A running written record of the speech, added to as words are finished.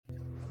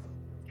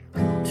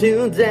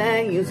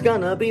Today is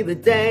gonna be the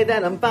day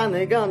that I'm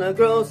finally gonna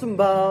grow some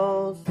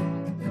balls.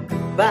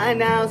 By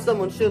now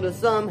someone should have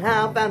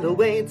somehow found a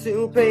way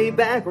to pay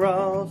back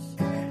Ross.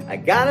 I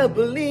gotta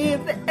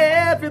believe that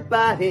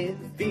everybody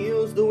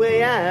feels the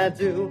way I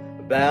do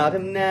about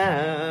him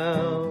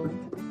now.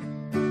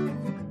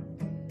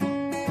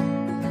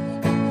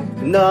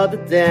 And all the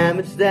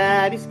damage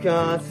that he's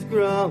caused is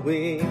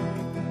growing.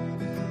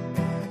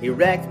 He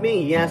wrecked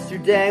me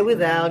yesterday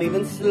without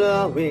even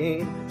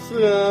slowing.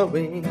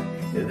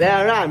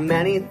 There are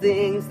many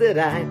things that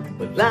I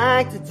would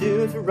like to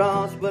do to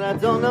Ross, but I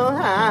don't know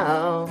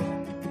how.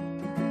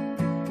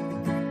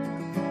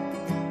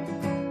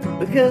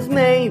 Because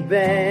maybe,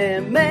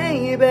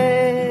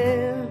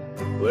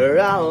 we're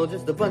all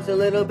just a bunch of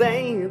little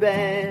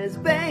babies,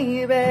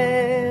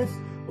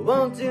 who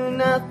won't do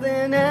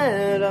nothing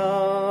at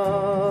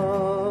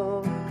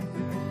all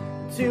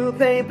to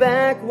pay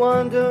back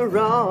Wonder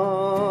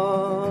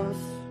Ross.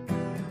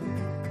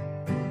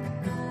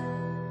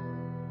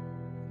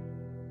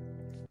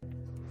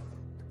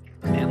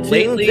 And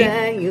lately,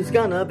 today is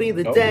gonna be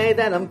the day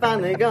that I'm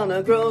finally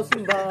gonna grow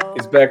some balls.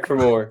 He's back for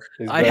more.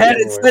 I had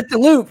it set to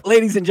loop,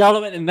 ladies and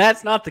gentlemen, and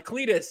that's not the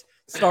cleanest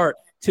start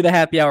to the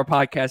Happy Hour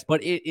podcast,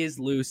 but it is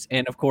loose.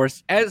 And of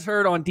course, as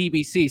heard on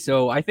DBC,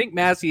 so I think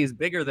Massey is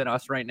bigger than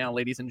us right now,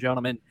 ladies and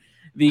gentlemen.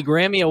 The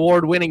Grammy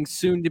Award winning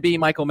soon to be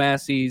Michael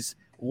Massey's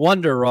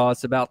Wonder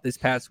Ross about this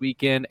past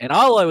weekend. And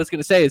all I was going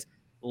to say is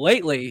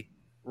lately,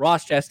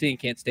 Ross Chastain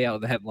can't stay out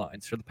of the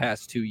headlines for the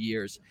past 2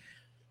 years.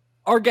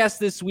 Our guest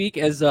this week,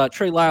 as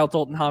Trey Lyle,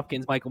 Dalton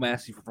Hopkins, Michael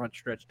Massey from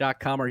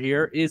FrontStretch.com are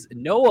here, is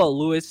Noah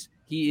Lewis.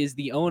 He is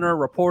the owner,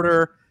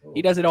 reporter.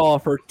 He does it all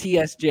for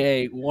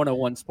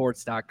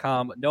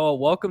TSJ101sports.com. Noah,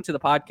 welcome to the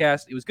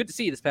podcast. It was good to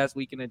see you this past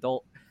weekend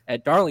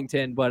at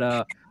Darlington,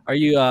 but are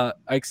you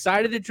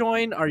excited to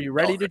join? Are you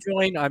ready to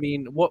join? I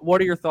mean,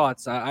 what are your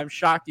thoughts? I'm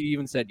shocked you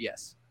even said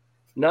yes.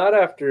 Not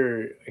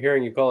after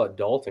hearing you call it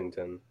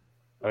Daltington.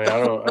 I mean,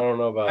 I don't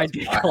know about. I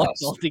did call it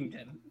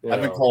Daltington.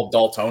 I've been called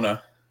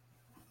Daltona.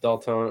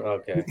 Dalton.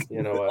 Okay,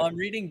 you know what? I'm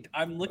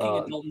looking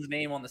at Dalton's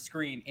name on the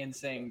screen and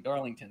saying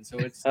Darlington, so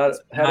it's how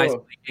nice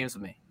playing games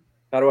with me.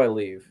 How do I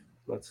leave?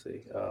 Let's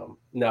see.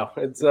 No,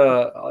 it's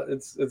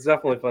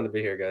definitely fun to be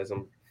here, guys.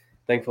 I'm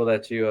thankful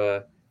that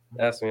you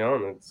asked me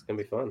on. It's gonna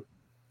be fun.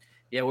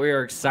 Yeah, we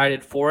are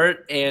excited for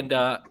it, and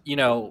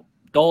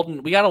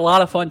Dalton, we got a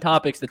lot of fun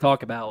topics to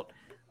talk about.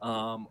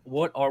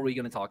 What are we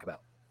going to talk about?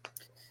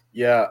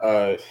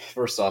 Yeah,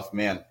 first off,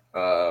 man,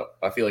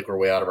 I feel like we're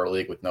way out of our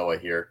league with Noah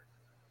here,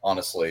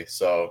 honestly.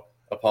 So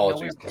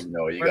apologies to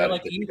Noah. You got to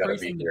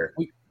be here.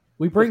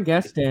 We bring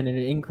guests in, and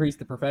it increased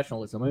the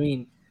professionalism. I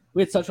mean,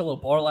 we had such a low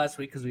bar last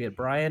week because we had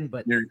Brian,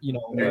 but we're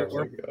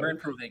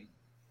improving.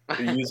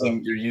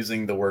 You're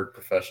using the word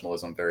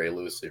professionalism very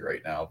loosely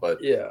right now,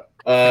 but yeah.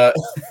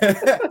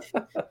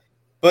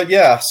 But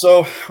yeah,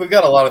 so we've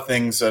got a lot of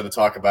things to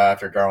talk about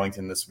after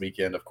Darlington this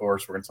weekend. Of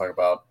course, we're going to talk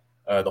about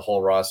the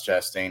whole Ross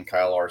Chastain,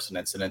 Kyle Larson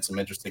incident, some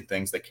interesting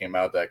things that came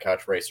out that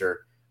Couch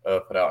Racer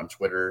put out on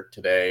Twitter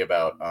today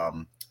about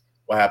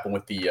what happened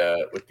with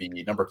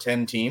the number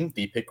 10 team,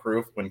 the pit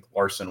crew, when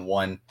Larson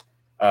won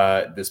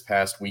this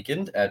past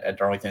weekend at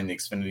Darlington in the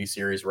Xfinity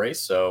Series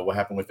race. So what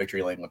happened with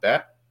Victory Lane with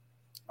that?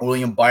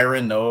 William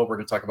Byron, Noah, we're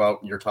going to talk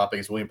about your topic.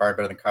 Is William Byron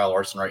better than Kyle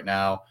Larson right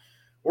now?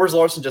 Or is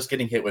Larson just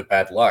getting hit with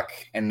bad luck?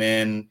 And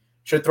then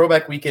should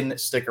Throwback Weekend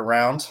stick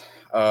around?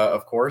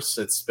 Of course,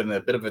 it's been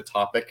a bit of a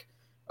topic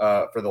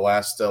for the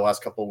last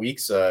couple of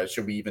weeks.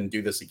 Should we even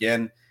do this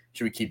again?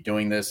 Should we keep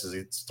doing this? Is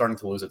it starting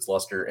to lose its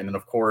luster? And then,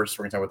 of course,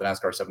 we're going to talk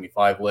about the NASCAR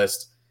 75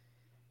 list.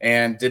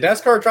 And did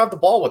NASCAR drop the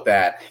ball with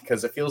that?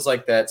 Because it feels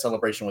like that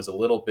celebration was a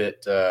little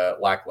bit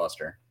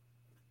lackluster.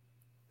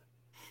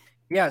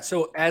 Yeah,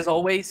 so as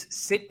always,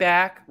 sit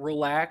back,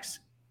 relax,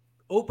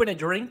 open a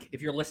drink.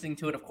 If you're listening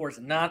to it, of course,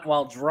 not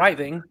while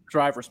driving.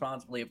 Drive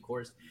responsibly, of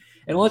course.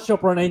 And let's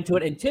jump right into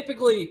it. And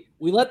typically,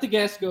 we let the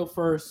guests go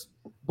first.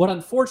 But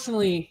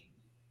unfortunately,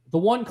 the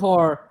one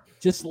car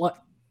just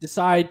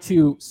decide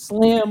to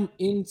slam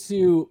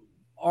into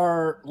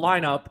our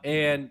lineup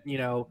and,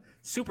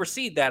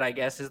 supersede that, I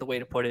guess, is the way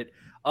to put it.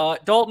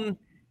 Dalton,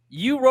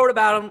 you wrote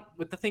about him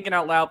with the Thinking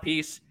Out Loud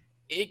piece.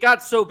 It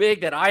got so big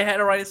that I had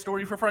to write a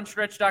story for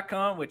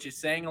FrontStretch.com, which is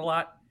saying a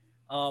lot.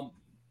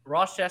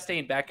 Ross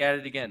Chastain back at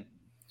it again.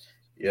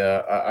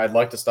 Yeah, I'd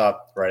like to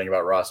stop writing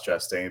about Ross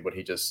Chastain, but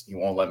he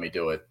won't let me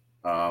do it.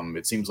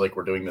 It seems like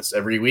we're doing this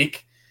every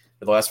week.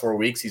 For the last 4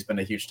 weeks, he's been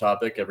a huge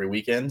topic every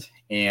weekend.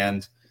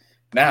 And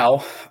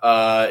now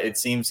it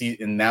seems he's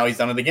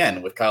done it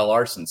again with Kyle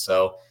Larson.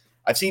 So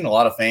I've seen a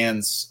lot of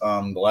fans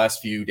the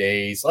last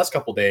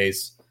couple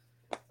days.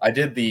 I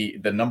did the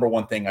number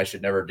one thing I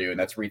should never do, and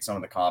that's read some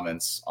of the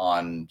comments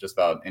on just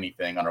about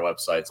anything on our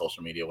website,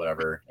 social media,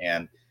 whatever.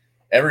 And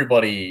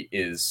everybody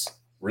is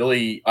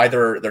really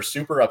either they're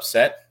super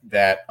upset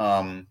that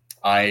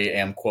I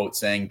am, quote,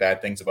 saying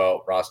bad things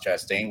about Ross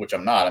Chastain, which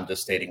I'm not. I'm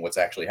just stating what's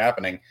actually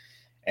happening.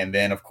 And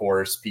then, of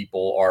course,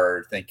 people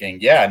are thinking,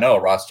 yeah, no,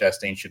 Ross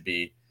Chastain should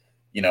be,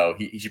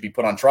 he should be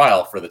put on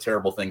trial for the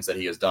terrible things that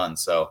he has done.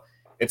 So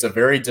it's a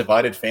very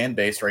divided fan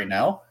base right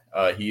now.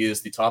 He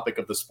is the topic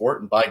of the sport,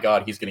 and by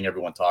God, he's getting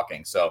everyone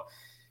talking. So,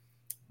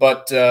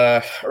 but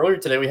earlier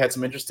today we had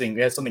something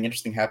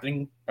interesting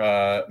happening.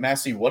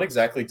 Massey, what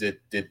exactly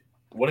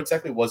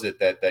was it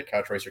that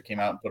Couch Racer came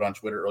out and put on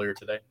Twitter earlier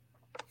today?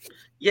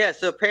 Yeah,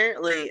 so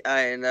apparently,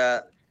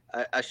 I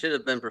should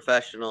have been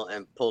professional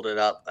and pulled it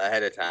up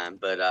ahead of time,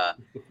 but I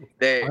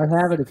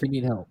have it if you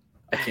need help.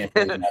 I can't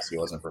believe Massey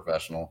wasn't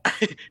professional.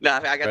 No,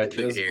 I got the tweet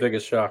This is here. the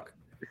biggest shock.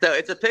 So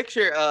it's a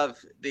picture of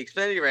the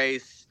Xfinity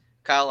race.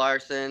 Kyle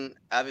Larson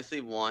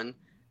obviously won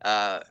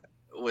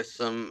with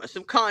some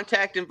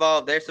contact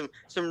involved. There's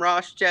some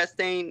Ross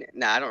Chastain.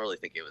 I don't really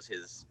think it was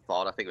his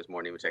fault. I think it was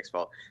more Nemechek's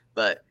fault.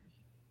 But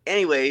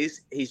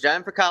anyways, he's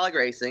driving for Kaulig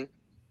Racing.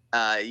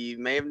 You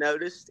may have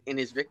noticed in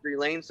his victory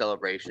lane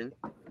celebration,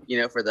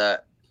 for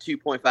the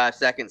 2.5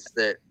 seconds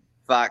that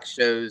Fox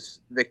shows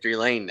victory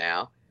lane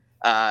now,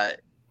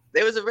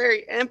 there was a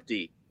very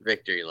empty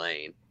victory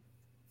lane.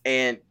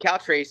 And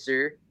Couch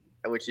Racer,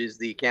 which is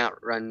the account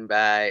run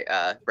by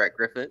Brett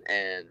Griffin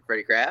and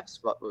Freddie Kraft,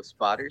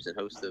 spotters and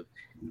host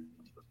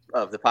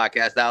of the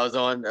podcast I was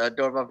on,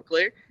 Door Bumper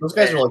Clear. Those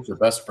guys are like your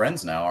best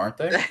friends now, aren't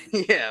they?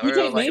 Yeah.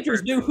 TJ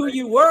Majors knew who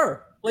you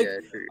were. Like,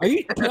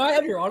 yeah, can I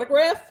have your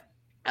autograph?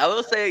 I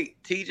will say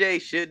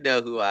TJ should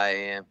know who I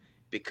am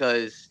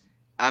because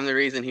I'm the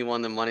reason he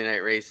won the Monday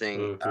Night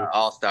Racing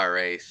All-Star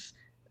race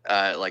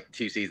like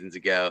 2 seasons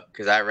ago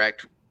because I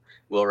wrecked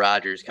Will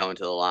Rogers coming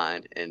to the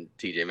line and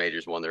TJ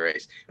Majors won the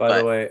race. By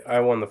the way,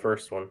 I won the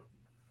first one.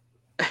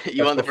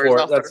 You won the first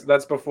All-Star?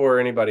 That's before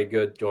anybody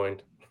good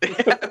joined.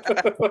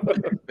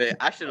 But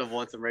I should have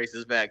won some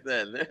races back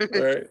then.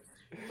 Right.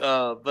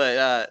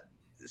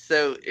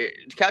 So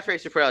Couch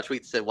Racer put out a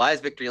tweet that said, "Why is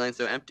Victory Lane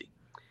so empty?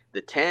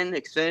 The 10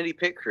 Xfinity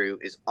pit crew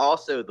is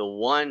also the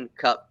 1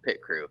 Cup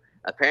pit crew.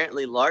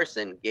 Apparently,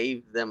 Larson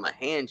gave them a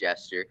hand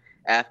gesture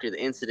after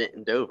the incident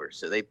in Dover,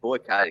 so they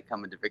boycotted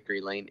coming to Victory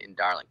Lane in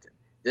Darlington.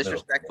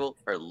 Disrespectful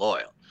or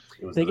loyal?"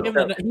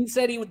 He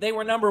said they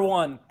were number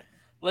 1.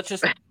 Let's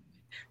just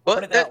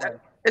put it that way.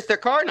 It's their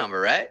car number,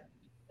 right?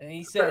 And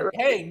he said,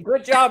 "Hey,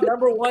 good job,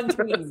 number 1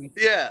 team."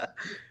 Yeah.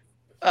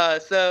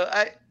 So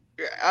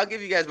I'll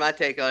give you guys my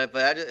take on it,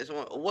 but I just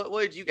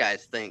what did you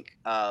guys think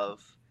of?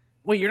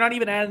 Well, you're not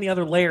even adding the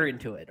other layer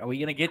into it. Are we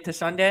going to get to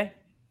Sunday?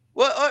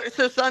 Well,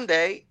 so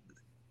Sunday,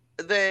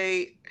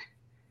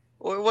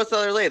 what's the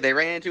other layer? They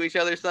ran into each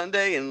other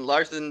Sunday, and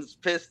Larson's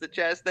pissed at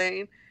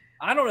Chastain.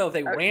 I don't know if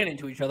they ran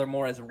into each other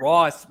more as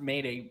Ross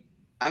made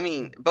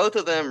both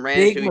of them ran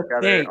into each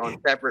other on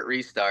separate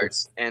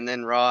restarts, and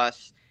then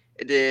Ross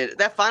did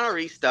that final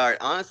restart.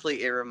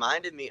 Honestly, it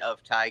reminded me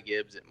of Ty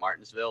Gibbs at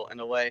Martinsville in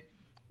a way,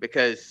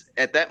 because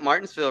at that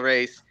Martinsville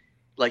race,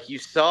 like you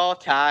saw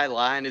Ty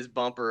line his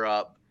bumper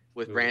up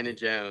with Brandon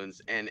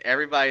Jones, and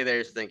everybody there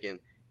is thinking,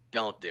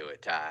 "Don't do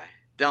it, Ty.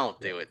 Don't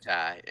do it,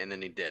 Ty." And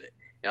then he did it.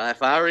 That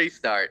final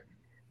restart,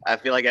 I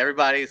feel like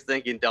everybody is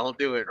thinking, "Don't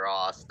do it,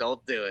 Ross.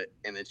 Don't do it."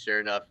 And then sure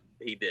enough,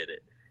 he did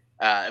it.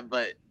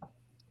 But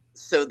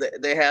so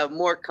they have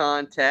more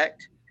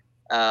contact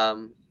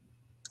on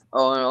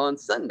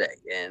Sunday.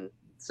 And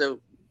so,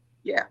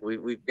 yeah,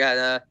 we've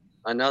got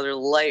another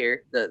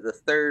layer, the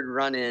third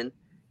run-in.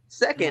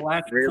 Second, the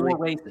last 4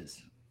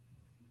 races.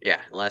 Yeah,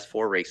 the last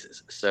 4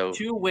 races. So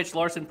 2 which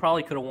Larson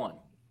probably could have won.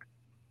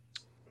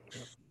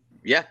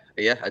 Yeah,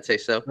 I'd say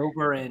so.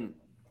 Dover and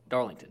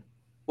Darlington.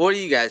 What do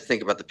you guys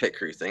think about the pit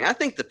crew thing? I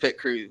think the pit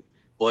crew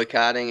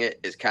boycotting it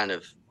is kind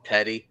of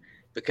petty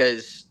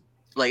because,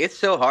 like, it's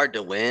so hard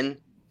to win.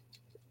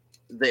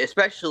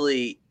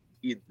 Especially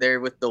they're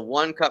with the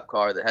 1 Cup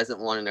car that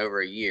hasn't won in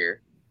over a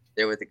year.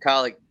 They're with the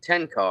Kaulig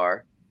 10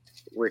 car,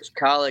 which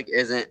Kaulig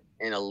isn't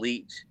an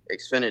elite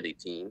Xfinity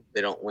team. They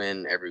don't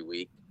win every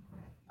week.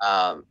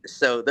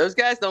 So those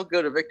guys don't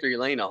go to Victory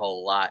Lane a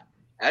whole lot.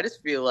 I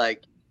just feel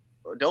like,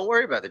 don't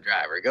worry about the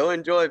driver. Go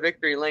enjoy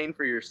Victory Lane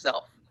for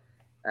yourself.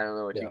 I don't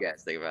know what you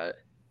guys think about it.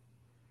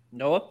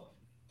 Noah?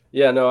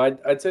 Yeah, no,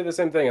 I'd say the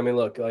same thing. I mean,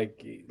 look,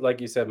 like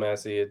you said,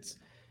 Massey,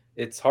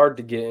 it's hard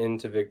to get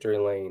into Victory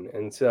Lane.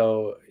 And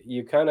so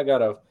you kind of got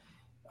to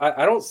 –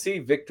 I don't see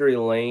Victory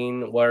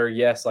Lane where,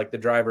 yes, like the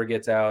driver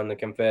gets out and the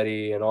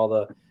confetti and all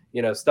the –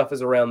 stuff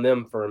is around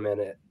them for a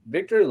minute.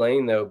 Victory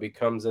Lane, though,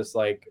 becomes this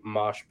like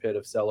mosh pit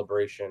of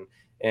celebration.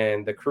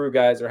 And the crew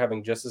guys are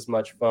having just as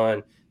much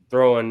fun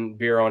throwing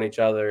beer on each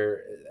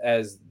other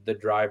as the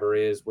driver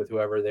is with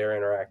whoever they're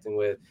interacting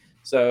with.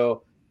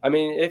 So, I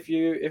mean, if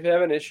you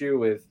have an issue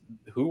with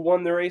who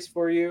won the race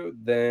for you,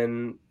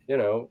 then,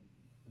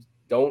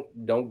 don't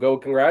go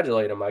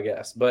congratulate them, I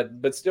guess.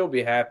 But still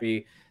be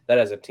happy that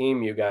as a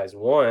team you guys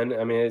won.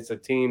 I mean, it's a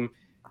team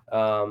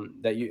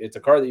it's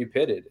a car that you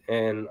pitted,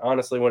 and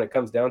honestly, when it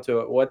comes down to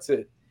it, what's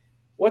it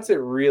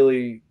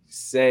really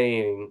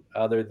saying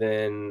other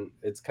than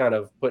it's kind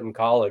of putting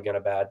Kaulig in a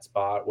bad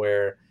spot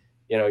where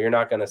you're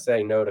not going to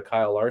say no to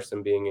Kyle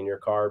Larson being in your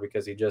car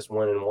because he just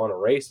went and won a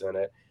race in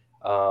it,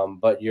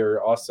 but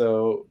you're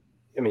also,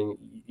 I mean,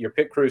 your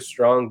pit crew's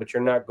strong, but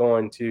you're not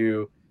going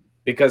to,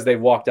 because they've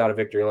walked out of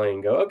Victory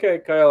Lane, go, okay,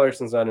 Kyle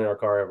Larson's not in our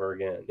car ever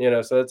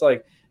again, so it's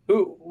like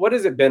what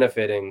is it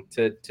benefiting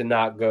to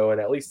not go and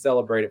at least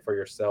celebrate it for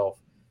yourself?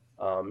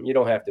 You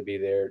don't have to be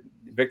there.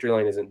 Victory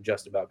lane isn't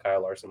just about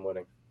Kyle Larson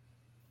winning.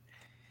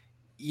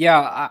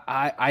 Yeah,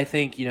 I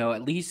think,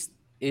 at least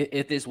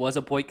if this was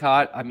a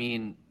boycott, I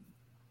mean,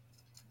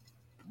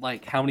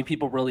 like, how many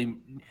people really,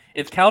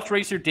 if Couch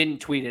Racer didn't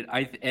tweet it,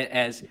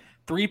 as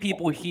 3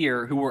 people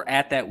here who were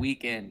at that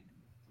weekend,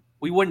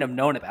 we wouldn't have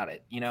known about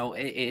it.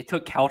 It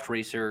took Couch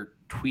Racer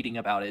tweeting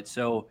about it.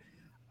 So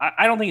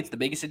I don't think it's the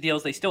biggest of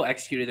deals. They still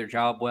executed their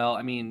job well.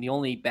 I mean, the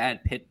only bad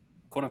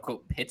quote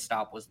unquote pit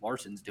stop was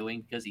Larson's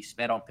doing because he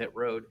sped on pit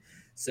road.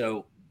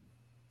 So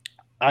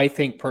I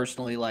think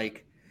personally,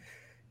 like,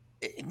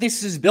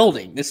 this was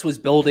building,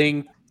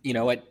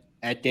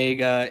 at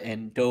Dega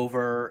and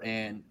Dover.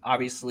 And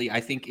obviously I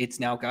think it's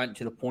now gotten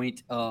to the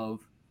point of,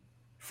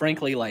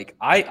 frankly, like,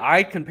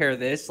 I compare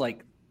this,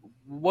 like,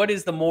 what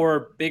is the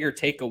more bigger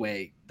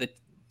takeaway?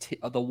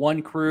 The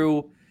one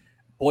crew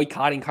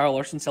boycotting Kyle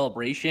Larson's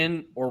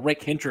celebration, or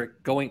Rick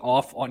Hendrick going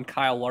off on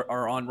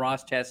or on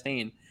Ross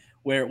Chastain,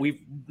 where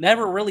we've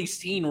never really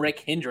seen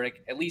Rick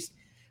Hendrick, at least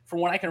from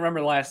what I can remember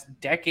the last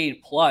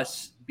decade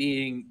plus,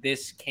 being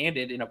this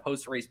candid in a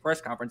post-race press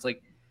conference.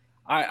 Like,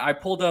 I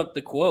pulled up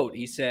the quote.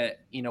 He said,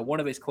 one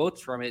of his quotes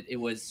from it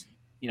was,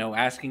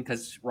 asking,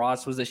 because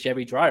Ross was a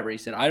Chevy driver. He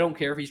said, "I don't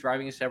care if he's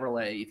driving a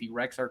Chevrolet. If he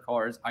wrecks our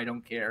cars, I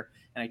don't care."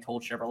 And I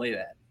told Chevrolet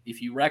that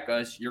if you wreck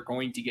us, you're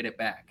going to get it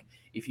back.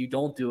 If you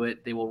don't do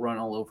it, they will run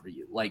all over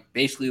you. Like,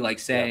 basically, like,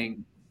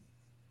 saying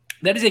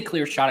that is a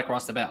clear shot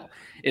across the bow.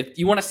 If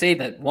you want to say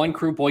that one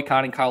crew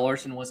boycotting Kyle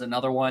Larson was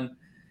another one,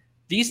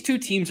 these two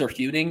teams are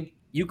feuding.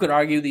 You could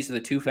argue these are the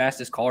 2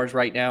 fastest cars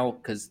right now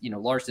because,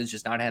 Larson's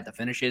just not had the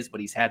finishes,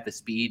 but he's had the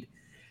speed.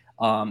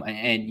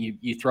 And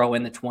you throw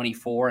in the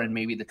 24 and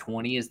maybe the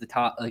 20 is the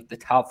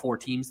top 4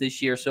 teams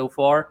this year so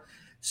far.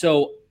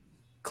 So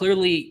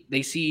clearly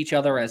they see each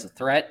other as a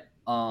threat,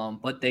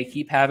 but they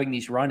keep having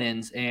these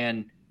run-ins.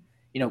 And,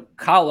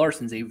 Kyle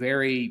Larson's a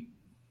very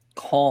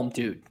calm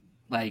dude,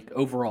 like,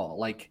 overall.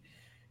 Like,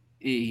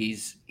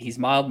 he's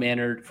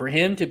mild-mannered. For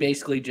him to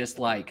basically just,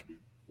 like,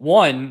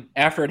 one,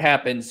 after it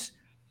happens,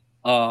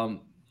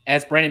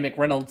 as Brandon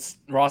McReynolds,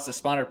 Ross's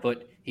spotter,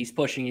 put, he's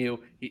pushing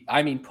you.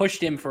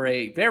 Pushed him for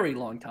a very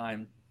long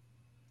time.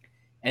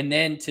 And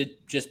then to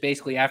just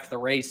basically after the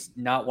race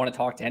not want to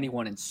talk to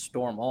anyone and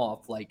storm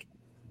off, like,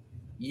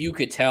 you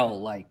could tell,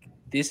 like,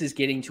 this is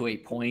getting to a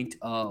point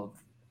of,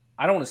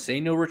 I don't want to say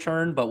no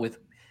return, but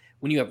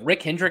when you have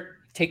Rick Hendrick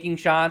taking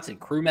shots and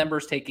crew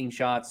members taking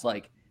shots,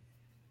 like,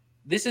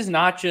 this is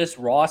not just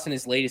Ross and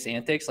his latest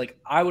antics. Like,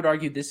 I would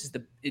argue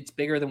it's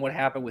bigger than what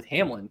happened with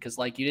Hamlin, because,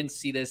 like, you didn't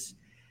see this,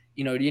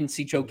 you didn't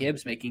see Joe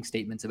Gibbs making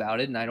statements about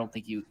it, and I don't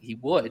think he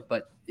would.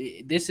 But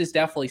this is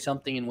definitely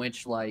something in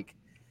which, like,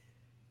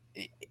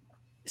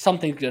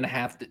 something's going to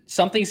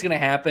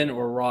happen,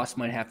 or Ross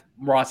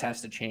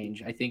has to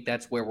change. I think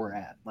that's where we're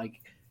at.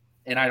 Like,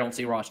 and I don't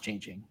see Ross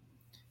changing.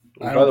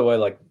 And by the way,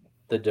 like,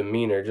 the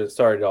demeanor,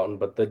 sorry, Dalton,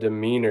 but the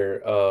demeanor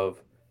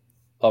of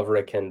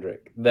Rick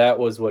Hendrick, that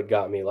was what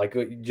got me. Like,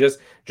 just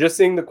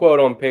seeing the quote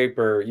on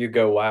paper, you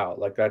go, wow,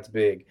 like, that's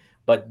big.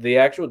 But the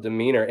actual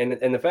demeanor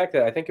and the fact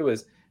that I think it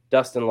was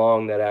Dustin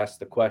Long that asked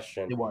the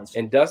question. It was.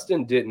 And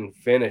Dustin didn't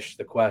finish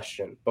the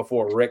question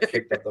before Rick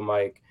picked up the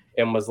mic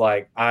and was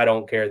like, "I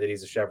don't care that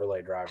he's a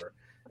Chevrolet driver."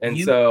 And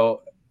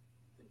so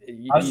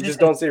you just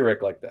don't see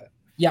Rick like that.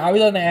 Yeah, I was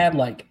going to add,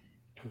 like,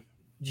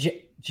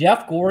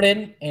 Jeff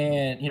Gordon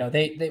and,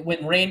 they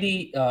when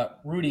Randy,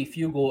 Rudy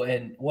Fugel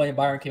and William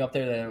Byron came up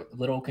there, the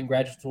little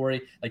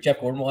congratulatory, like Jeff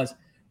Gordon was,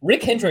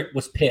 Rick Hendrick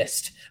was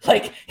pissed.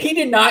 Like, he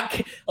did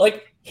not,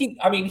 like, he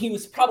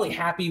was probably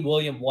happy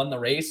William won the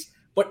race,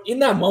 but in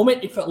that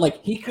moment, it felt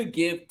like he could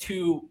give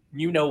 2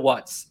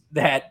 you-know-whats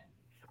that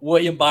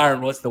William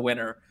Byron was the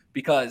winner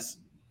because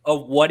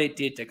of what it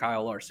did to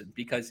Kyle Larson.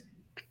 Because,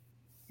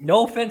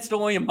 no offense to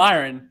William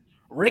Byron,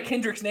 Rick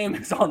Hendrick's name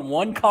is on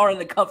one car in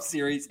the Cup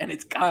Series, and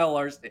it's Kyle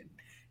Larson.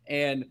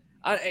 And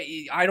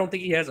I don't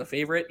think he has a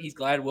favorite. He's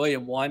glad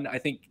William won. I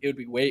think it would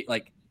be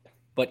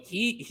but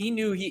he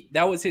knew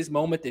that was his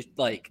moment to,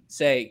 like,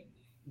 say,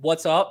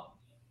 "What's up?"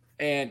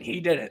 And he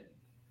did it.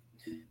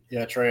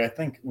 Yeah, Trey, I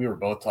think we were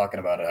both talking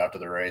about it after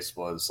the race,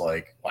 was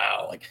like,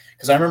 wow, like,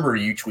 because I remember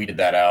you tweeted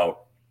that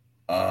out,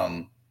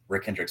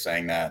 Rick Hendrick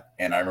saying that,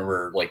 and I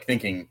remember, like,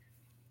 thinking,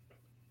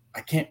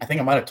 I think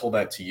I might have told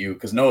that to you,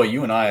 because Noah,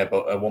 you and I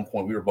at one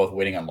point, we were both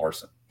waiting on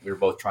Larson. We were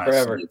both trying to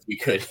see if we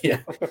could,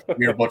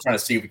 we were both trying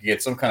to see if we could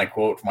get some kind of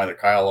quote from either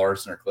Kyle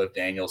Larson or Cliff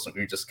Daniels, and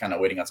we were just kind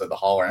of waiting outside the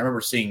hauler. I remember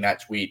seeing that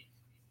tweet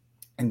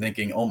and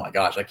thinking, oh my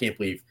gosh, I can't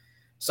believe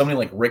somebody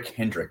like Rick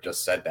Hendrick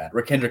just said that.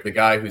 Rick Hendrick, the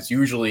guy who's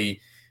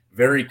usually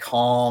very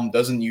calm,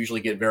 doesn't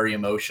usually get very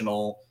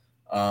emotional,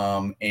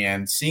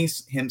 and seeing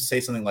him say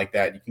something like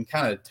that, you can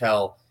kind of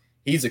tell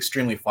he's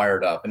extremely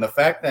fired up. And the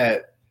fact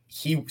that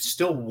he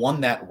still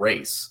won that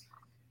race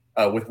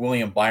with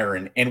William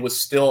Byron and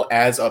was still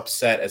as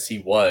upset as he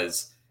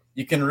was,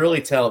 you can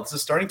really tell this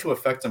is starting to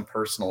affect him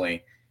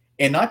personally.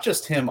 And not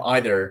just him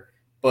either,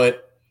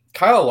 but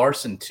Kyle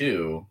Larson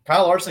too.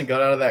 Kyle Larson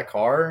got out of that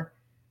car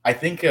I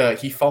think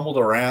he fumbled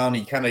around.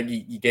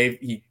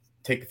 He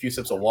take a few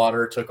sips of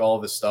water, took all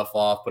of his stuff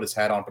off, put his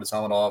hat on, put his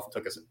helmet off,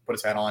 put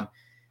his hat on,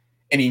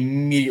 and he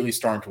immediately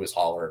stormed to his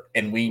hauler.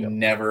 And we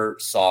never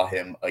saw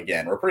him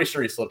again. We're pretty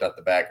sure he slipped out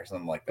the back or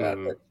something like that.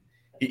 But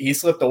he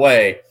slipped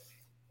away,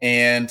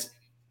 and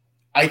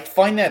I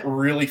find that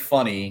really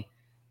funny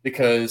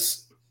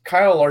because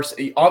Kyle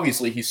Larson,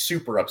 obviously he's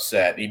super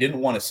upset. He didn't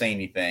want to say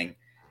anything.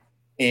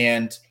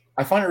 And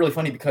I find it really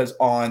funny because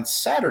on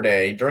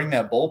Saturday during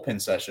that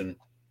bullpen session,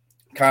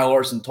 Kyle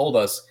Larson told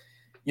us,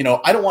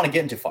 I don't want to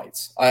get into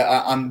fights.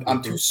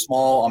 I'm too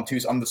small.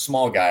 I'm the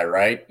small guy,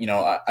 right?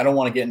 I don't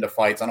want to get into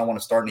fights. I don't want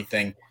to start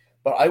anything.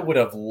 But I would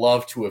have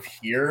loved to have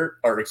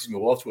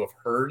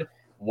heard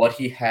what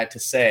he had to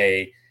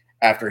say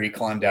after he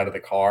climbed out of the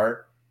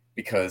car,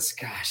 because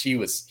gosh, he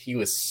was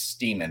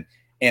steaming.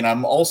 And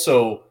I'm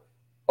also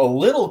a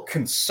little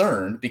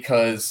concerned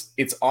because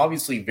it's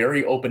obviously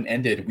very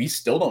open-ended. We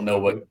still don't know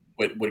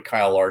what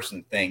Kyle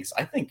Larson thinks.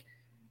 I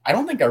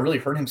don't think I really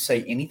heard him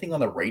say anything on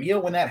the radio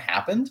when that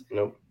happened.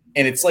 Nope.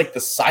 And it's like the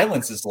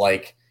silence is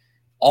like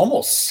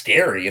almost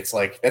scary. It's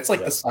like that's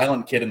like the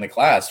silent kid in the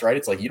class, right?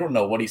 It's like you don't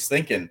know what he's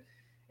thinking.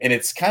 And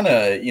it's kind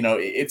of,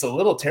 it's a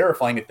little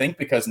terrifying to think,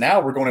 because now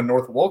we're going to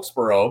North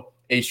Wilkesboro,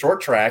 a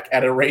short track,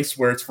 at a race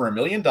where it's for $1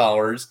 million.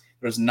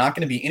 There's not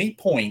going to be any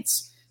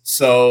points.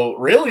 So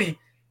really,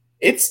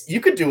 you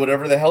could do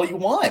whatever the hell you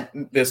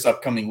want this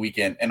upcoming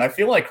weekend. And I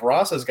feel like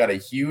Ross has got a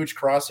huge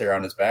crosshair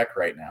on his back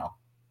right now.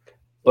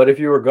 But if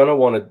you were going to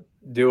want to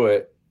do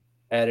it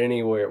at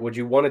anywhere, would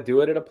you want to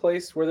do it at a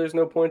place where there's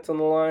no points on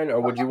the line, or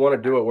would you want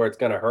to do it where it's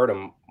going to hurt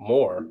him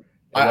more?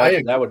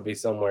 That would be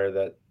somewhere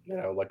that,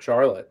 like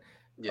Charlotte.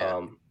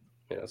 Yeah.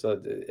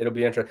 So it'll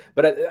be interesting.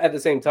 But at the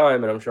same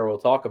time, and I'm sure we'll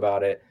talk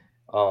about it,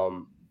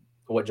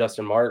 what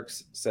Justin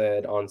Marks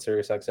said on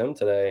SiriusXM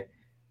today,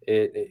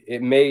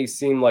 it may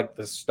seem like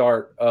the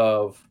start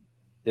of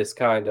this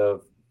kind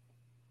of,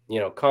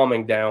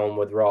 calming down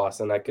with Ross.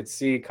 And I could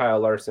see Kyle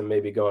Larson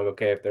maybe going,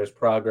 okay, if there's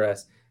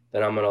progress,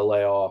 then I'm going to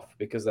lay off,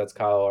 because that's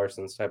Kyle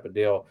Larson's type of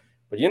deal.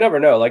 But you never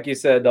know. Like you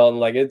said, Dalton,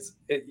 like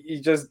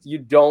you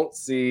don't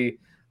see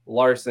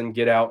Larson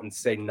get out and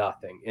say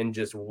nothing and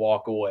just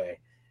walk away.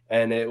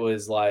 And it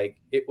was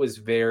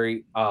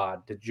very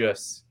odd to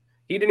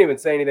he didn't even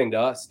say anything to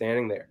us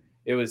standing there.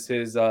 It was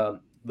his, the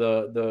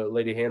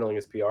lady handling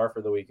his PR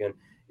for the weekend.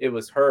 It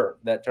was her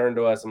that turned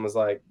to us and was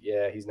like,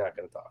 yeah, he's not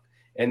going to talk.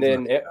 And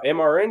then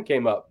MRN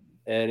came up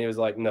and he was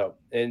like, no.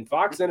 And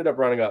Fox ended up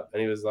running up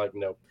and he was like,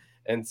 no.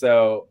 And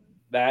so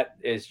that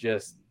is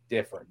just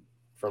different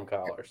from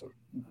Kyle Larson.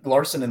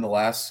 Larson in the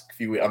last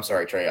few weeks, I'm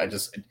sorry, Trey.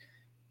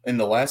 In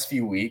the last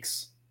few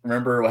weeks,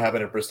 remember what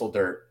happened at Bristol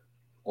Dirt?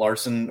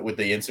 Larson, with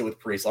the incident with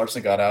Priest,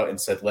 Larson got out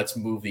and said, let's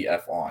move the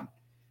F on.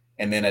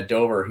 And then at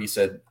Dover, he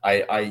said,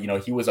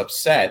 he was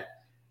upset,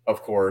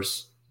 of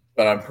course,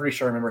 but I'm pretty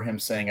sure I remember him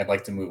saying, I'd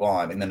like to move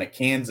on. And then at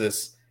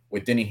Kansas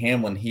with Denny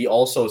Hamlin, he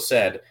also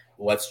said,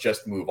 let's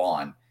just move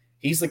on.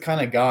 He's the kind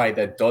of guy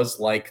that does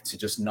like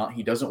to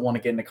he doesn't want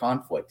to get into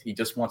conflict. He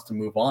just wants to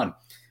move on.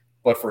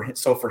 But for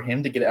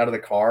him to get out of the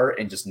car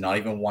and just not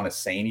even want to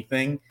say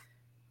anything,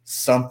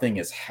 something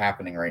is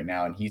happening right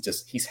now. And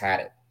he's had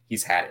it.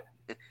 He's had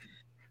it.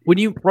 When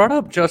you brought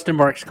up Justin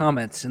Marks'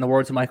 comments, in the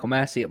words of Michael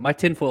Massey, my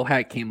tinfoil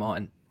hat came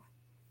on.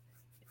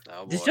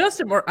 Oh,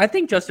 I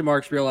think Justin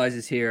Marks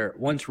realizes here,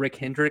 once Rick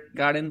Hendrick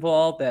got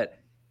involved, that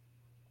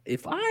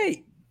if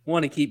I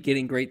want to keep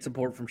getting great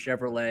support from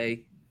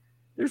Chevrolet,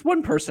 there's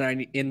one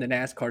person in the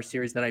NASCAR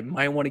series that I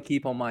might want to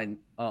keep on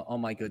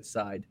my good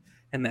side,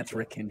 and that's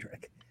Rick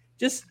Hendrick.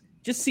 Just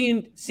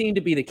seemed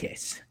to be the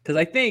case, because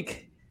I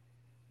think,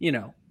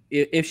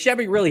 if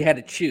Chevy really had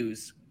to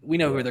choose, we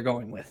know who they're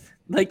going with.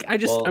 Like I'm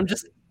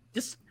just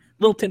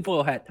little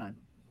tinfoil hat time.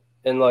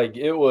 And like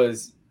it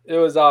was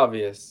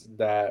obvious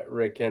that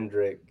Rick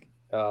Hendrick,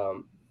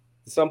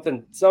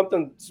 something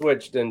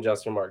switched in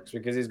Justin Marks,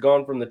 because he's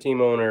gone from the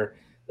team owner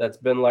that's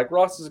been like,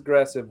 Ross is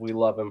aggressive, we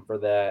love him for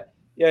that.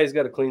 Yeah, he's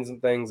got to clean some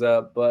things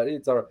up, but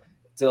it's all right.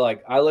 So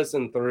like I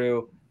listened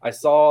through, I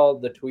saw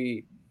the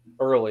tweet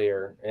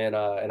earlier and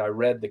I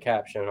read the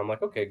caption. I'm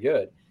like, okay,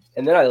 good.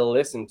 And then I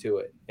listened to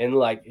it, and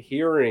like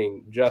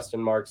hearing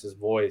Justin Marks'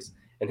 voice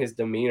and his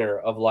demeanor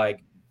of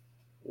like,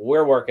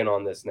 we're working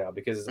on this now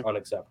because it's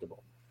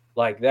unacceptable.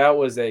 Like that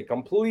was a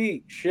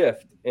complete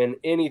shift in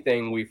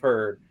anything we've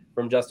heard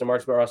from Justin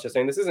Marks about Ross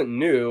Chastain. This isn't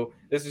new.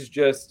 This is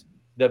just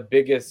the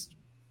biggest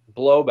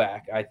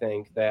blowback, I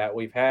think, that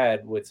we've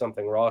had with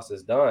something Ross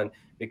has done,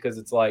 because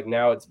it's like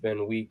now it's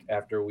been week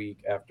after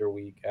week after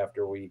week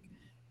after week.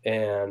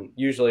 And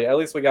usually at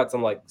least we got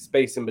some like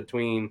space in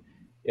between,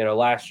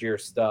 last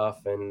year's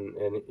stuff and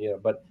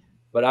but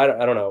I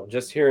don't know,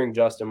 just hearing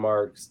Justin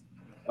Marks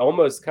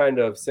almost kind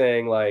of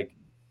saying like,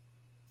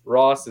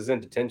 Ross is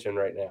in detention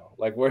right now.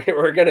 Like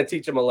we're going to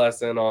teach him a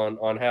lesson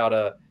on how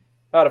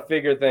to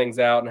figure things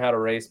out and how to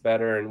race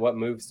better and what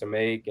moves to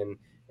make and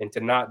to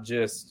not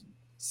just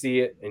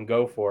see it and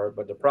go for it,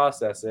 but to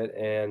process it.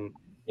 And,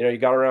 you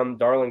got around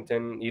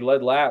Darlington, he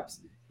led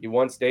laps. You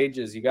won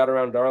stages. You got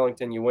around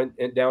Darlington. You went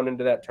down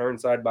into that turn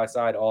side by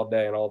side all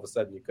day, and all of a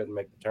sudden you couldn't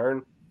make the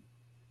turn.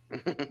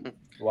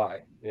 Why?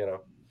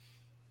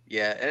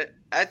 Yeah,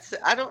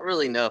 I don't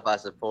really know if I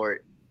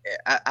support.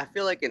 I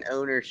feel like an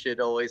owner should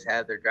always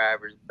have their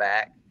drivers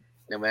back,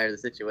 no matter the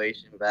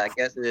situation. But I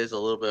guess it is a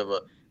little bit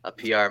of a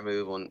PR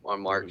move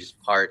on Mark's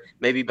part.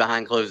 Maybe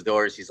behind closed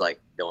doors, he's like,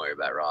 "Don't worry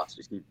about Ross,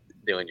 just keep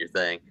doing your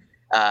thing."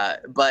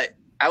 But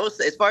I will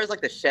say, as far as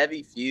like the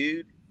Chevy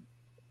feud,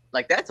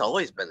 like that's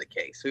always been the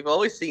case. We've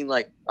always seen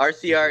like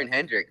RCR and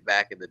Hendrick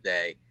back in the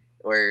day,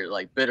 where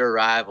like bitter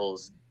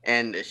rivals,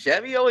 and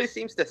Chevy always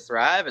seems to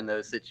thrive in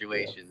those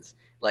situations.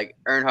 Like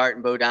Earnhardt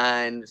and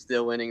Bodine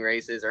still winning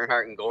races,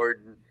 Earnhardt and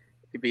Gordon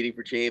competing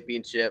for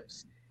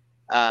championships.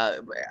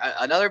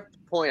 Another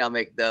point I'll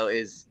make though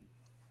is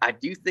I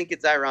do think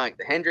it's ironic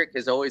that Hendrick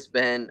has always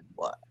been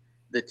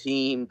the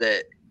team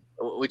that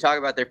we talk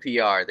about their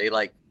PR. They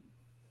like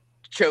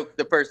choke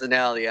the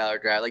personality out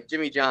of drive. Like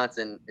Jimmy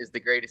Johnson is the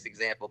greatest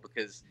example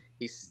because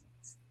he's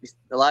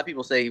a lot of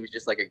people say he was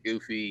just like a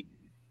goofy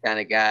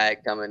kind of guy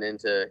coming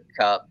into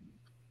Cup,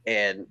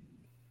 and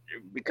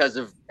because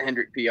of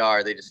Hendrick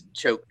PR, they just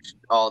choked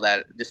all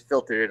that, just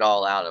filtered it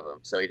all out of him.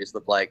 So he just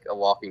looked like a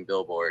walking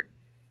billboard.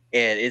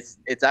 And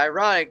it's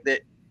ironic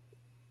that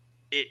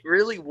it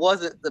really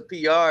wasn't the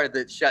PR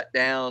that shut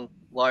down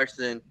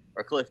Larson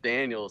or Cliff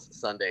Daniels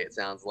Sunday, it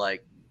sounds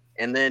like.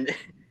 And then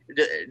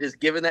just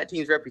given that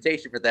team's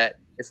reputation for that,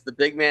 it's the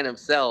big man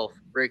himself,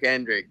 Rick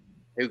Hendrick,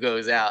 who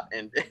goes out.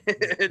 And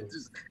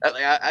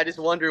I just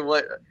wonder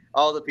what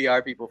all the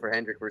PR people for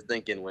Hendrick were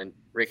thinking when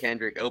Rick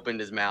Hendrick opened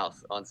his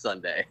mouth on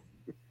Sunday.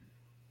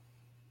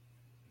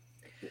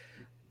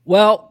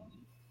 Well,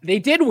 they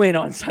did win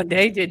on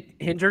Sunday. Did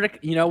Hendrick,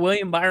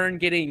 William Byron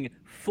getting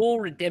full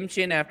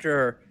redemption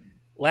after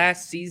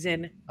last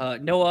season.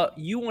 Noah,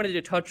 you wanted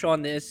to touch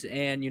on this,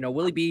 and,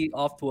 will he be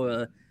off to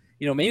a,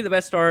 maybe the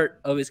best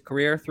start of his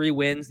career, 3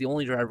 wins, the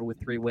only driver with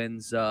 3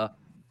 wins.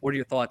 What are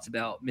your thoughts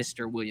about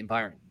Mr. William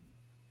Byron?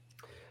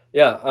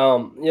 Yeah,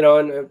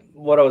 and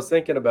what I was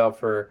thinking about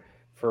for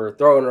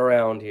throwing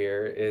around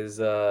here is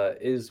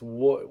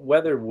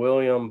whether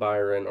William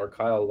Byron or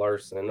Kyle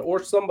Larson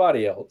or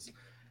somebody else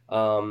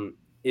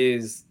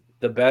is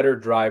the better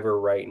driver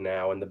right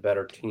now and the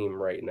better team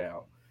right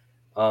now.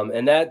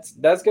 And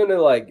that's going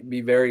to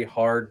be very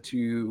hard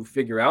to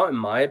figure out, in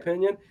my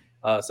opinion.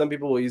 Some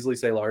people will easily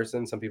say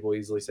Larson. Some people will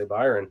easily say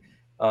Byron.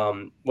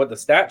 What the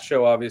stats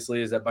show,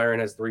 obviously, is that Byron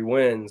has 3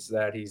 wins,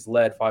 that he's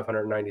led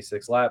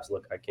 596 laps.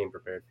 Look, I came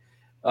prepared.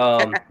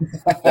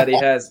 That he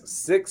has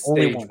 6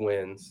 stage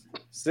wins.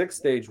 6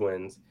 stage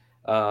wins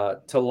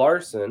to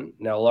Larson.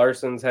 Now,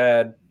 Larson's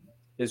had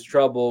his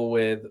trouble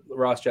with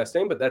Ross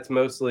Chastain, but that's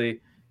mostly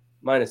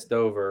minus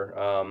Dover.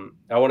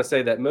 I want to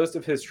say that most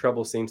of his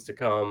trouble seems to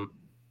come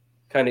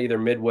kind of either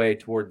midway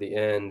toward the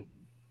end.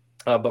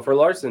 But for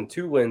Larson,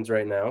 2 wins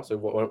right now,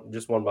 so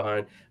just one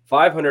behind.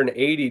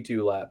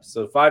 582 laps,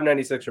 so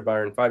 596 for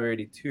Byron,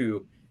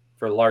 582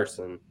 for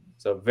Larson,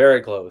 so very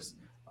close.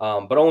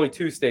 But only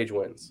 2 stage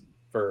wins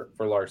for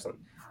Larson.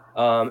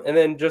 And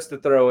then just to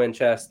throw in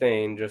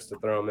Chastain, just to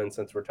throw him in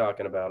since we're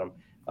talking about him.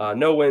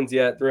 No wins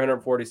yet,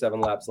 347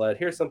 laps led.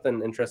 Here's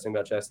something interesting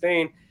about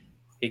Chastain.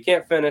 He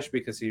can't finish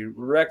because he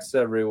wrecks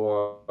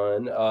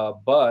everyone,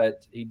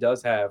 but he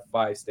does have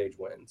 5 stage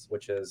wins,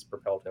 which has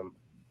propelled him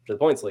to the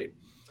points lead.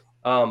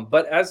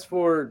 But as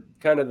for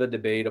kind of the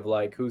debate of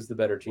who's the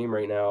better team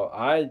right now,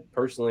 I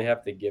personally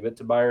have to give it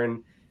to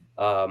Byron,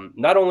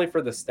 not only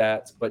for the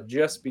stats, but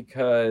just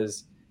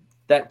because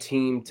that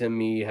team to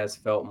me has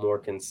felt more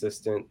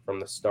consistent from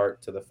the start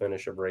to the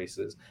finish of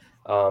races.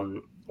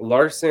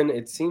 Larson,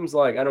 it seems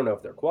like, I don't know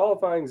if their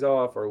qualifying's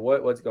off or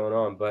what's going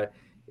on, but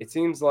it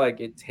seems like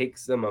it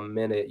takes them a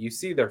minute. You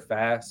see they're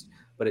fast,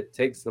 but it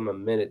takes them a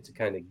minute to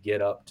kind of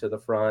get up to the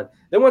front.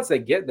 Then once they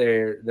get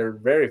there, they're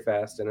very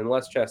fast. And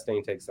unless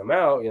Chastain takes them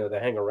out, they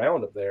hang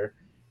around up there.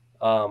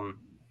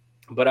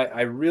 But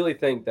I really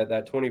think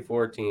that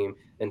 24 team,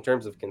 in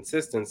terms of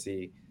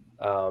consistency,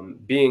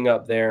 being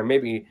up there,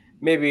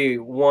 maybe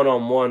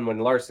one-on-one when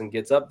Larson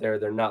gets up there,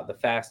 they're not the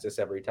fastest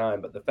every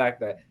time. But the fact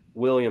that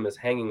William is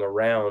hanging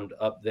around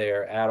up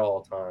there at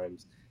all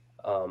times,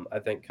 I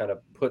think kind of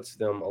puts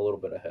them a little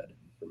bit ahead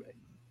for me.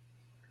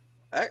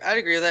 I'd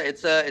agree with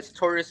that. It's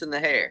tortoise and the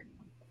hare.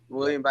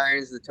 William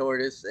Byron's the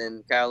tortoise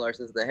and Kyle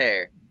Larson's the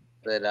hare.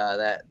 But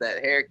that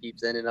hare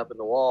keeps ending up in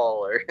the wall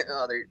or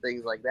other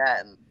things like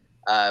that. And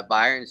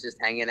Byron's just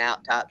hanging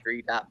out top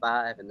 3, top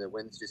 5, and the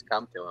wins just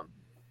come to him.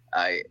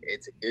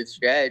 It's a good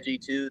strategy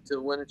to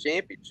win a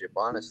championship,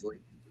 honestly.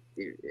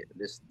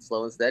 Just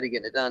slow and steady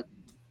getting it done.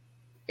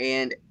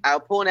 And I'll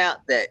point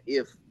out that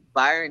if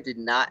Byron did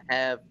not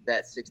have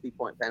that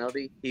 60-point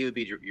penalty, he would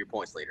be your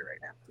points leader right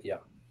now. Yeah.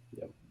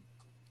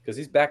 Because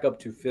he's back up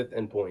to 5th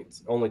in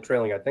points, only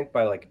trailing, I think,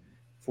 by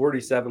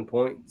 47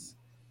 points,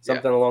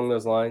 something along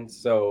those lines.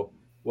 So,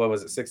 what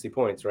was it, 60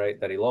 points, right,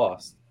 that he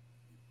lost?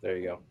 There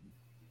you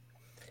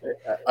go.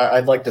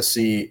 I'd like to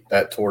see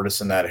that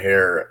tortoise and that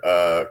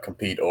hare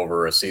compete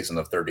over a season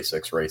of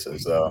 36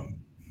 races, though.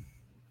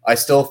 I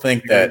still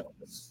think that,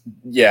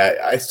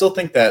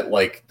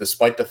 like,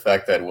 despite the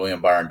fact that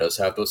William Byron does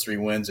have those 3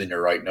 wins, and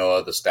you're right,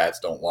 Noah, the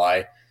stats don't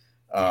lie.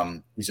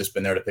 He's just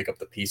been there to pick up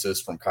the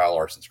pieces from Kyle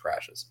Larson's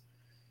crashes.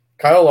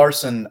 Kyle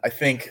Larson, I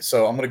think,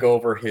 so I'm going to go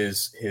over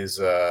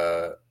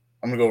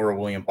I'm going to go over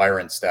William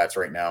Byron's stats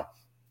right now.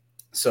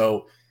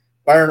 So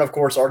Byron, of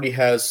course, already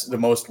has the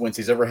most wins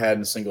he's ever had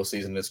in a single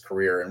season in his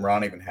career, and we're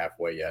not even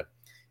halfway yet.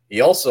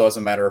 He also, as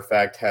a matter of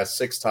fact, has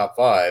 6 top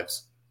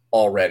 5s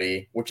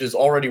already, which is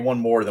already one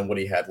more than what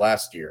he had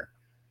last year.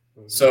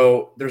 Mm-hmm.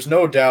 So there's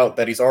no doubt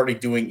that he's already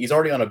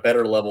on a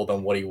better level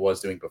than what he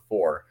was doing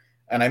before.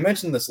 And I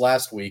mentioned this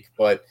last week,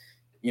 but,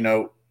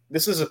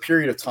 this is a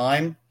period of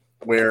time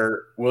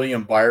where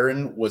William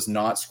Byron was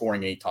not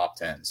scoring any top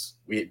 10s.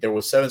 There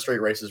was 7 straight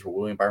races where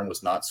William Byron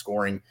was not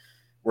scoring,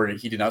 where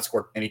he did not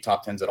score any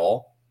top 10s at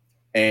all.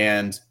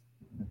 And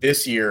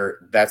this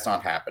year, that's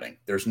not happening.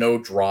 There's no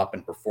drop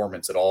in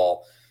performance at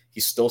all.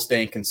 He's still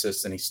staying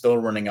consistent. He's still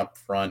running up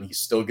front. He's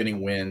still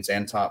getting wins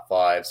and top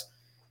 5s.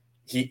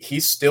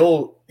 He's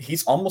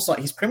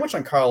pretty much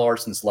on Kyle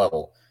Larson's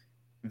level.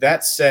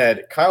 That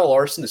said, Kyle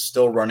Larson is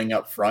still running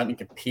up front and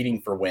competing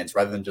for wins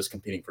rather than just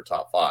competing for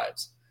top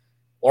 5s.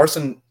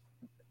 Larson,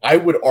 I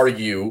would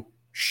argue,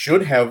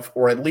 should have,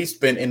 or at least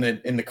been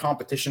in the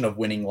competition of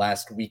winning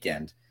last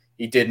weekend.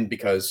 He didn't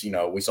because,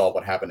 we saw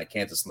what happened at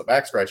Kansas in the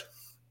backstretch.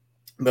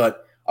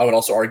 But I would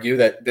also argue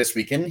that this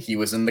weekend he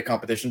was in the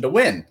competition to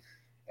win.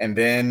 And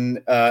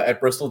then at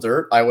Bristol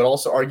Dirt, I would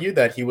also argue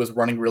that he was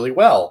running really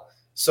well.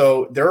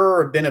 So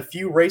there have been a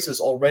few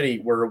races already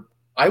where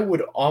I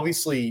would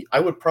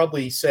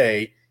probably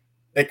say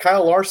that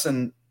Kyle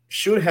Larson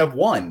should have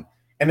won.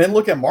 And then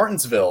look at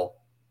Martinsville.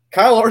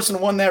 Kyle Larson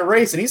won that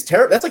race, and he's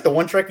terrible. That's like the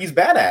one track he's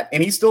bad at,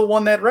 and he still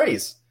won that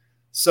race.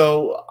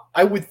 So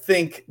I would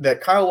think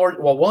that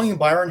while William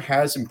Byron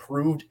has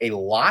improved a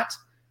lot,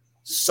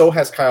 so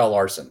has Kyle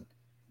Larson.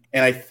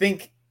 And I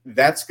think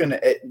that's going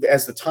to,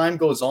 as the time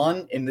goes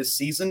on in this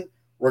season,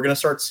 we're going to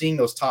start seeing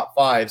those top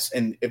 5s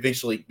and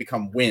eventually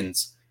become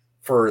wins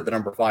for the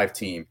number 5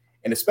 team.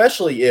 And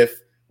especially if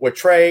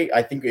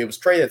I think it was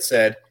Trey that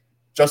said,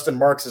 Justin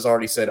Marks has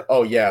already said,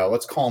 oh yeah,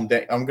 let's calm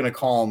down. I'm going to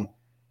calm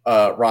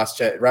Ross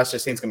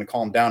Chastain's going to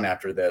calm down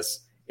after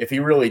this. If he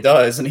really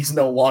does, and he's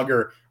no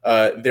longer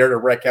there to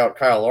wreck out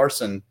Kyle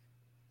Larson,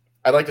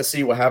 I'd like to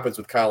see what happens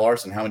with Kyle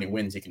Larson, how many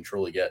wins he can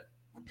truly get.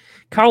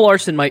 Kyle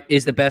Larson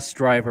is the best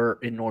driver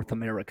in North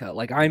America.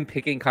 Like, I'm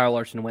picking Kyle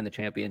Larson to win the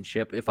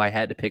championship if I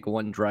had to pick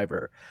one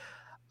driver.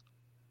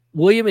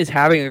 William is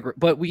having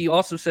but we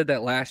also said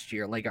that last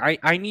year. Like,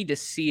 I need to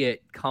see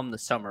it come the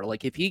summer.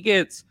 Like, if he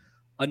gets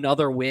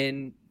another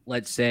win,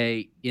 let's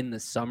say in the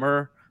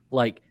summer,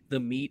 like the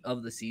meat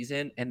of the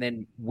season, and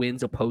then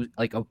wins a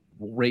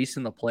race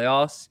in the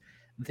playoffs,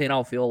 then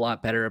I'll feel a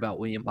lot better about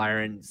William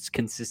Byron's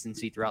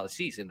consistency throughout the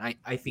season.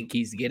 I think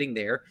he's getting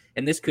there,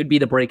 and this could be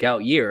the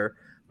breakout year,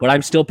 but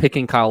I'm still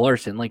picking Kyle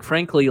Larson. Like,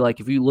 frankly, like,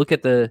 if you look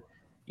at the,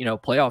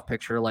 playoff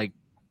picture, like,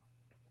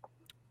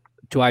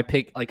 do I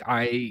pick, like,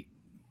 I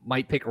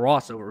might pick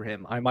Ross over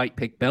him. I might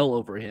pick Bell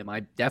over him.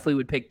 I definitely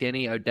would pick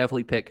Denny. I would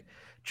definitely pick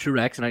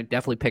Truex, and I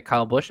definitely pick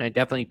Kyle Busch, and I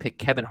definitely pick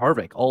Kevin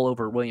Harvick all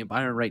over William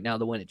Byron right now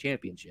to win a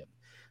championship,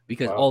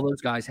 because all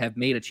those guys have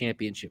made a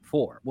championship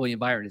for. William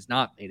Byron has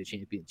not made a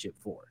championship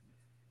for.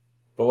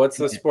 But what's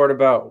the sport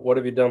about? What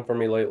have you done for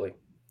me lately?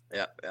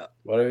 Yeah.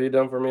 What have you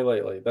done for me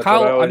lately? That's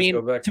Kyle, what I always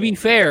go back to be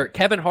fair,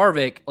 Kevin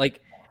Harvick,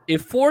 like,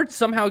 if Ford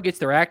somehow gets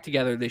their act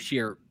together this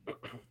year,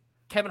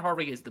 Kevin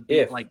Harvick is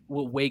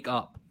will wake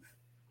up.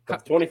 The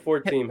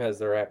 24 team has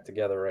their act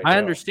together right now. I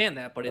understand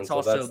that, but it's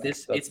also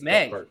it's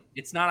May.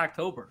 It's not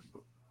October.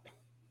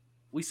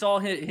 We saw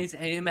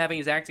him having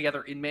his act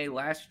together in May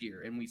last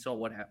year, and we saw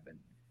what happened.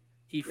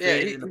 He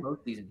faded in the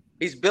postseason.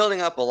 He's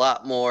building up a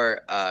lot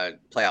more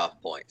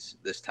playoff points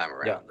this time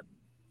around. Yeah.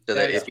 So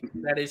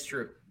that is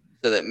true.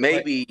 So that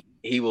maybe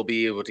he will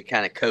be able to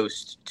kind of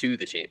coast to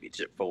the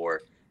championship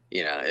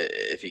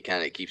if he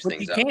kind of keeps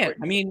things up. He can't.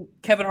 I mean,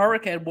 Kevin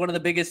Harvick had one of the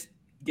biggest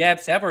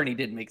gaps ever, and he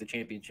didn't make the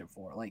championship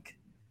for. Like,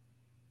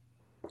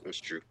 that's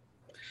true.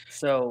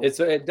 So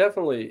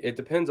it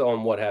depends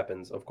on what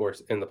happens, of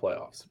course, in the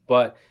playoffs.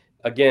 But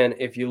again,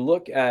 if you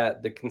look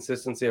at the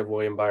consistency of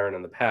William Byron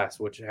in the past,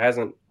 which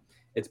hasn't,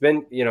 it's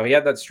been, he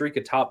had that streak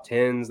of top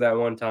 10s that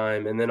one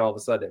time, and then all of a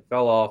sudden it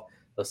fell off.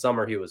 The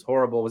summer he was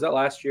horrible. Was that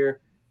last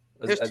year?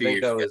 I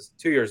think that was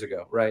 2 years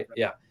ago, right?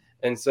 Yeah.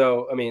 And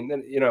so, I mean,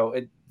 then,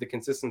 the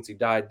consistency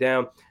died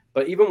down.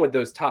 But even with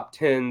those top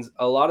 10s,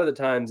 a lot of the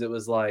times it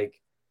was like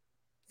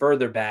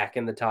further back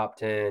in the top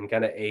 10,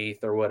 kind of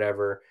 8th or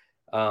whatever.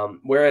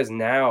 Whereas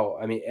now,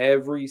 I mean,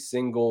 every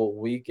single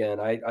weekend,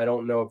 I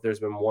don't know if there's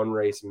been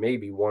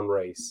maybe one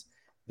race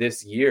this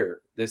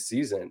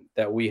season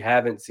that we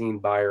haven't seen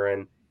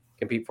Byron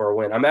compete for a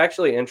win. I'm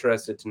actually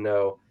interested to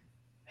know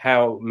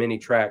how many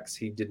tracks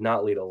he did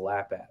not lead a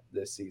lap at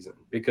this season,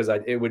 because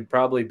it would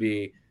probably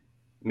be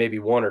maybe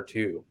 1 or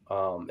 2.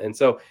 And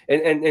so,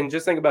 and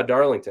just think about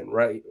Darlington,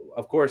 right?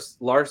 Of course,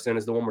 Larson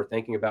is the one we're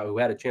thinking about who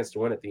had a chance to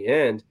win at the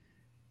end,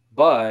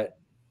 but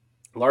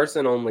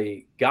Larson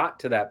only got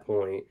to that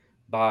point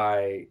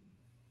by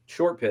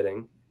short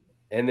pitting,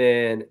 and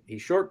then he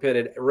short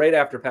pitted right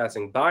after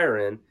passing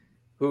Byron,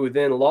 who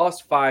then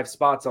lost 5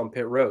 spots on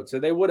pit road. So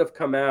they would have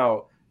come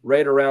out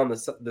right around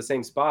the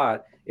same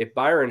spot if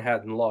Byron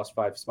hadn't lost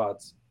 5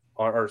 spots,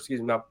 or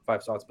excuse me, not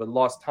 5 spots, but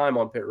lost time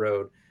on pit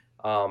road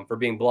for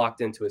being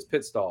blocked into his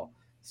pit stall.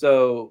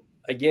 So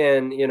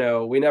again,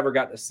 we never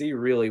got to see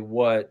really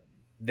what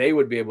they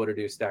would be able to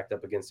do stacked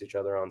up against each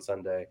other on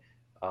Sunday.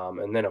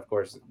 And then, of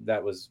course,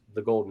 that was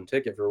the golden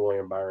ticket for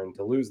William Byron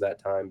to lose that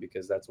time,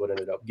 because that's what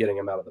ended up getting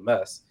him out of the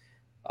mess.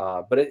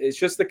 But it's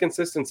just the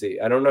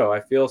consistency. I don't know. I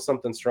feel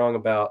something strong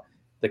about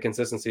the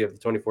consistency of the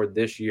 24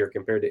 this year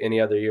compared to any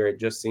other year. It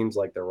just seems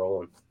like they're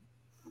rolling.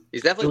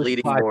 He's definitely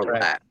leading more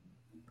laps.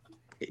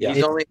 Yeah.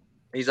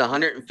 He's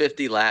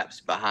 150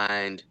 laps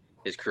behind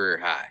his career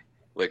high,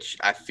 which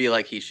I feel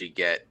like he should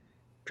get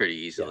pretty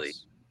easily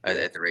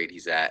at the rate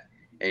he's at.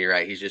 And you're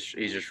right. He's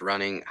just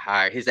running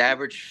high. His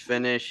average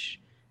finish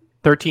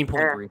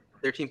 13.3.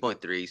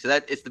 13.3. So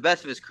that it's the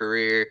best of his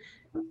career.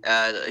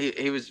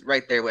 He was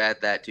right there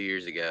at that 2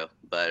 years ago,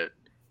 but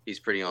he's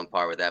pretty on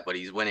par with that. But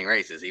he's winning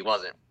races. He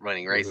wasn't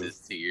winning races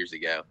 2 years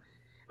ago.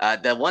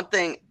 The one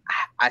thing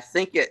I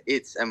think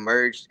it's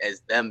emerged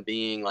as them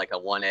being like a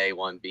 1A,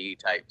 1B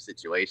type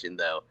situation,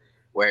 though.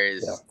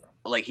 Whereas,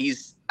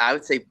 I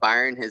would say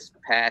Byron has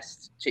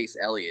passed Chase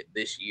Elliott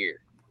this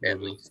year,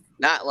 at least.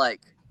 Not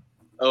like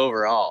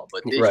overall,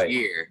 but this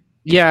year.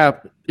 Yeah,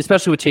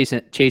 especially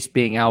with Chase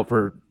being out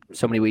for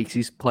so many weeks,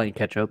 he's playing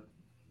catch up.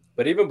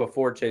 But even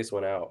before Chase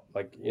went out,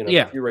 a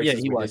few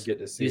races we did get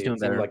to see, it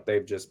seemed like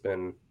they've just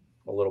been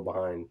a little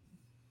behind.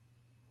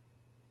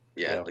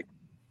 Yeah,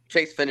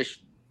 Chase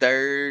finished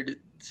third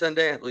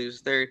Sunday, I believe it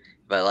was third,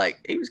 but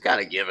he was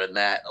kind of given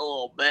that a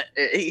little bit.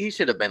 He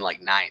should have been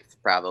ninth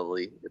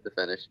probably at the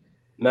finish.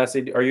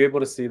 Massey, are you able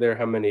to see there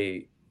how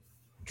many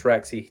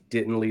tracks he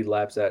didn't lead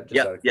laps at?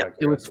 Yeah,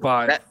 it was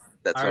 5. That's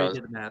I what I already was.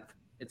 did the math.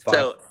 It's 5.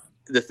 So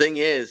the thing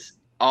is,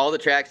 all the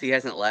tracks he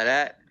hasn't led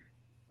at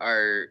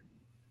are,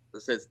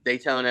 it says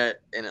Daytona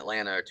and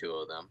Atlanta are 2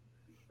 of them.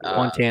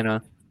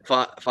 Montana.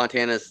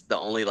 Fontana's the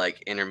only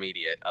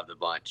intermediate of the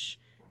bunch,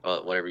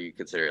 whatever you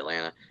consider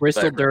Atlanta.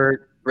 Bristol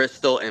Dirt.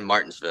 Bristol and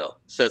Martinsville.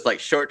 So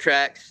it's short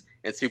tracks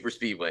and super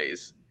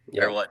speedways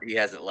are what he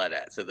hasn't led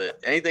at. So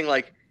anything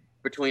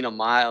between a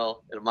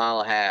mile and a mile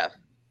and a half,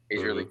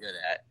 he's really good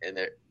at, and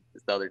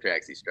it's the other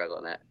tracks he's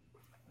struggling at.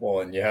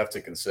 Well, and you have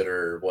to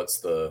consider what's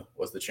the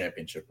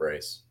championship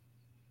race.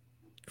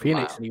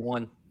 Phoenix, and he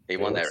won. He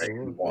won that race.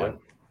 Won.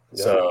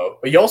 Yeah. So,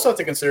 but you also have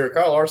to consider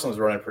Kyle Larson was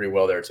running pretty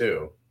well there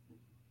too.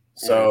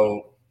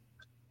 So,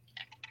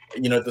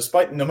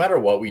 despite no matter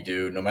what we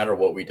do, no matter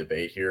what we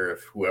debate here,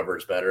 if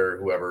whoever's better,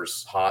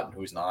 whoever's hot, and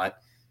who's not,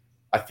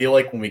 I feel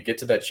like when we get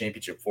to that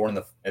championship 4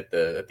 at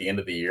the end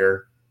of the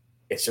year,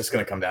 it's just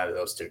going to come down to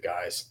those 2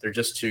 guys. They're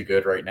just too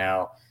good right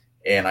now.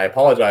 And I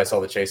apologize to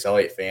all the Chase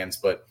Elliott fans,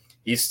 but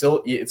it's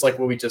like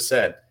what we just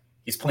said.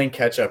 He's playing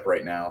catch up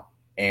right now.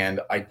 And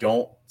I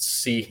don't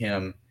see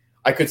him.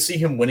 I could see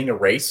him winning a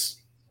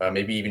race,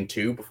 maybe even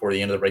 2 before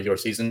the end of the regular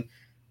season.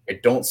 I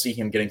don't see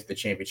him getting to the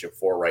championship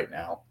 4 right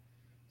now.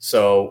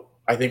 So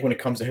I think when it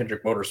comes to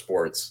Hendrick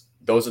Motorsports,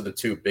 those are the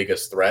 2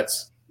 biggest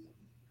threats.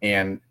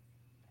 And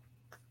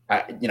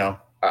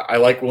I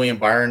like William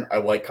Byron. I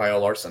like Kyle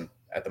Larson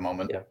at the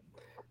moment. Yeah.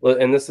 Well,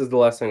 and this is the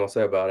last thing I'll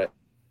say about it.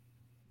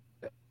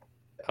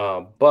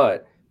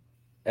 But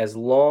as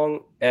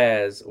long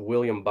as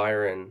William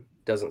Byron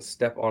doesn't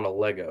step on a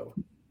Lego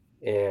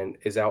and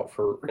is out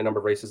for a number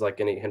of races like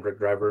any Hendrick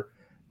driver,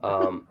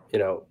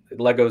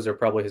 Legos are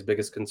probably his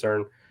biggest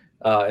concern.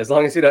 As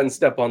long as he doesn't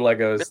step on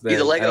Legos, he's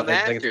a Lego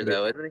master,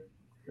 though, isn't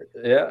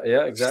he? Yeah,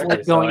 exactly.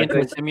 It's like going into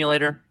a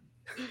simulator,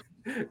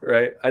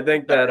 right? I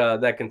think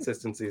that that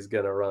consistency is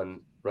going to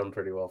run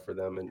pretty well for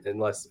them,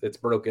 unless it's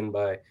broken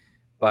by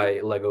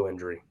Lego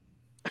injury.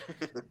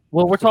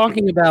 Well, we're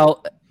talking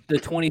about the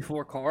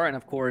 24 car, and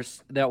of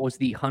course, that was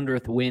the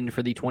 100th win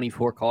for the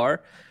 24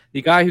 car.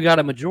 The guy who got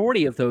a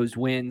majority of those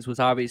wins was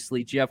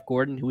obviously Jeff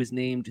Gordon, who was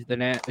named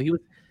he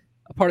was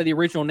a part of the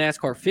original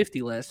NASCAR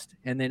 50 list,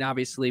 and then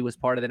obviously was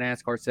part of the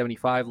NASCAR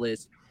 75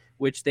 list,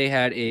 which they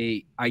had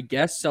a, I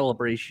guess,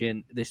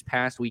 celebration this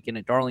past weekend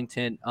at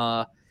Darlington.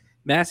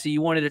 Massey,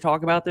 you wanted to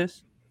talk about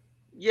this?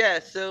 Yeah,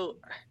 so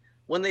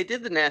when they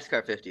did the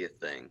NASCAR 50th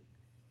thing,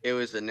 it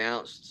was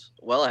announced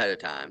well ahead of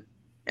time,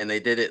 and they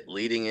did it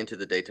leading into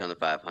the Daytona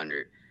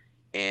 500.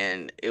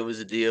 And it was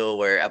a deal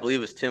where I believe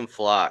it was Tim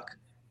Flock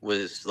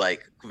was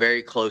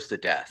very close to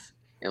death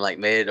and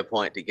made it a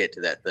point to get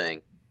to that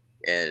thing.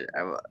 And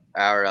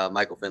our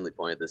Michael Finley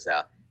pointed this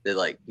out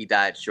that he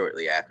died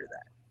shortly after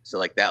that. So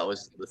that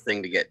was the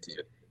thing to get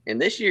to. And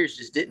this year's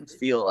just didn't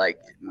feel like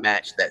it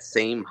matched that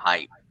same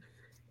hype.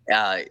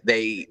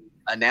 They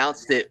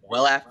announced it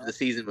well after the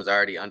season was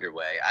already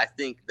underway. I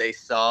think they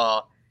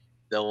saw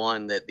the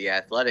one that the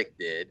Athletic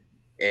did,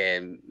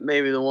 and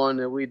maybe the one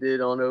that we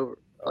did on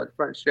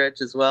front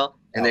stretch as well.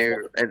 And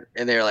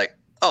they're like,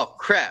 "Oh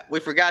crap, we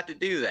forgot to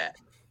do that."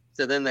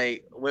 So then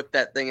they whipped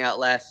that thing out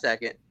last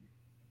second,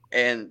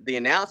 and the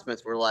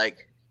announcements were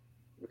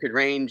we could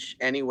range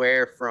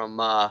anywhere from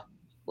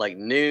like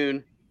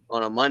noon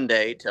on a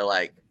Monday to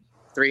like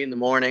 3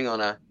 a.m.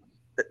 on a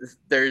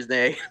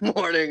Thursday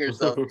morning or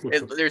so.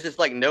 There's just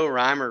like no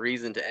rhyme or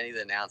reason to any of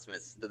the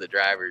announcements to the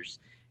drivers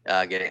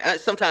getting.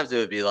 Sometimes it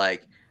would be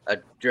like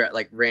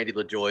like Randy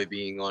LaJoy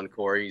being on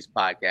Corey's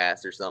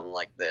podcast or something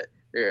like that.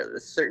 There are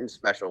certain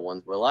special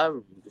ones, but a lot of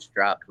them just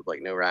dropped with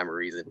like no rhyme or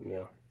reason.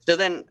 Yeah. So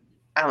then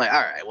I'm like,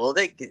 all right, well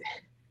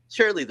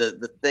surely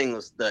the thing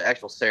was the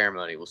actual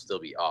ceremony will still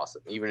be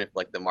awesome, even if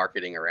like the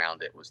marketing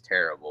around it was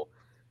terrible.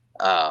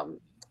 And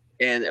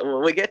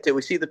when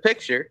we see the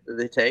picture that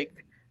they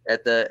take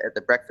at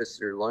the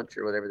breakfast or lunch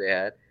or whatever they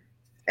had,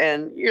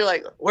 and you're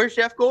like, where's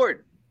Jeff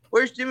Gordon?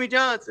 Where's Jimmy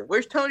Johnson?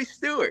 Where's Tony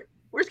Stewart?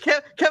 Where's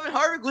Kevin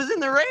Harvick was in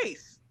the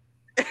race,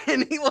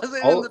 and he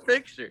wasn't in the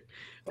picture.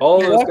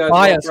 All of those guys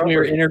by us when we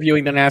were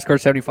interviewing the NASCAR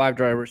 75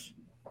 drivers.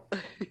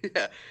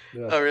 Yeah.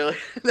 Oh, really?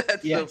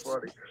 That's so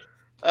funny.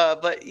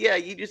 But yeah,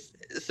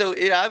 so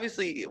it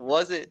obviously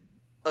wasn't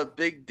a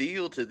big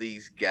deal to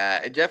these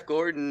guys. Jeff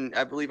Gordon,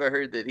 I believe I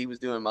heard that he was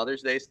doing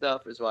Mother's Day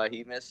stuff, is why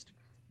he missed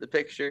the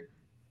picture.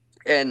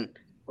 And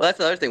well, that's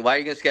the other thing. Why are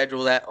you going to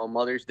schedule that on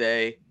Mother's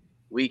Day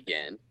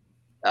weekend?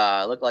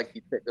 Looked like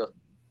he picked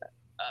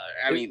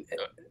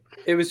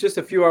it was just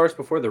a few hours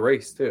before the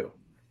race too.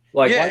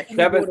 Like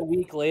Kevin, a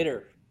week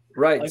later.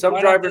 Right. Like, some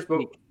drivers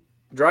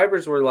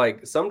were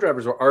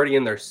already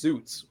in their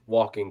suits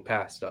walking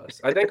past us.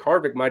 I think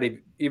Harvick might have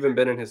even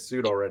been in his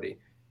suit already.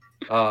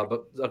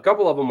 But a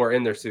couple of them were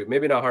in their suit.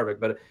 Maybe not Harvick,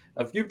 but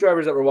a few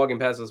drivers that were walking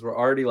past us were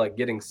already like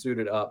getting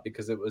suited up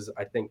because it was,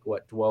 I think,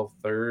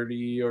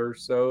 12:30 or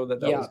so that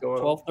was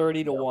going on.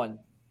 12:30 to 1.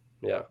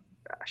 Yeah.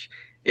 Gosh.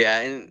 Yeah,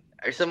 and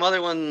some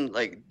other one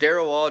like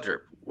Darrell Waldrop.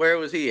 Where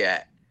was he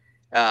at?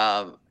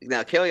 Now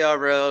Kelly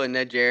Yarbrough and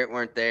Ned Jarrett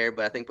weren't there,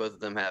 but I think both of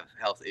them have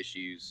health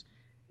issues.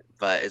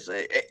 But it's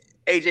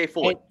AJ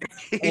Foyt.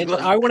 And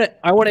I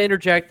want to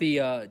interject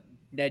the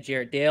Ned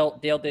Jarrett.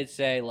 Dale did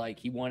say like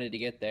he wanted to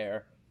get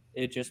there.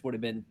 It just would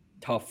have been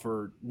tough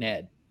for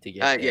Ned to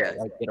get there,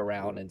 like get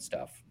around and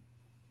stuff.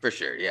 For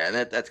sure, yeah, and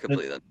that's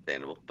completely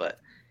understandable. But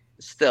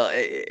still,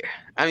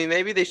 I mean,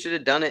 maybe they should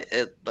have done it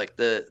at like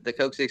the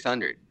Coke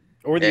 600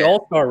 or the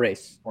All-Star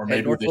race, or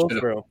maybe they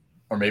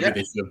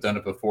should have done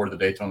it before the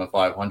Daytona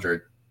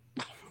 500.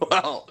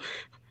 Well,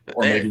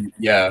 or maybe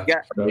you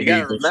got to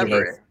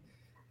remember it.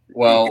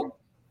 Well,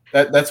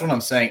 that's what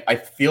I'm saying. I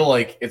feel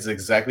like it's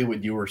exactly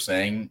what you were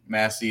saying,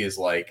 Massey, is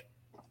like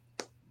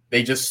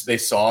they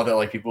saw that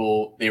like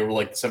people, they were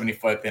like the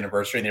 75th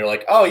anniversary and they were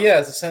like, oh yeah,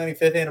 it's the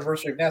 75th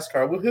anniversary of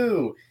NASCAR,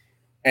 woohoo.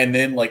 And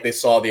then like they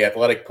saw the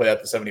Athletic put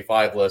out the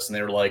 75 list and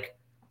they were like,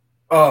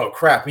 oh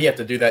crap, we have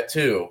to do that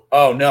too.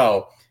 Oh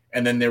no.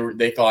 And then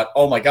they thought,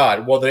 oh my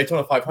God, well the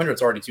Daytona 500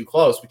 is already too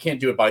close. We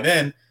can't do it by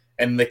then.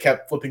 And they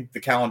kept flipping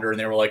the calendar and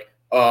they were like,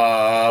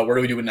 where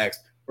do we do it next?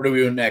 What are we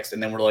doing next?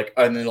 And then they're like,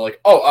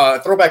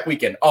 throwback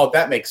weekend. Oh,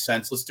 that makes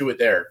sense. Let's do it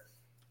there.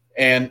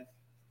 And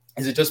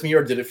is it just me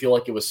or did it feel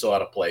like it was so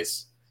out of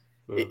place?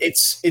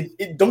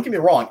 Mm. Don't get me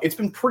wrong. It's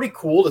been pretty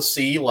cool to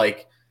see,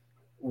 like,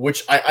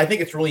 which I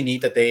think it's really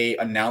neat that they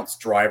announce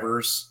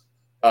drivers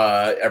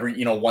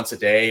every, once a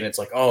day. And it's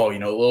like, a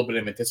little bit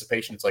of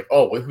anticipation. It's like,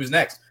 who's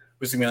next?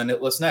 Who's going to be on the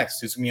list next?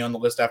 Who's going to be on the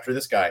list after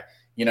this guy?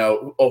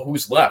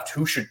 Who's left?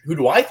 Who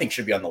do I think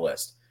should be on the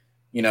list?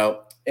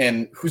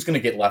 And who's going to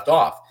get left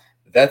off?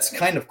 That's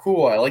kind of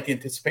cool. I like the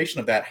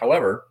anticipation of that.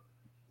 However,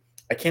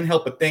 I can't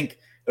help but think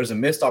there's a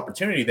missed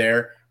opportunity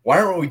there.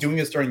 Why aren't we doing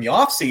this during the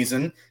off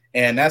season?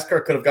 And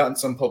NASCAR could have gotten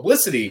some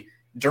publicity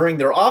during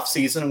their off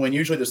season when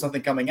usually there's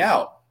something coming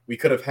out. We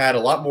could have had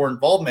a lot more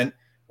involvement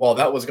while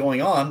that was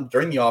going on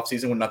during the off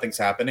season when nothing's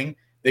happening.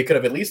 They could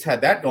have at least had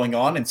that going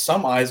on and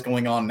some eyes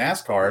going on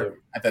NASCAR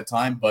at that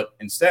time. But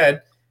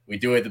instead, we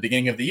do it at the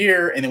beginning of the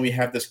year, and then we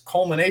have this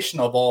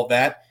culmination of all of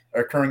that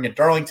occurring at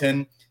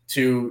Darlington.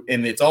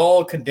 And it's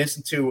all condensed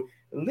into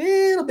a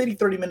little bitty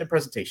 30-minute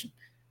presentation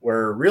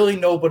where really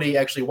nobody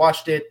actually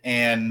watched it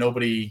and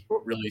nobody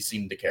really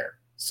seemed to care.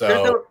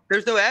 So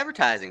there's no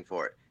advertising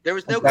for it. There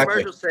was no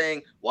commercial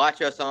saying,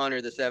 watch us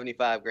honor the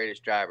 75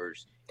 greatest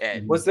drivers.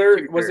 Was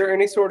there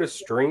any sort of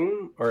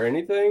stream or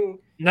anything?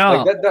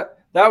 No. Like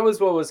that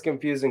was what was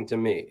confusing to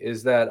me,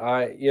 is that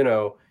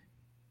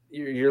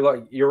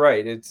you're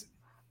right. It's,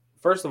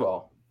 first of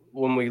all,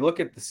 when we look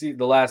at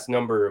the last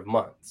number of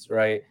months,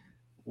 right?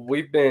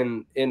 We've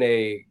been in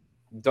a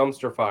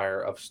dumpster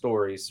fire of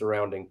stories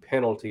surrounding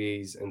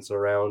penalties and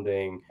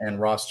surrounding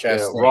Ross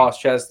Chastain.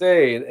 Ross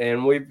Chastain,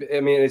 and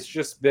it's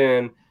just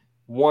been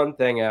one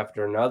thing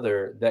after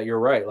another that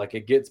you're right. Like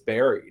it gets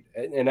buried,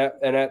 and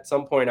at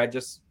some point I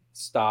just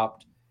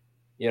stopped.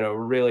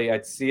 Really,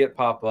 I'd see it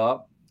pop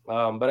up,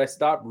 but I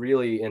stopped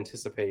really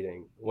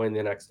anticipating when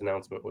the next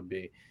announcement would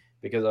be,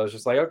 because I was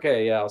just like,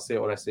 okay, yeah, I'll see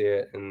it when I see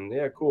it, and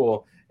yeah,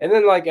 cool. And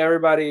then like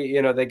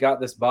everybody, they got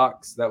this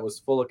box that was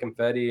full of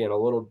confetti and a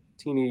little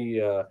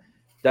teeny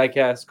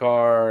diecast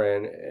car,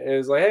 and it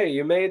was like, hey,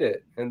 you made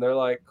it. And they're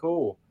like,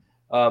 cool.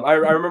 I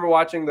remember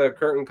watching the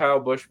Kurt and Kyle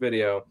Busch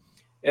video,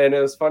 and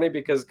it was funny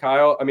because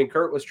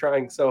Kurt was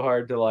trying so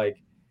hard to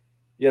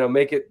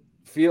make it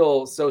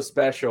feel so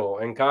special.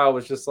 And Kyle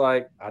was just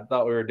like, I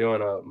thought we were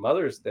doing a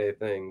Mother's Day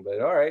thing, but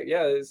all right,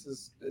 yeah, this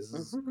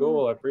is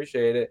cool. I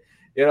appreciate it.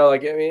 You know,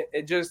 like, I mean,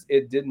 it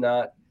did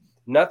not,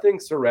 nothing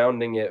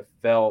surrounding it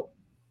felt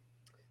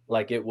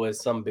like it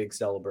was some big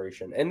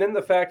celebration. And then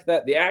the fact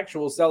that the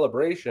actual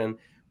celebration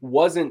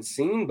wasn't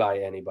seen by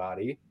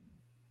anybody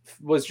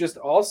was just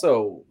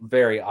also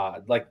very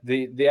odd. Like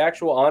the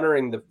actual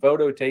honoring, the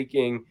photo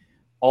taking,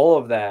 all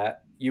of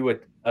that, you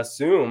would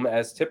assume,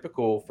 as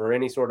typical for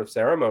any sort of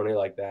ceremony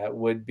like that,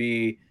 would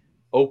be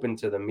open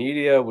to the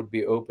media, would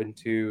be open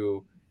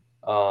to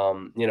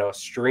a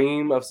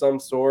stream of some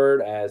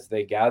sort as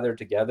they gather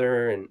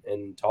together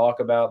and talk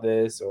about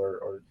this,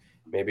 or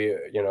maybe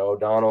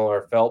O'Donnell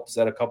or Phelps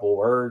said a couple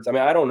words. I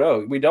mean, I don't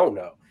know. We don't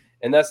know,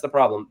 and that's the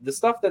problem. The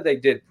stuff that they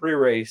did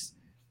pre-race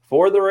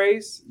for the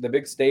race, the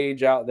big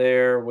stage out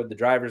there with the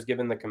drivers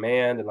giving the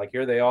command and like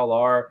here they all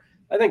are,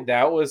 I think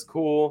that was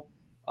cool.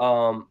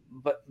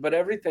 But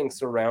everything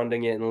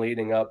surrounding it and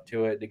leading up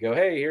to it, to go,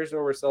 hey, here's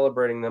where we're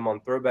celebrating them on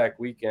Throwback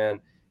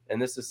Weekend,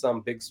 and this is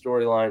some big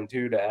storyline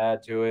too to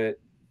add to it,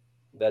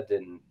 that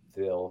didn't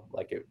feel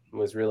like it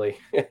was really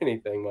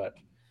anything much.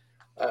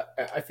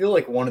 I feel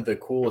like one of the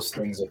coolest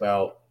things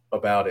about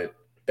it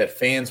that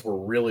fans were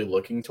really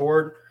looking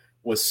toward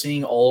was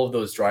seeing all of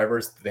those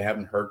drivers that they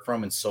haven't heard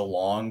from in so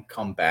long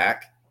come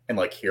back and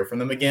like hear from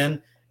them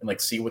again and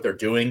like see what they're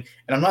doing.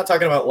 And I'm not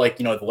talking about like,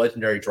 the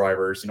legendary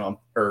drivers,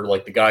 or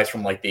like the guys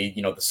from like the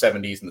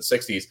 70s and the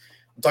 60s.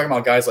 I'm talking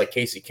about guys like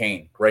Casey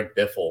Kane, Greg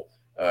Biffle,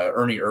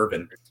 Ernie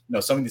Irvan,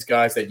 some of these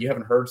guys that you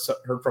haven't heard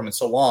from in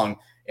so long,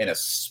 and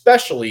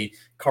especially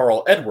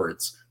Carl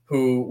Edwards,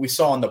 who we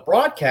saw on the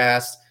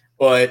broadcast.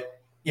 But,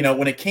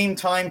 when it came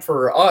time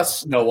for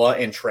us, Noah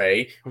and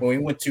Trey, when we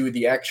went to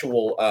the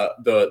actual,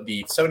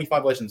 the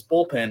 75 Legends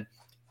bullpen,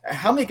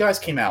 how many guys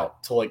came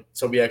out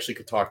so we actually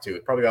could talk to?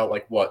 Probably about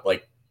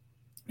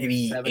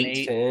maybe 7,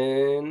 8,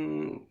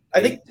 10.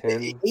 I think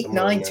 10, 8,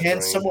 9,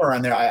 10, somewhere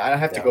around there. I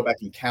have to go back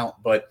and count,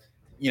 but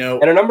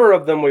and a number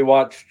of them we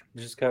watched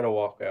just kind of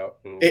walk out.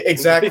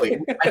 Exactly.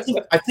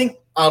 I think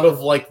out of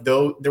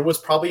there was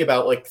probably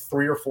about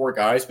 3 or 4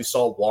 guys we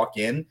saw walk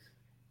in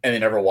and they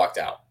never walked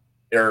out.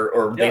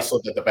 Or they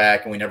slipped at the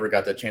back and we never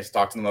got the chance to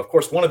talk to them. Of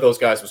course, one of those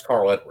guys was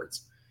Carl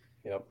Edwards.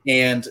 Yep.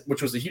 And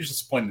which was a huge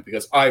disappointment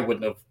because I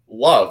would have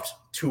loved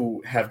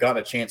to have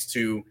gotten a chance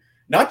to,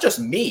 not just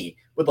me,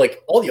 but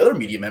all the other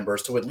media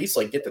members, to at least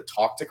get to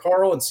talk to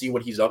Carl and see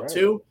what he's up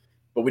to.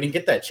 But we didn't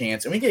get that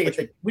chance. And we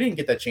didn't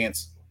get that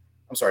chance.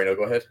 I'm sorry, no,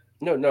 go ahead.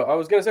 No, I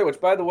was going to say, which,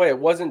 by the way, it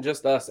wasn't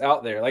just us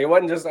out there. It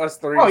wasn't just us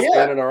three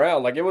standing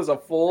around. It was a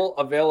full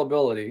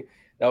availability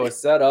that was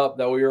set up,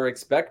 that we were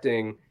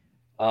expecting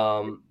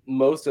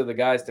most of the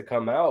guys to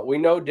come out. We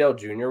know Dale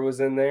Jr. was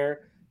in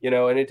there.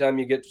 Anytime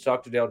you get to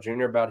talk to Dale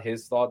Jr. about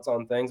his thoughts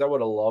on things, I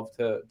would have loved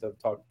to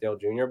talk to Dale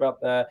Jr. about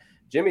that.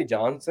 Jimmy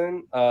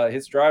Johnson,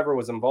 his driver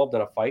was involved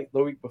in a fight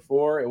the week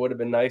before. It would have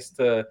been nice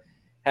to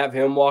have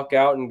him walk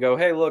out and go,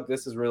 hey, look,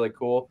 this is really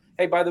cool.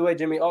 Hey, by the way,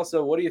 Jimmy,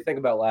 also, what do you think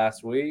about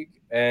last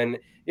week? And,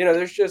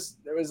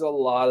 there was a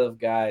lot of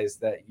guys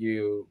that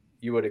you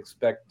would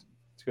expect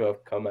to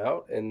have come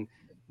out, and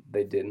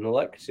they didn't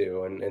elect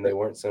to, and they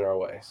weren't sent our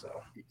way.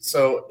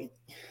 So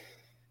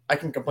I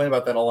can complain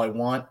about that all I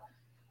want,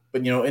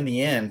 but, in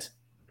the end,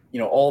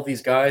 all of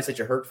these guys that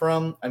you heard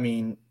from, I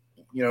mean,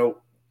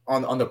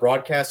 on the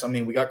broadcast, I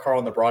mean, we got Carl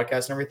on the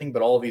broadcast and everything,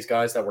 but all of these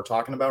guys that we're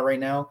talking about right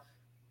now,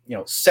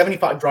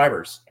 75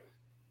 drivers,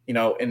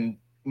 and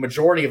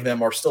majority of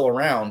them are still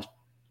around,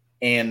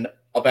 and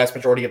a vast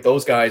majority of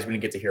those guys we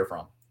didn't get to hear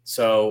from.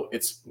 So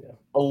it's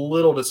a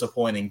little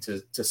disappointing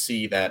to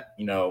see that,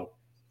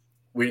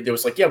 we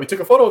took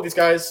a photo of these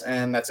guys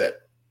and that's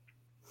it.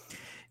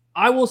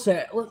 I will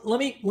say, let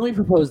me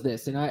propose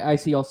this, and I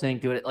see y'all saying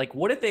do it.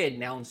 What if they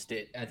announced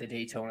it at the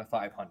Daytona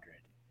 500?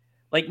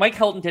 Mike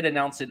Helton did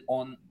announce it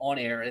on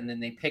air, and then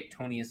they picked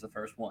Tony as the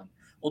first one.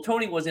 Well,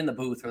 Tony was in the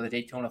booth for the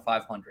Daytona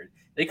 500.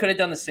 They could have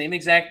done the same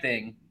exact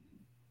thing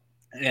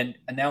and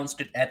announced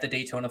it at the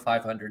Daytona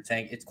 500,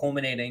 saying it's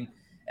culminating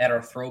at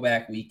our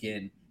Throwback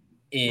Weekend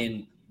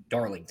in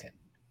Darlington.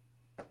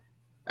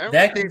 I don't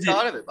think they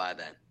thought of it by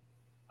then.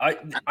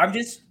 I'm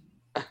just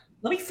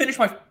let me finish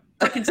my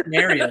freaking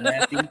scenario,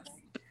 Matthew.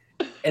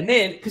 And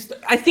then, because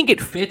I think it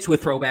fits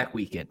with Throwback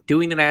Weekend,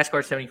 doing the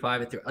NASCAR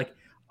 75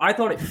 I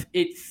thought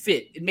it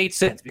fit. It made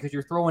sense because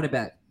you're throwing it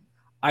back.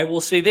 I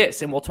will say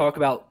this, and we'll talk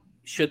about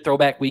should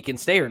Throwback Weekend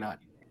stay or not.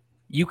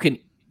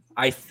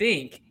 I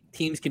think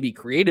teams can be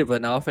creative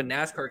enough, and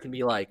NASCAR can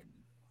be like,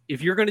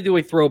 if you're going to do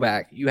a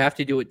throwback, you have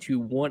to do it to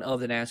one of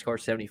the NASCAR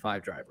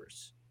 75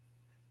 drivers,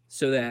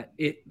 so that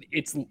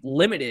it's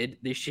limited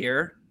this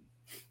year.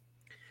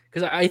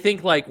 Because I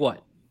think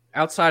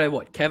outside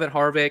of Kevin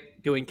Harvick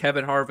doing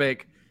Kevin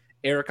Harvick,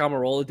 Eric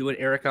Almirola doing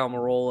Eric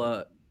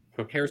Almirola,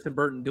 Harrison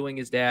Burton doing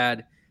his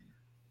dad,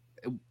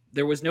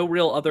 there was no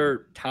real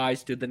other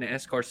ties to the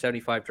NASCAR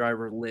 75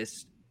 driver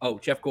list. Oh,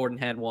 Jeff Gordon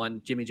had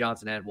one. Jimmy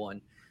Johnson had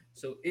one.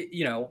 So,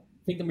 I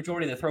think the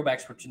majority of the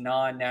throwbacks were to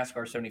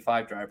non-NASCAR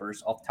 75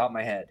 drivers off the top of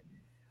my head.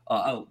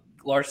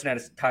 Larson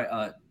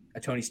had a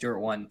Tony Stewart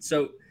one.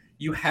 So,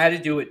 you had to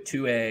do it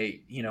to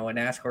a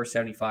NASCAR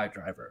 75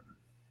 driver.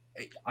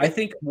 I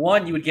think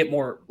one, you would get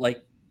more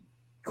like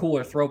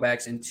cooler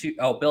throwbacks, and two,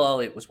 Bill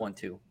Elliott was one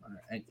too.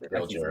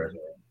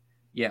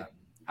 Yeah,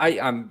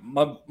 I'm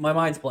my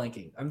mind's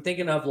blanking. I'm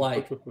thinking of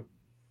like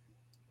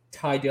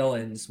Ty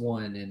Dillon's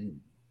one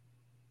and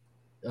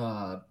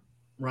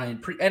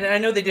Ryan and I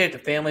know they did it to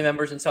family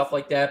members and stuff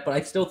like that, but I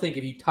still think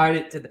if you tied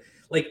it to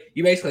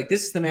you basically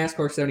this is the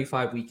NASCAR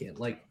 75 weekend,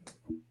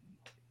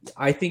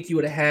 I think you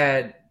would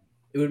have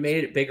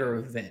made it a bigger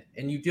event,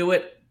 and you do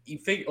it. You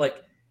figure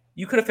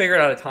you could have figured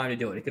out a time to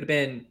do it. It could have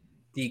been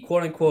the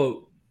quote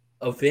unquote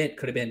event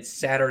could have been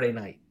Saturday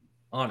night.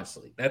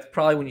 Honestly, that's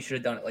probably when you should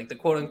have done it. Like the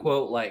quote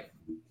unquote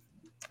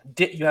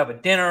you have a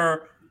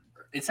dinner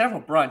instead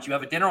of a brunch. You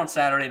have a dinner on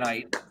Saturday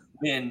night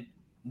when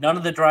none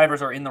of the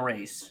drivers are in the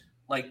race.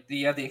 Like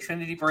you have the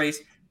Xfinity race.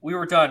 We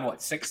were done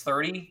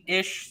 6:30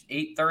 ish,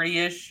 8:30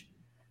 ish.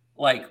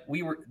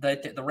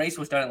 The race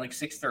was done at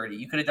 6:30.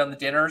 You could have done the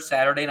dinner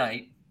Saturday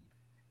night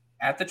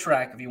at the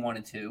track if you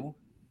wanted to,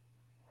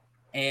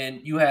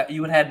 and you would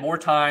have had more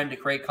time to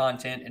create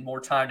content and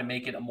more time to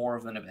make it more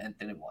of an event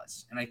than it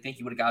was. And I think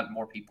you would have gotten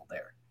more people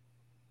there.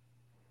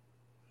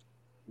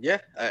 Yeah,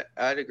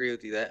 I'd agree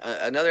with you that.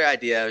 Another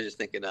idea I was just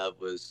thinking of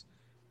was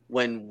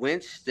when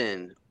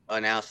Winston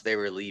announced they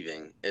were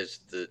leaving as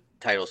the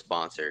title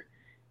sponsor,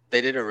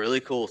 they did a really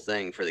cool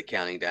thing for the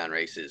counting down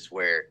races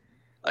where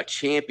a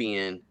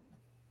champion,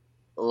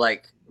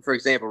 for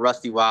example,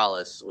 Rusty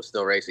Wallace was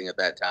still racing at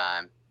that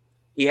time.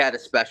 He had a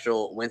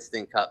special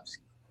Winston Cups,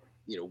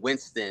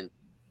 Winston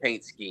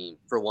paint scheme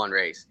for one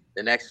race.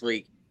 The next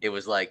week, it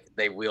was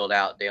they wheeled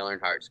out Dale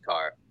Earnhardt's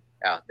car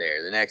out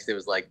there. The next, it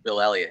was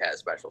Bill Elliott had a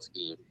special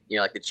scheme.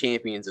 The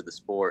champions of the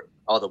sport,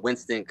 all the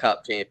Winston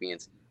Cup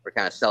champions were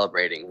kind of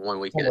celebrating 1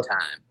 week at a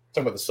time.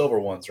 Talking about the silver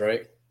ones,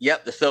 right?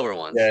 Yep, the silver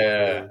ones.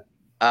 Yeah.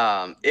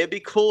 It'd be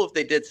cool if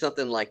they did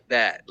something like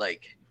that,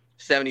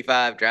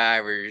 75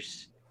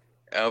 drivers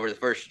over the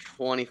first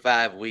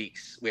 25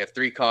 weeks. We have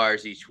 3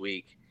 cars each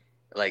week.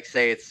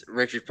 Say it's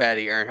Richard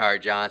Petty,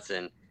 Earnhardt,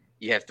 Johnson.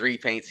 You have 3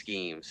 paint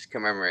schemes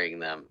commemorating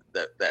them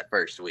that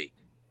first week.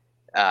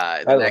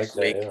 The next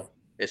week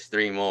is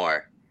 3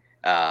 more.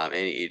 And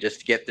you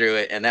just get through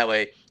it. And that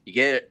way you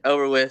get it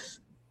over with.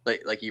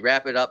 You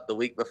wrap it up the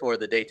week before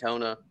the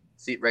Daytona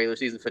regular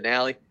season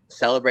finale.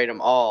 Celebrate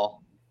them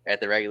all at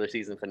the regular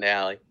season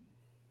finale.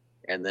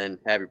 And then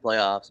have your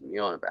playoffs and be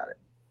on about it.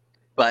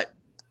 But,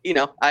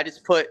 I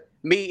just put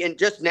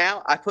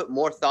I put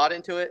more thought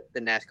into it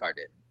than NASCAR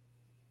did.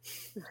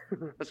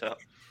 So.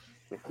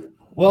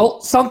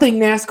 Well, something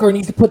NASCAR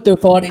needs to put their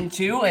thought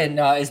into, and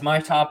is my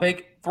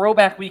topic,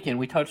 throwback weekend.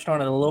 We touched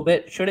on it a little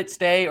bit. Should it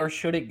stay or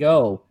should it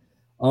go?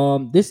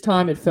 This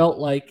time it felt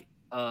like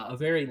a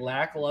very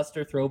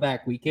lackluster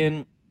throwback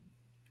weekend.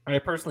 I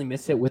personally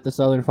miss it with the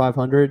Southern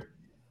 500,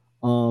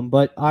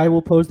 but I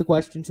will pose the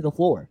question to the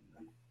floor.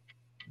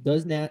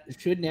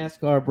 Should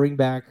NASCAR bring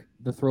back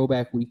the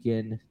throwback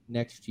weekend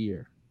next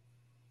year?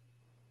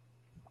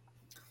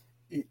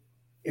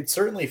 It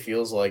certainly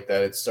feels like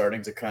that it's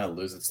starting to kind of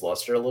lose its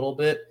luster a little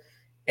bit,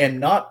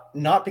 and not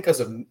because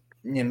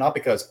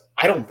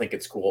I don't think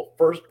it's cool.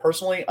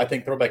 Personally, I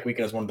think Throwback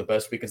Weekend is one of the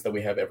best weekends that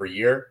we have every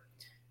year,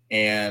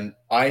 and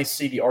I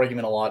see the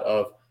argument a lot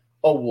of,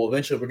 oh, well,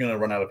 eventually we're going to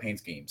run out of paint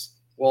schemes.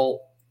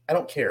 Well, I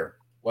don't care.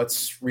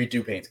 Let's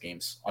redo paint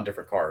schemes on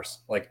different cars.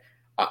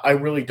 I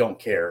really don't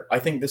care. I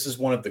think this is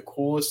one of the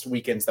coolest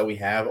weekends that we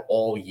have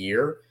all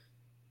year.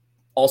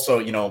 Also,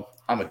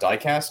 I'm a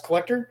diecast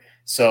collector,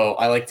 so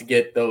I like to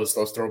get those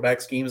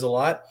throwback schemes a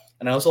lot.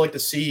 And I also like to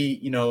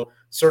see,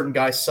 certain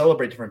guys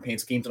celebrate different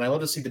paint schemes. And I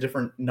love to see the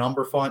different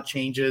number font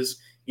changes,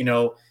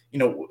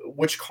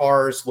 which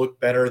cars look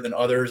better than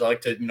others. I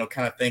like to,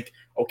 kind of think,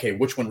 okay,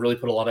 which one really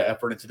put a lot of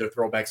effort into their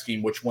throwback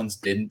scheme, which ones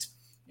didn't,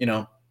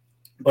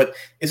 But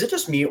is it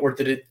just me, or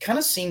did it kind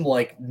of seem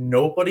like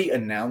nobody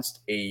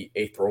announced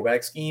a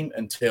throwback scheme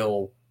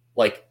until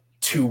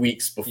 2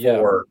 weeks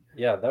before?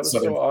 Yeah, that was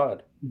so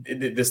odd.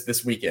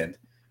 This weekend,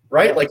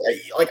 right?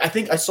 Yeah. I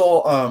think I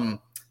saw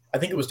I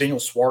think it was Daniel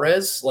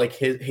Suarez,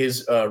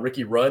 his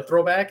Ricky Rudd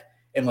throwback,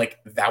 and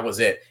that was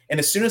it. And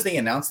as soon as they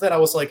announced that, I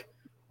was like,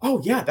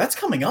 oh yeah, that's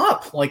coming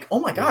up. Oh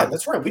my god,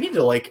 that's right. We need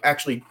to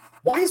actually.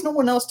 Why is no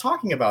one else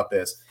talking about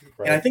this?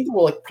 Right. And I think there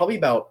were probably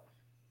about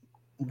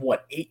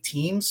 8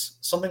 teams,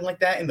 something like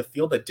that, in the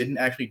field that didn't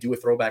actually do a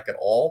throwback at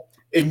all,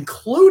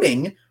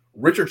 including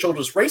Richard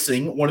Childress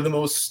Racing, one of the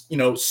most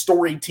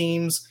storied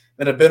teams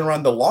that have been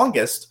around the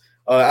longest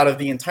out of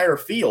the entire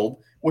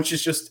field, which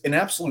is just an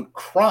absolute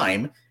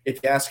crime, if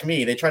you ask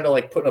me. They tried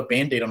to put a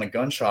Band-Aid on a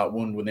gunshot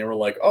wound when they were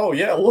like, oh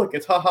yeah, look,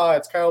 it's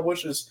Kyle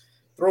Busch's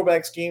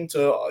throwback scheme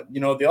to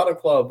the Auto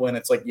Club, when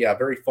it's yeah,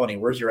 very funny.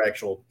 Where's your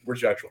actual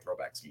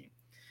throwback scheme?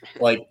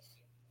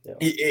 Yeah.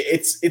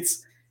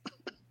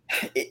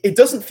 It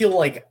doesn't feel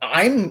like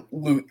I'm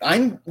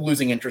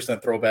losing interest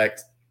in throwback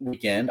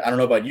weekend. I don't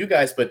know about you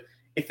guys, but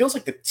it feels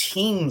like the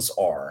teams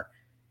are.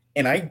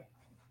 And on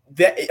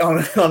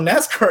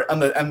NASCAR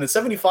on the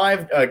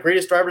 75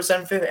 Greatest Drivers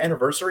 75th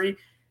anniversary,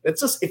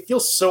 it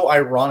feels so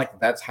ironic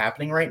that's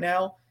happening right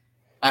now.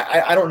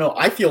 I don't know.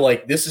 I feel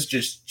like this is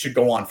just should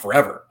go on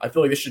forever. I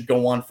feel like this should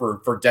go on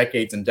for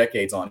decades and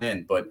decades on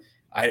end. But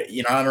I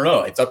don't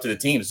know. It's up to the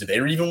teams. Do they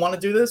even want to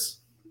do this?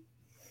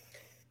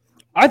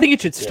 I think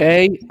it should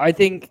stay. I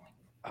think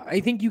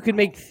you can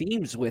make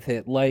themes with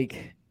it.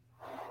 Like,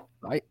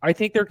 I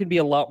think there can be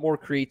a lot more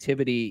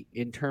creativity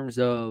in terms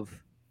of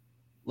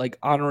like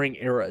honoring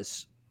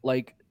eras.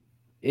 Like,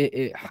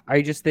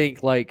 I just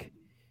think like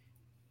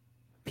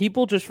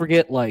people just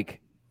forget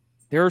like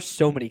there are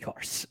so many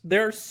cars.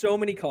 There are so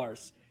many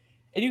cars,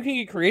 and you can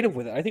get creative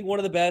with it. I think one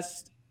of the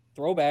best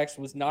throwbacks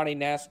was not a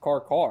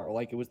NASCAR car.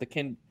 Like it was the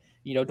Ken.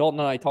 Dalton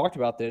and I talked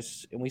about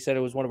this, and we said it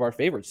was one of our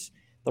favorites.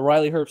 The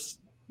Riley Herbst,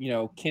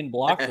 Ken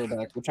Block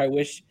throwback, which I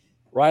wish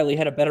Riley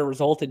had a better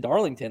result in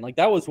Darlington. Like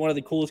that was one of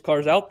the coolest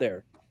cars out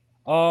there.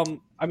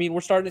 I mean,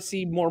 we're starting to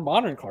see more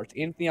modern cars.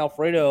 Anthony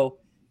Alfredo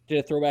did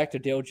a throwback to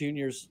Dale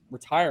Jr.'s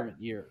retirement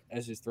year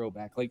as his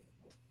throwback. Like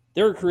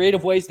there are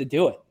creative ways to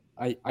do it.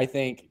 I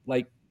think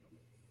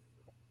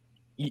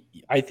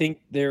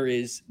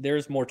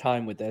there's more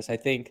time with this. I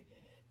think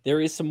there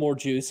is some more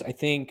juice. I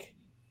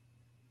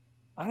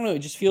don't know. It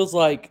just feels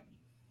like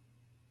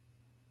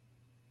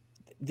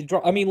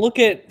look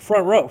at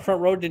Front Row. Front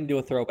Row didn't do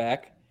a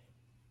throwback,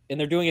 and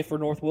they're doing it for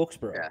North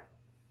Wilkesboro. Yeah.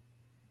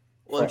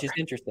 Well, which is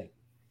interesting.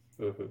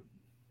 Mm-hmm.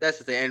 That's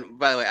the thing. And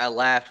by the way, I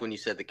laughed when you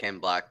said the Ken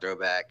Block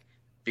throwback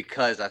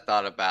because I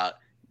thought about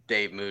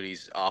Dave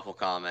Moody's awful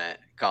comment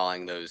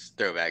calling those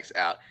throwbacks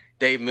out.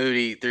 Dave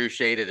Moody threw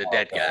shade at a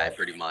dead guy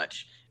pretty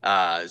much.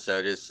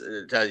 So just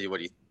tells you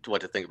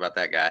what to think about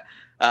that guy.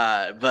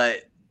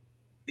 But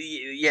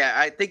yeah,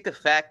 I think the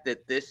fact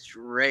that this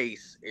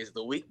race is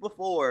the week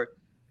before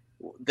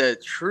the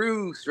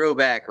true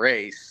throwback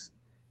race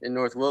in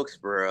North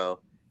Wilkesboro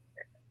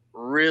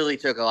really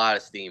took a lot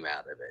of steam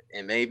out of it.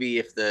 And maybe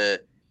if they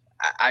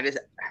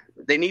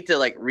need to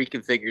like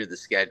reconfigure the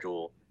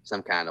schedule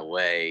some kind of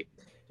way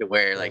to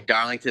where like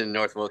Darlington and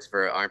North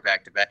Wilkesboro aren't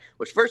back to back,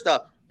 which first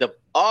off, the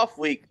off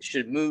week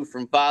should move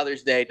from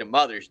Father's Day to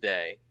Mother's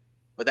Day,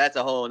 but that's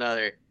a whole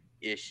nother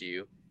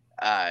issue.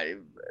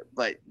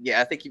 But yeah,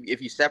 I think if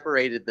you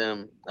separated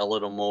them a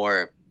little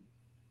more,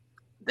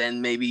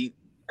 then maybe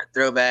a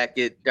throwback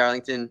at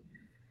Darlington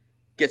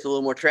gets a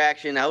little more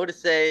traction. I would have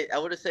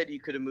said you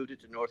could have moved it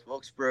to North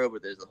Wilkesboro,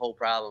 but there's a whole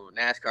problem.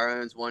 NASCAR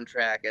owns one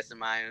track,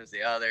 SMI owns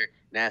the other.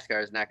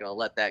 NASCAR is not going to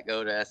let that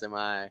go to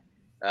SMI,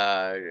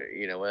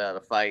 without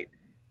a fight.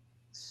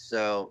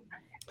 So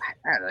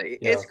I don't know.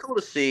 It's cool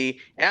to see,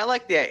 and I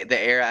like the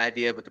era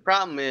idea. But the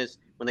problem is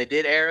when they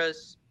did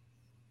eras,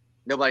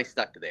 nobody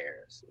stuck to the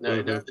eras.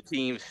 None of the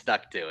teams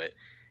stuck to it.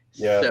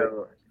 Yeah,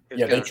 so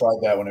they tried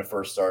that when it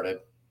first started.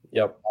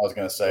 Yep, I was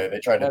gonna say they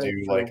tried to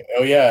do like,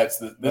 oh yeah, it's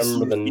this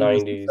remember the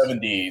 '90s,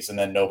 '70s, and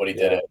then nobody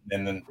did it.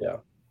 And then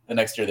the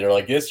next year they were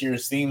like, this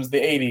year's theme's the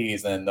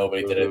 '80s, and then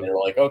nobody did it. And they were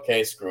like,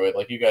 okay, screw it,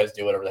 like you guys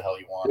do whatever the hell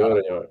you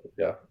want.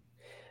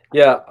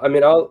 Yeah. I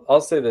mean,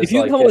 I'll say this: if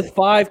you come with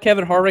 5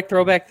 Kevin Harvick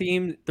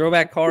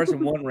throwback cars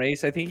in one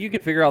race, I think you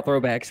could figure out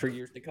throwbacks for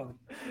years to come.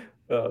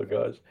 Oh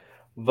gosh,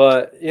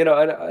 but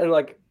and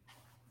like,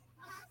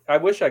 I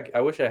wish I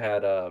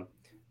had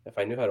if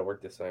I knew how to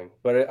work this thing,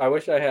 but I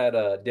wish I had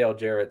Dale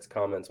Jarrett's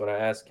comments when I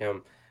asked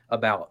him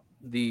about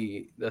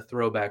the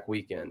throwback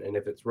weekend and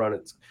if it's run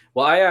its.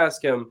 Well, I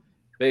asked him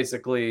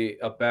basically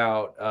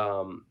about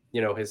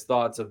his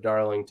thoughts of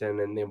Darlington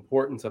and the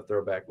importance of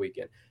throwback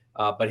weekend,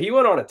 but he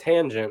went on a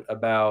tangent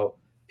about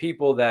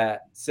people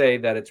that say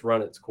that it's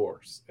run its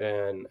course,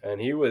 and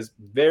he was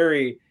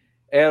very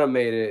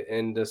animated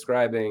in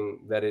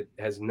describing that it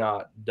has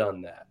not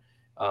done that,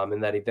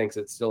 and that he thinks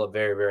it's still a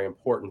very, very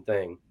important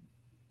thing.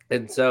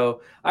 And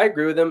so I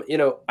agree with him.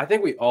 I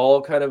think we all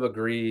kind of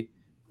agree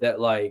that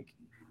like,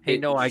 hey,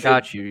 no, I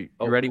got you.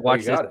 You ready?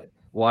 Watch this.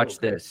 Watch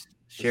this.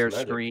 Share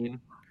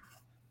screen.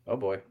 Oh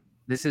boy.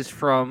 This is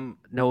from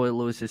Noah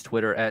Lewis's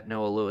Twitter at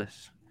Noah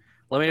Lewis.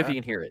 Let me know if you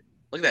can hear it.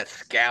 Look at that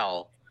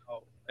scowl.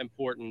 How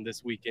important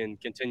this weekend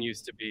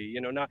continues to be.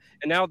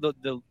 Now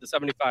the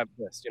 75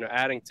 list.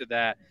 Adding to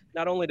that,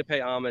 not only to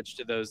pay homage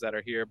to those that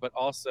are here, but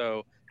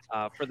also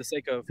for the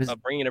sake of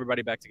bringing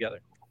everybody back together.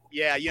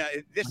 Yeah,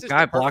 this is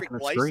the perfect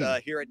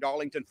place here at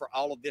Darlington for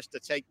all of this to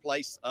take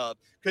place.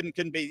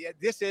 Couldn't be.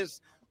 This is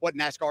what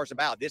NASCAR is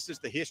about. This is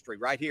the history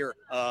right here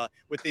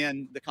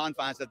within the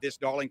confines of this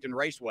Darlington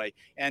Raceway,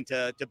 and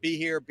to be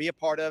here, be a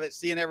part of it,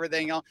 seeing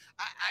everything on.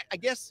 I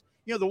guess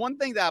the one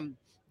thing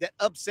that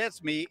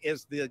upsets me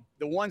is the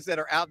ones that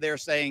are out there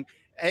saying,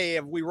 hey,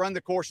 have we run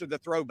the course of the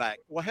throwback?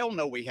 Well, hell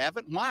no, we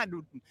haven't. Why?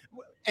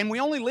 And we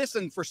only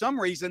listen for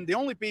some reason. The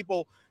only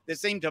people that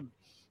seem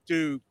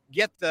to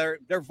get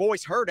their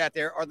voice heard out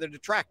there are the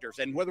detractors.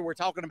 And whether we're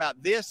talking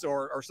about this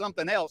or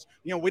something else,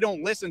 we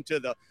don't listen to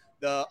the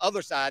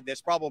other side.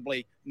 That's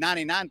probably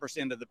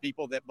 99% of the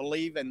people that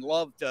believe and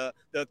love the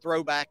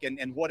throwback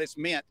and what it's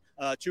meant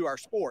to our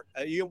sport.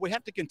 We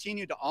have to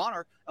continue to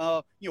honor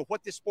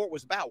what this sport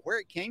was about, where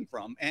it came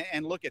from,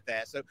 and look at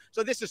that.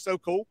 So this is so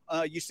cool.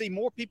 You see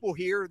more people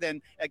here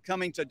than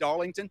coming to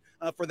Darlington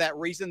for that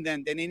reason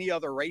than any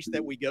other race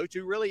that we go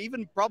to, really,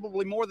 even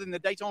probably more than the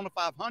Daytona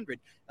 500.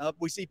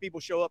 We see people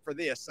show up for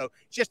this. So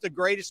it's just the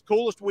greatest,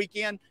 coolest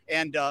weekend.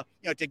 And,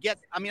 to get,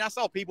 I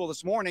saw people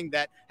this morning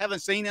that haven't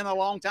seen in a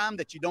long time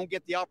that you don't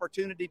get the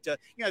opportunity to,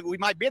 we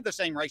might be at the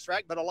same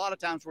racetrack, but a lot of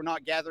times we're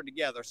not gathered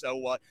together.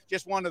 So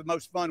just one of the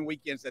most fun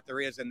weekends that there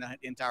is in the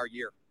entire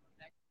year.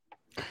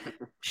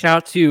 Shout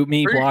out to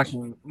me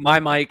blocking my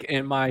mic,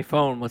 and my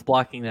phone was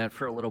blocking that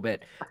for a little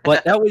bit.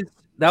 But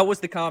that was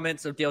the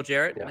comments of Dale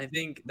Jarrett, and I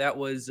think that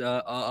was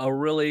a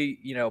really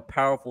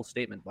powerful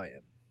statement by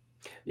him.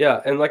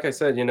 Yeah, and like I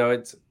said,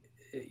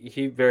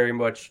 he very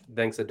much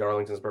thinks that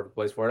Darlington's the perfect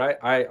place for it.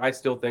 I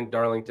still think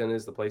Darlington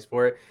is the place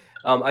for it.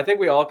 I think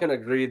we all can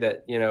agree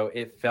that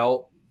it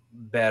felt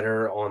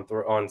better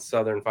on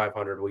Southern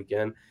 500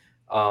 weekend.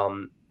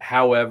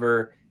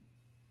 However,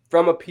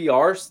 from a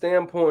PR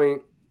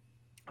standpoint,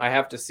 I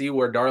have to see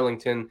where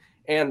Darlington,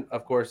 and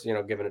of course,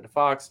 giving it to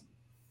Fox,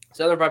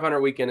 Southern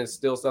 500 weekend is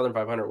still Southern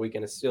 500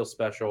 weekend is still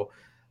special.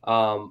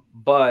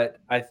 But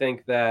I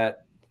think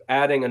that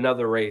adding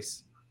another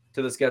race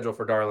to the schedule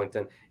for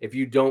Darlington, if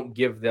you don't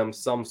give them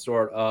some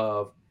sort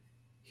of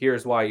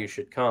here's why you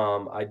should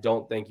come, I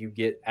don't think you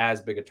get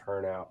as big a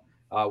turnout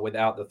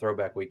without the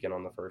throwback weekend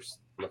on the first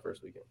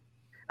weekend.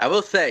 I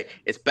will say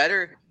it's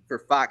better for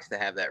Fox to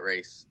have that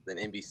race than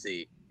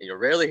NBC, and you'll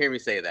rarely hear me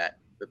say that,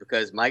 but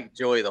because Mike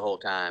Joy the whole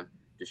time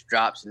just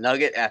drops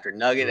nugget after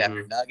nugget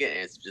after nugget, and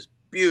it's just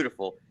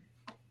beautiful.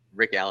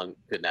 Rick Allen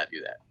could not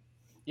do that.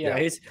 Yeah.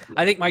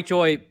 I think Mike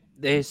Joy,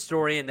 the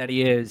historian that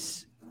he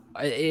is,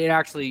 it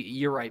actually,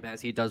 you're right,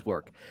 Massey, it does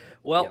work.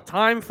 Well,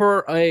 time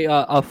for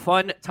a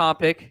fun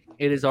topic.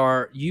 It is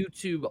our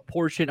YouTube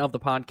portion of the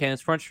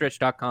podcast,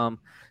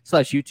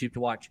 frontstretch.com/YouTube, to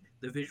watch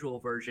the visual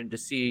version to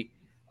see,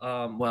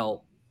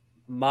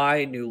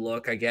 my new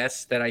look, I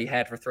guess, that I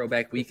had for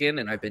Throwback Weekend,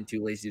 and I've been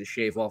too lazy to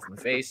shave off my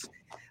face,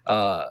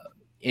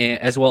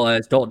 as well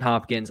as Dalton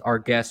Hopkins, our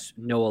guest,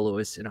 Noah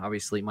Lewis, and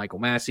obviously Michael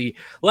Massey.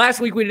 Last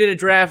week, we did a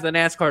draft of the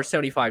NASCAR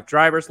 75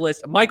 drivers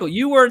list. Michael,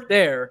 you weren't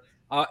there,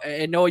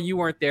 and Noah, you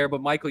weren't there,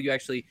 but Michael, you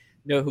actually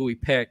know who we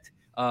picked.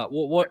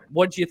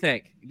 What did you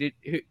think?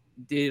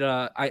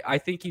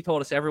 I think you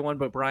told us everyone,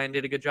 but Brian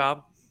did a good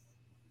job?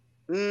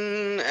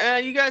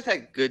 You guys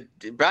had good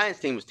 – Brian's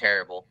team was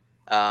terrible.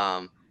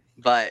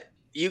 But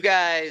you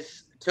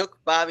guys took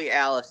Bobby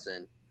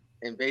Allison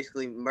and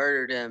basically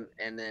murdered him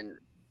and then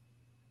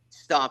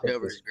stomped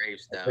over his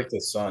gravestone. Picked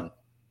his son.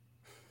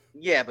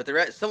 Yeah, but the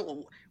rest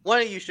 –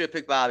 one of you should have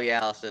picked Bobby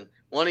Allison.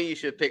 One of you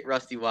should have picked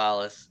Rusty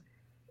Wallace.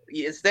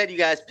 Instead, you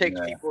guys picked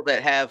people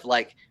that have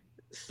like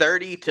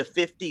 30 to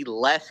 50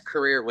 less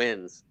career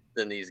wins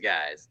than these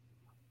guys.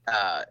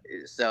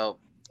 So,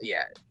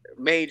 yeah,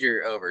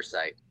 major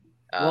oversight.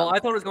 Well, I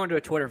thought it was going to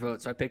a Twitter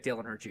vote, so I picked Dale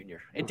Earnhardt Jr.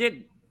 It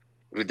didn't.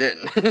 We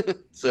didn't.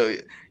 So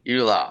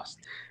you lost.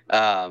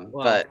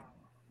 But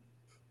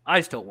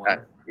I still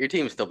won. Your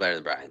team is still better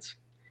than Brian's.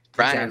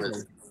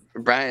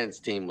 Brian's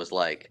team was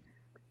like,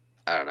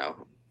 I don't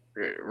know,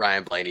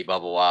 Ryan Blaney,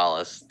 Bubba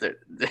Wallace,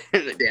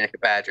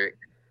 Danica Patrick.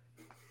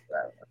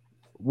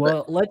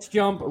 Well, let's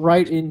jump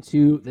right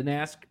into the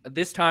NASCAR.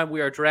 This time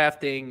we are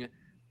drafting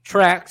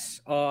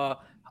tracks.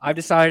 I've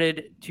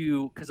decided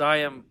to, because I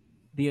am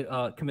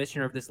the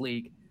commissioner of this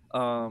league,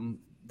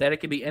 that it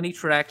can be any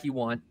track you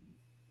want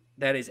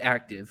that is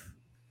active.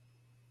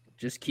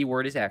 Just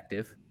keyword is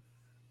active.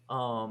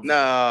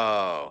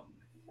 No,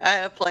 I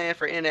have a plan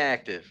for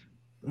inactive.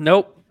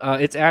 Nope,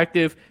 it's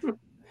active.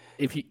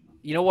 If you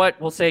know what,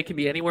 we'll say it can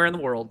be anywhere in the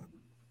world.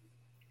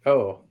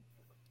 Oh,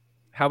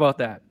 how about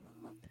that?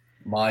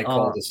 My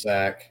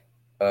cul-de-sac.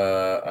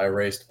 I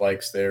raced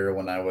bikes there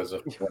when I was.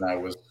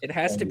 It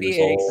has to be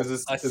a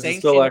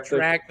sanctioned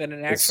track than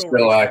an actual. It's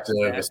still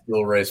active. I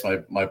still race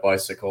my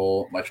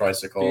tricycle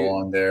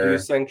along there. Do you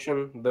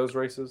sanction those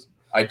races?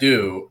 I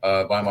do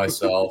by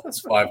myself.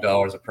 It's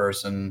 $5 a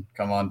person.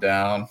 Come on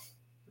down.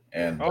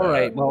 And all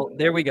right. Well,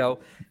 there we go.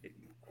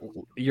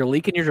 You're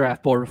leaking your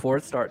draft board before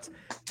it starts.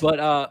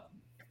 But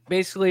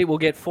basically, we'll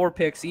get 4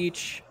 picks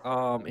each.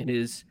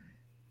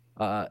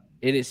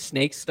 It is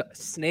snake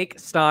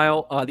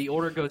style. The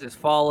order goes as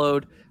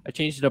followed. I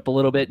changed it up a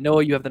little bit.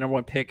 Noah, you have the number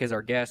 1 pick as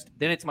our guest.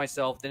 Then it's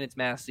myself. Then it's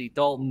Massey.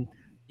 Dalton,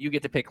 you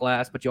get to pick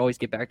last, but you always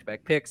get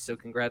back-to-back picks, so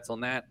congrats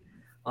on that.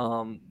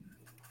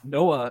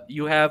 Noah,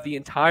 you have the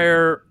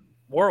entire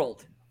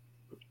world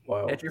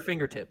at your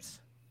fingertips.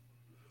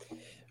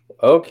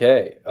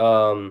 Okay.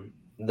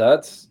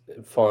 That's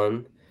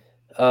fun.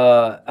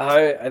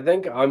 I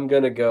think I'm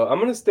going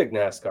to stick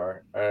NASCAR.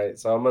 All right.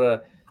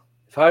 So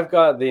if I've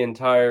got the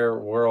entire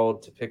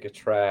world to pick a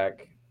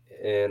track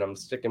and I'm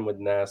sticking with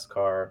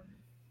NASCAR,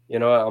 you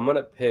know what? I'm going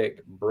to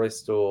pick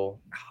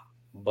Bristol,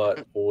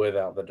 but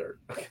without the dirt.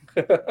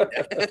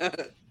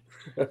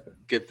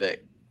 Good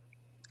pick.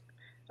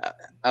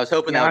 I was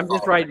hoping I'm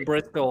just writing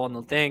Bristol on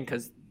the thing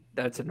because –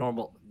 that's a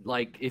normal.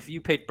 Like, if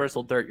you pick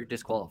Bristol dirt, you're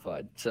disqualified. So, Yeah. all right. Well, there we go. You're leaking your draft board before it starts.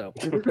 But basically, we'll get 4 picks each. It is snake style. The order goes as followed. I changed it up a little bit. Noah, you have the number 1 pick as our guest. Then it's myself. Then it's Massey. Dalton,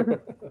 you get to pick last, but you always get back-to-back picks, so congrats on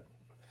that. Do you sanction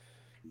those races?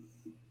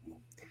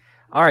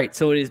 All right,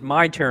 so it is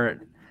my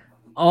turn.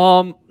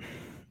 Dang,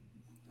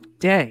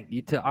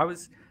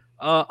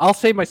 I'll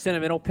say my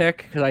sentimental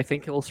pick because I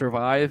think it'll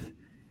survive.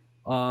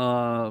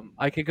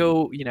 I could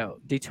go,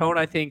 Daytona.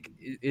 I think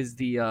is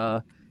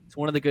it's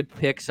one of the good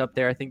picks up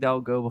there. I think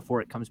that'll go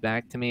before it comes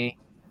back to me.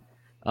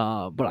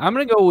 But I'm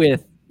gonna go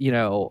with,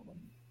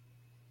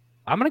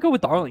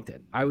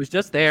 Darlington. I was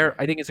just there.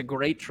 I think it's a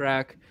great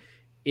track.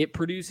 It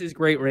produces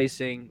great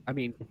racing. I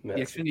mean, the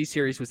Xfinity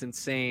Series was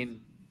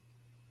insane.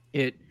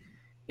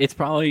 It's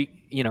probably,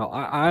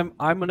 I'm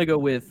gonna go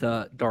with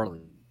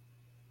Darlington.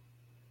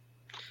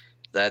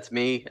 That's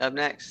me up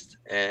next.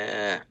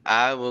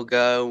 I will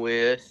go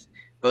with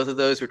both of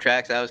those were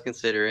tracks I was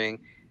considering.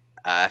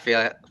 I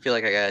feel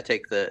like I gotta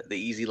take the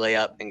easy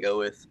layup and go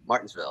with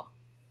Martinsville.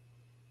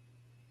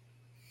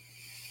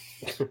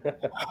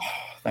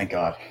 Thank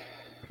God.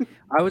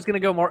 I was gonna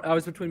go I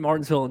was between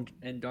Martinsville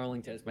and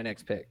Darlington as my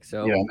next pick.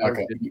 So yeah,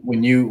 okay.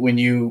 When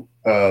you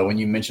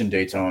mentioned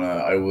Daytona,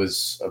 I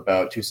was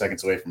about 2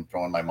 seconds away from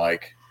throwing my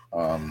mic.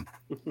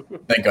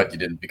 Thank God you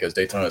didn't, because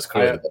Daytona is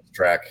clearly the best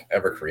track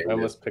ever created. I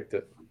almost picked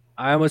it.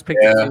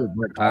 it too.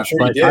 I'm sure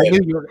but you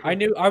did. I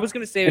knew I was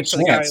gonna save it for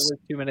the guy who was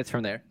 2 minutes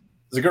from there.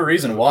 There's a good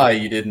reason why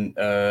you didn't.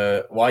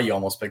 Why you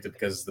almost picked it,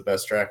 because it's the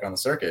best track on the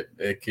circuit.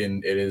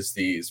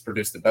 It's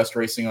produced the best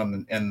racing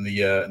in the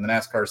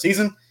NASCAR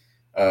season,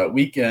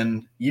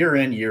 weekend, year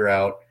in, year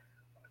out,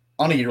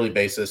 on a yearly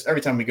basis. Every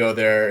time we go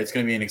there, it's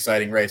going to be an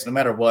exciting race, no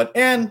matter what.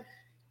 And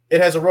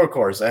it has a road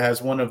course. It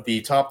has one of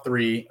the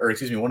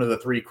one of the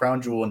 3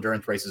 crown jewel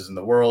endurance races in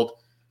the world.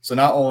 So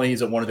not only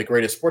is it one of the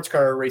greatest sports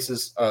car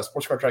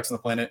tracks on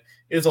the planet,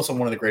 it is also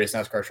one of the greatest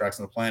NASCAR tracks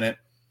on the planet.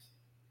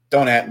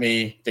 Don't at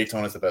me.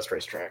 Daytona's the best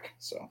racetrack.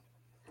 So, are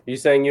you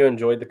saying you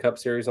enjoyed the Cup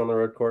Series on the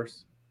road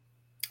course?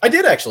 I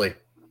did, actually.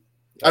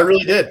 I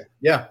really did.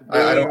 Yeah.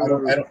 I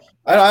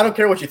don't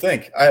care what you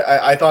think.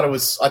 I thought it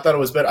was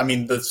better. I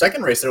mean, the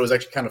second race there was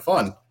actually kind of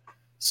fun.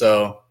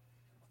 So,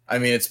 I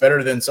mean, it's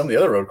better than some of the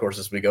other road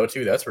courses we go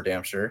to. That's for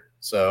damn sure.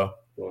 So,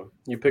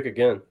 you pick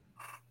again.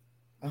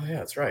 Oh yeah,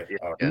 that's right.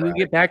 We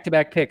get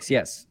back-to-back picks.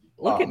 Yes.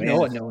 Look at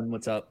Noah knowing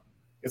what's up.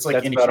 It's like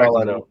that's about all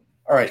I know.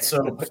 All right,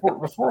 so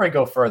before I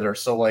go further,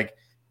 so like,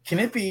 can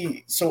it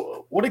be?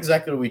 So, what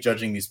exactly are we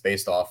judging these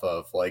based off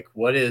of? Like,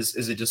 what is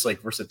it just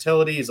like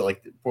versatility? Is it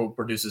like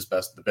produces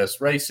the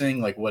best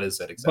racing? Like, what is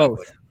it exactly?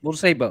 Both. We'll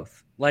say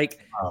both. Like,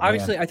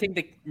 obviously, I think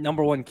the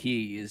number one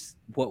key is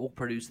what will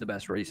produce the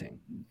best racing.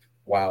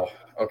 Wow.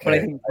 Okay. But I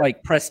think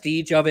like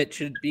prestige of it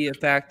should be a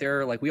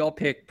factor. Like, we all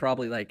pick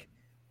probably like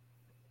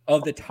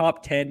of the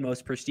top 10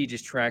 most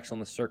prestigious tracks on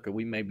the circuit.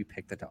 We probably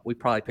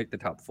picked the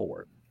top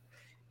 4.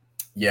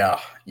 Yeah.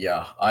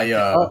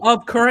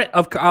 Of current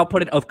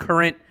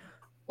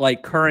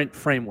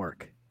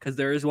framework, because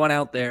there is one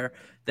out there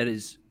that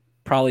is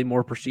probably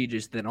more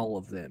prestigious than all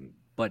of them,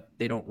 but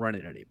they don't run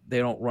it they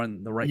don't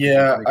run the right.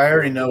 Yeah, I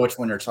already know which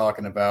one you're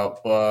talking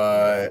about,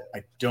 but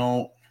I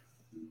don't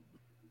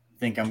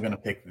think I'm going to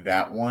pick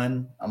that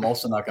one. I'm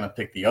also not going to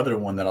pick the other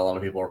one that a lot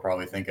of people are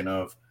probably thinking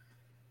of.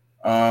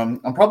 I'm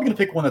probably going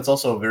to pick one that's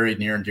also very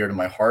near and dear to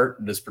my heart.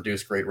 It has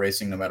produced great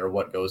racing no matter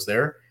what goes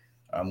there.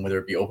 Whether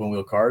it be open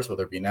wheel cars,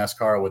 whether it be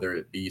NASCAR, whether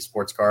it be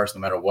sports cars, no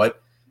matter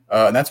what.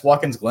 And that's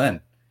Watkins Glen.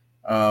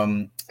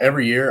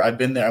 Every year I've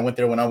been there. I went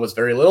there when I was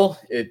very little.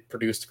 It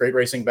produced great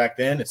racing back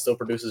then. It still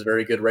produces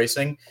very good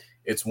racing.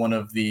 It's one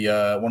of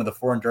the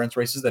 4 endurance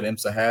races that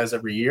IMSA has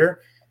every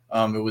year.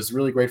 It was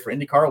really great for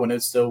IndyCar when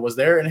it still was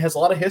there, and it has a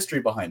lot of history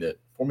behind it.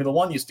 Formula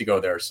One used to go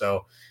there.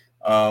 So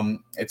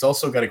it's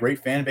also got a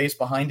great fan base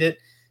behind it.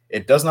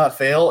 It does not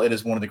fail. It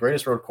is one of the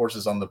greatest road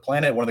courses on the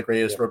planet, one of the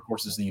greatest road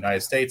courses in the United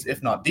States,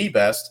 if not the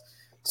best.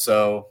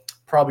 So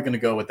probably going to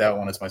go with that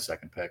one as my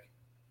second pick.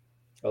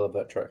 I love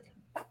that track.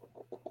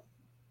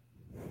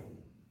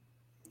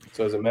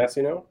 So is it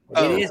Massey now?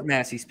 It is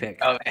Massey's pick.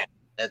 Oh, man.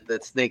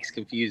 That snake's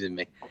confusing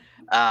me.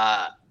 You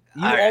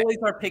always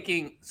are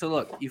picking. So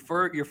look,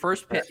 your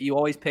first pick, you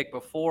always pick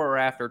before or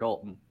after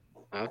Dalton.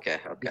 Okay.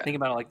 Think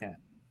about it like that.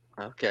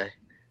 Okay.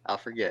 I'll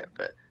forget,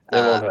 but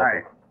all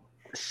right.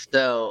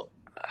 So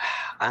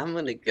I'm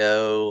gonna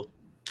go.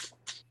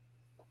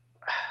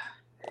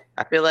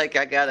 I feel like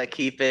I gotta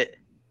keep it.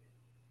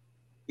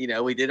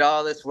 We did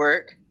all this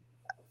work.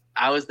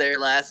 I was there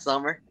last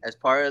summer as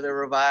part of the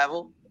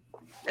revival,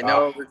 and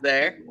Noah was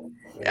there.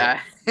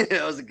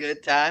 It was a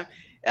good time.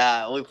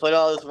 We put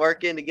all this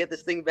work in to get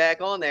this thing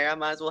back on there. I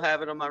might as well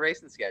have it on my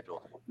racing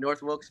schedule.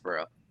 North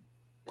Wilkesboro.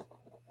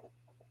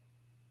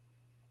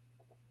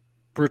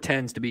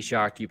 Pretends to be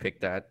shocked you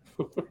picked that.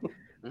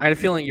 I had a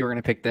feeling you were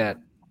going to pick that.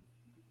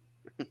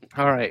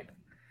 All right.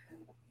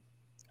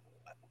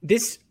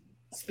 This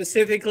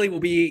specifically will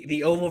be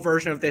the oval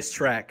version of this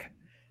track.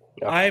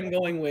 Yeah.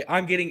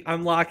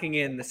 I'm locking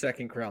in the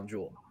second crown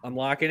jewel. I'm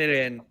locking it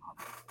in.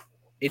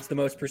 It's the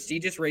most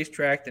prestigious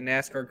racetrack that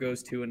NASCAR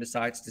goes to and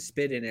decides to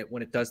spit in it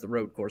when it does the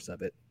road course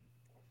of it.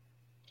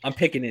 I'm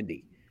picking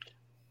Indy.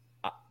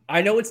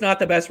 I know it's not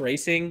the best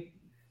racing,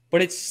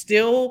 but it's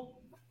still,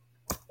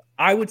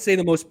 I would say,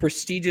 the most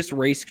prestigious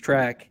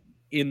racetrack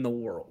in the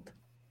world.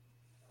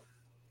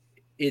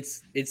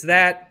 It's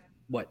that,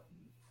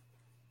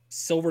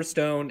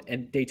 Silverstone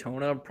and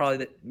Daytona,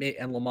 probably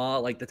and Le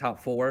Mans, like the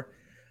top 4.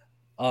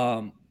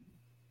 I'm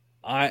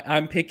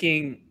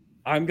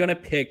gonna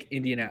pick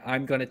Indiana.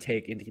 I'm gonna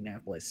take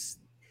Indianapolis.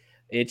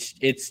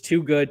 It's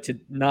too good to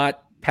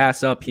not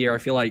pass up here. I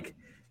feel like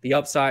the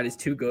upside is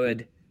too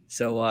good.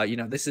 So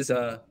this is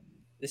a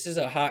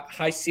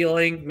high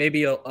ceiling,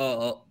 maybe a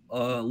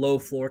low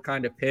floor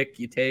kind of pick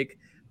you take,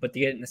 but to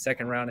get it in the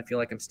second round, I feel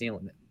like I'm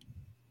stealing it.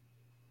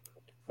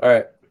 All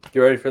right, get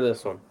ready for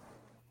this one.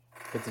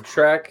 It's a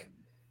track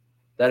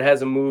that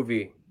has a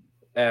movie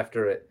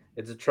after it.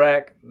 It's a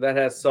track that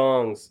has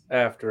songs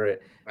after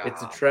it.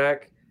 It's a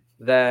track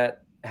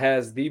that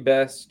has the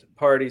best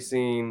party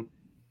scene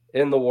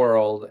in the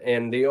world,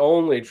 and the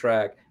only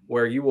track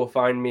where you will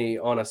find me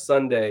on a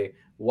Sunday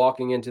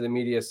walking into the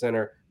media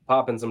center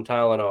popping some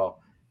Tylenol.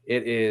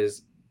 It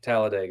is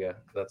Talladega.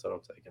 That's what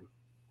I'm taking.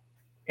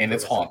 And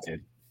it's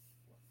haunted.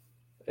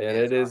 And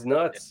it is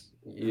nuts.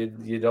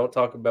 You don't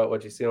talk about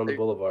what you see on the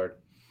boulevard.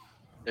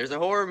 There's a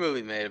horror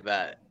movie made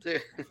about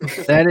it.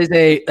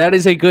 That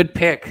is a good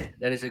pick.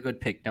 That is a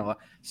good pick, Noah.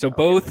 So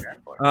both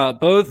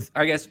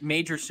I guess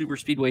major super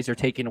speedways are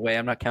taken away.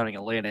 I'm not counting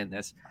Atlanta in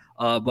this.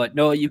 But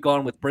Noah, you've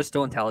gone with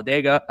Bristol and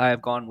Talladega. I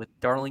have gone with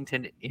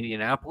Darlington,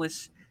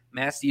 Indianapolis.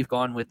 Massey, you've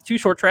gone with 2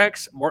 short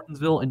tracks,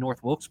 Martinsville and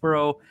North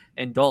Wilkesboro.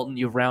 And Dalton,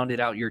 you've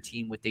rounded out your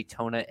team with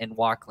Daytona and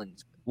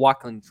Watkins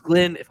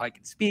Glen, if I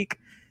can speak.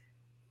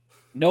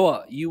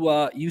 Noah,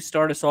 you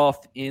start us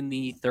off in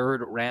the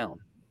 3rd round.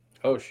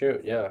 Oh, shoot.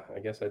 Yeah, I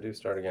guess I do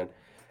start again.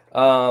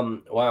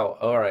 Wow.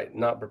 All right.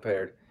 Not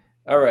prepared.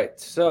 All right.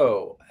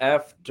 So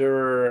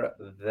after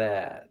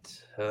that,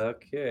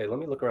 okay, let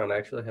me look around. I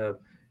actually have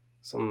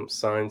some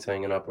signs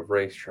hanging up of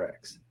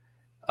racetracks.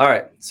 All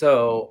right.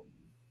 So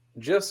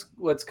just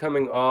what's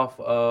coming off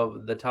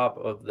of the top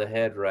of the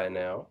head right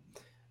now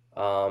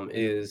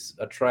is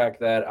a track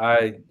that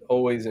I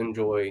always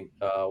enjoy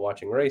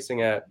watching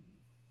racing at.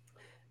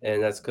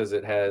 And that's because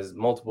it has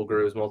multiple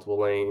grooves, multiple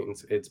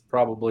lanes. It's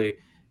probably...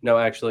 No,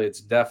 actually,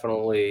 it's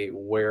definitely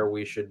where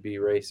we should be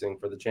racing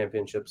for the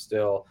championship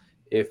still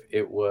if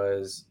it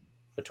was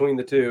between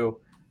the two.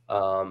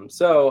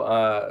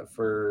 So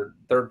for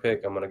 3rd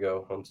pick, I'm going to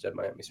go Homestead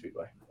Miami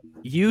Speedway.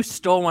 You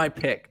stole my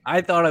pick. I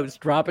thought it was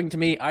dropping to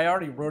me. I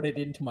already wrote it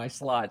into my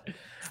slot.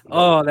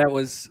 Oh,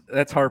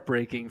 that's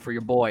heartbreaking for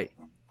your boy.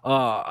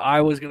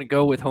 I was going to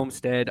go with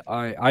Homestead.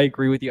 I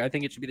agree with you. I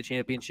think it should be the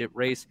championship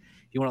race.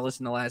 If you want to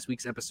listen to last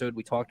week's episode,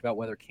 we talked about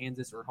whether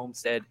Kansas or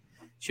Homestead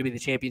should be the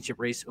championship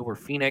race over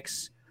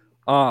Phoenix.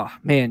 Oh,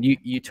 man,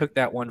 you took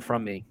that one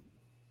from me.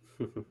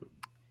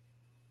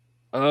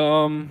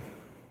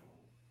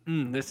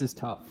 This is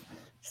tough.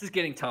 This is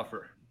getting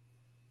tougher.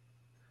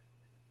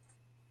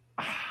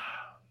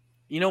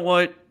 You know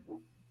what?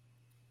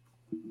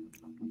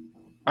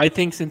 I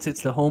think since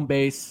it's the home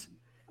base,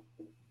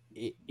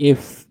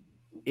 if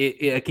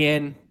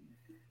again,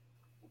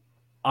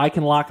 I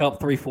can lock up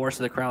 3/4 of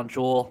the crown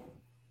jewel.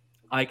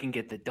 I can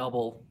get the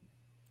double.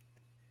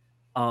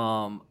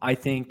 I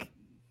think,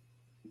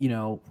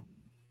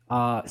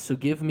 so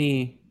give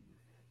me.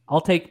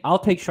 I'll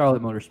take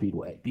Charlotte Motor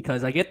Speedway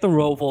because I get the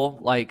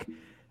Roval, like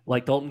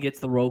Dalton gets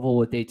the Roval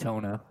with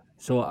Daytona.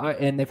 So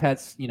and they've had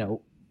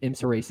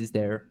IMSA races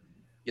there.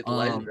 Get the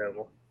Legend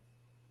Roval.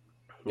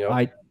 Yeah,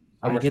 I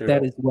get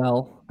that as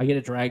well. I get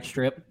a drag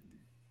strip.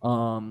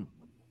 But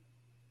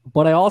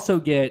I also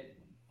get.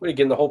 What, are you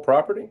getting the whole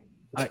property?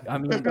 I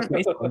mean,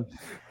 basically.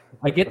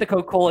 I get the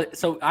Coca-Cola.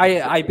 So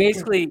I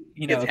basically,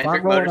 if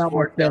I'm rolling out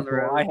more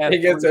schedule, I have. He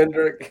gets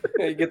Hendrick.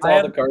 He gets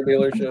all the car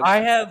dealerships.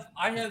 I have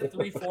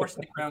 3/4 of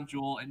the crown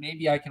jewel, and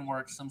maybe I can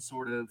work some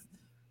sort of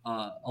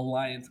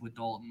alliance with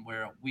Dalton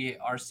where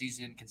our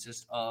season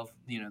consists of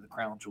the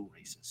crown jewel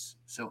races.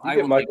 So I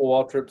get Michael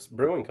Waltrip's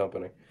Brewing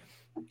Company.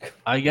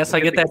 I guess I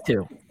get that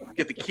too.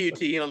 Get the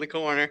QT on the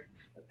corner.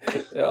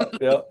 Yeah.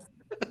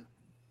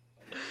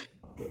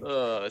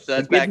 So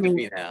that's back to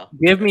me now.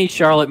 Give me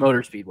Charlotte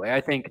Motor Speedway.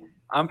 I think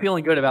I'm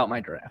feeling good about my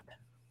draft.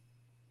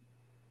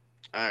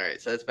 All right,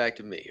 so that's back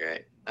to me,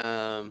 right?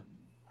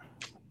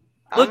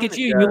 Look at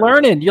you. You're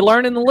learning. You're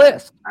learning the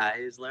list. I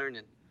is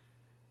learning.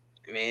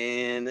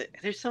 Man,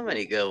 there's so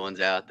many good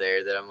ones out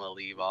there that I'm going to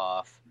leave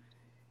off.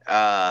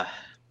 I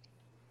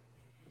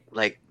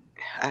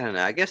don't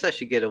know. I guess I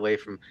should get away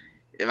from...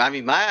 I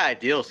mean, my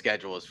ideal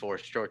schedule is 4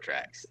 short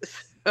tracks.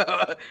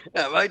 So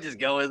I might just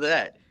go with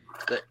that.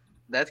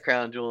 That's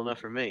crown jewel enough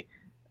for me.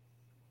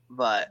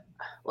 But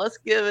let's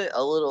give it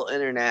a little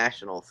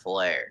international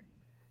flair.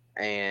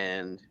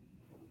 And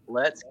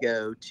let's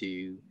go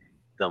to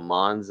the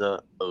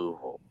Monza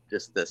Oval,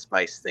 just to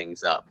spice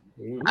things up.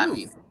 Ooh. I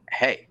mean,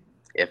 hey,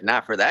 if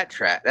not for that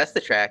track, that's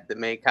the track that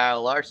made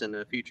Kyle Larson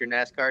a future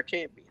NASCAR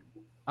champion.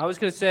 I was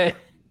going to say...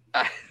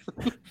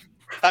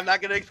 I'm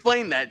not going to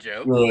explain that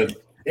joke. Good.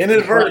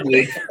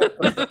 Inadvertently. How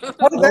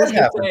did that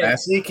happen,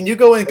 Massey? Can you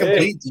go in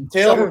complete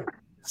detail?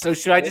 So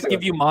should I just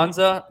give you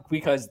Monza?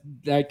 Because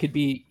that could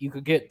be, you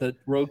could get the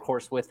road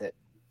course with it.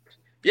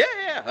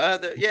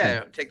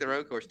 Yeah. Take the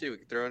road course too. We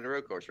can throw in the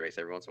road course race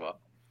every once in a while.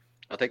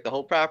 I'll take the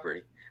whole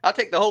property. I'll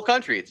take the whole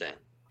country it's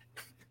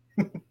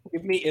in.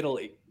 Give me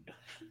Italy.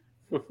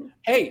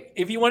 Hey,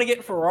 if you want to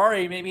get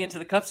Ferrari maybe into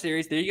the Cup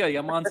Series, there you go. You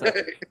got Monza.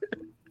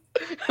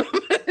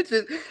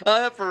 Imagine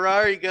I'll have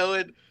Ferrari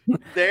going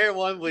there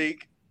 1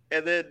 week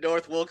and then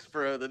North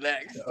Wilkesboro the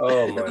next.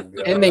 Oh my god!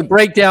 And they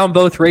break down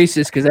both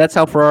races because that's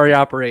how Ferrari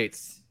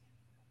operates.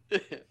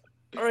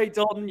 All right,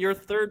 Dalton, your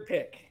third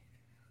pick.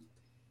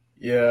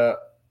 Yeah,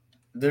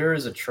 there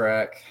is a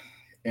track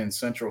in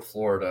Central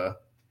Florida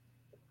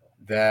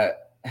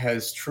that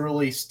has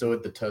truly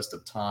stood the test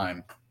of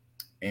time.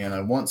 And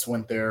I once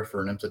went there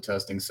for an IMSA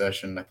testing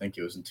session. I think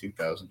it was in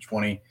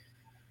 2020.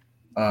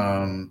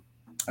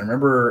 I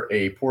remember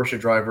a Porsche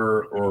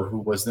driver, or who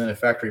was then a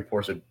factory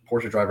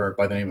Porsche driver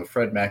by the name of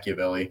Fred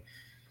Machiavelli.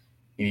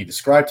 And he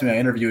described to me, I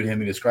interviewed him,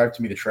 he described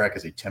to me the track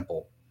as a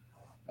temple.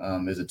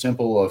 Is a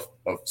temple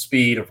of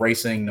speed, of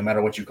racing, no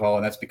matter what you call it.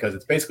 And that's because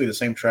it's basically the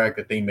same track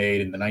that they made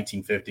in the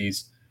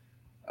 1950s.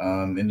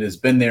 And it has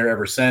been there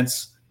ever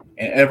since.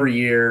 And every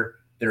year,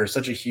 there is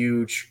such a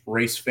huge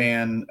race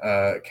fan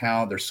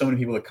count. There's so many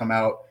people that come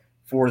out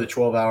for the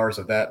 12 hours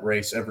of that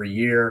race every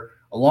year,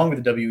 along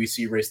with the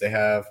WEC race they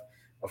have.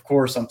 Of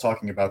course, I'm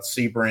talking about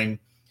Sebring.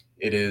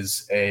 It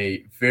is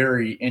a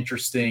very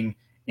interesting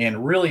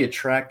and really a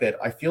track that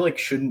I feel like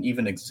shouldn't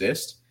even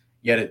exist,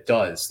 yet it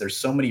does. There's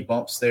so many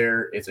bumps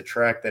there. It's a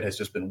track that has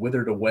just been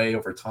withered away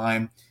over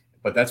time,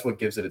 but that's what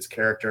gives it its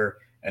character.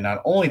 And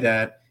not only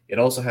that, it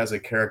also has a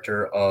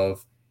character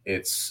of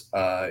its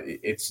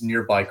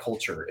nearby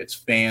culture. It's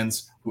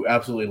fans who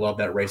absolutely love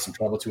that race and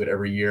travel to it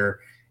every year.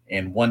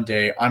 And one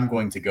day I'm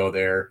going to go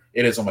there.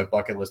 It is on my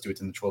bucket list to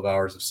attend the 12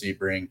 hours of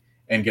Sebring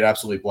and get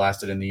absolutely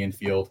blasted in the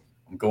infield.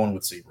 I'm going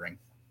with Sebring.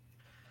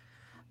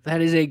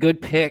 That is a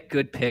good pick.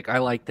 Good pick. I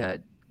like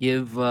that.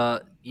 Give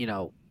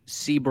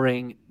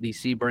Sebring, the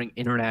Sebring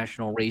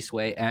International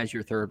Raceway, as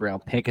your third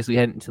round pick as we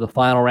head into the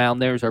final round.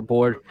 There's our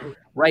board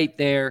right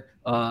there.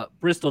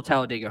 Bristol,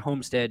 Talladega,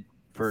 Homestead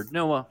for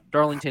Noah,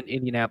 Darlington,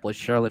 Indianapolis,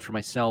 Charlotte for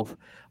myself,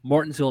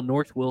 Martinsville,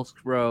 North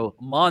Wilkesboro,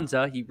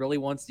 Monza. He really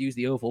wants to use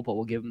the oval, but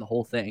we'll give him the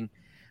whole thing.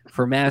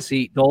 For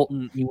Massey,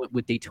 Dalton, you went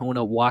with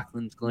Daytona,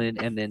 Watkins Glen,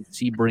 and then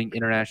Sebring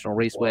International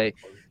Raceway.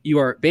 You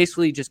are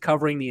basically just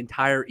covering the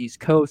entire East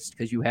Coast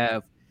because you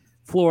have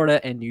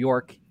Florida and New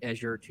York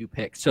as your two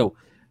picks. So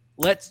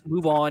let's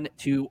move on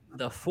to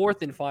the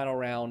fourth and final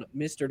round.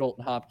 Mr.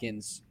 Dalton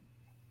Hopkins,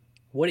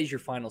 what is your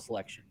final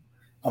selection?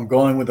 I'm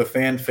going with a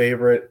fan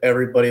favorite.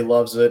 Everybody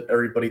loves it.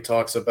 Everybody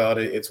talks about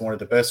it. It's one of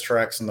the best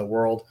tracks in the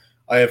world.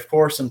 I, of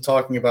course, am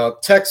talking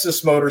about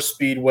Texas Motor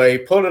Speedway.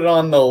 Put it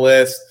on the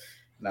list.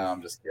 No,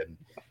 I'm just kidding.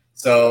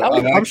 So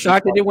I'm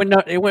shocked it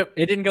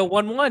didn't go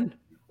 1-1.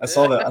 I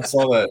saw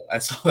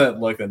that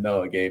look that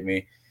Noah gave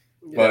me.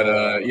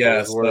 But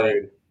yeah,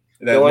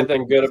 the only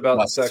thing good about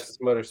the Texas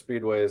Motor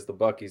Speedway is the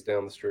Buc-ee's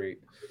down the street.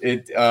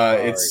 It's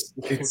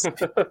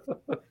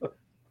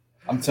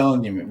I'm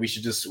telling you, man, we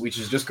should just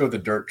go to the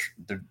dirt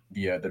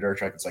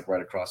track that's like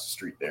right across the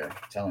street there. I'm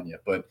telling you.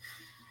 But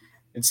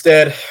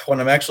instead,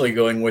 what I'm actually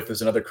going with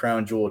is another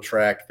crown jewel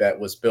track that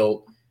was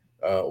built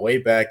way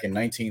back in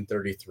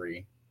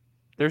 1933.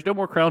 There's no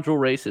more crown jewel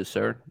races,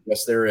 sir.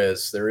 Yes, there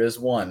is. There is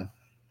one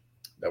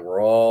that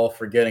we're all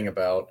forgetting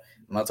about.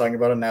 I'm not talking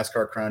about a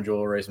NASCAR crown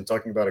jewel race. I'm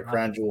talking about a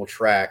crown jewel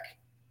track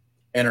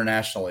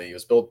internationally. It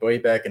was built way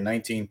back in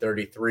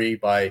 1933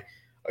 by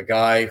a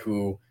guy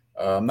who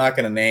I'm not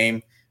going to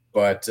name,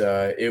 but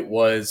it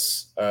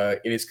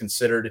is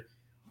considered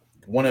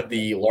one of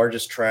the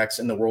largest tracks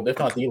in the world, if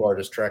not the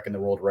largest track in the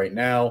world right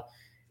now,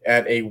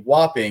 at a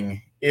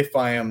whopping, if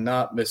I am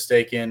not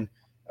mistaken,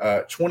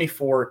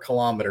 24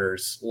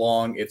 kilometers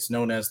long. It's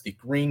known as the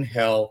Green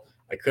Hell.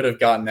 I could have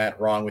gotten that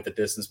wrong with the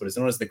distance, but it's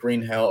known as the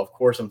Green Hell. Of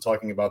course, I'm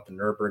talking about the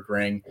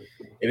Nürburgring.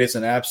 It is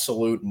an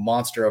absolute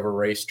monster of a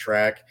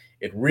racetrack.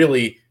 It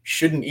really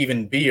shouldn't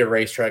even be a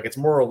racetrack. It's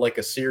more like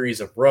a series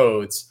of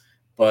roads,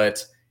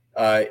 but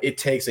it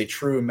takes a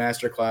true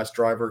masterclass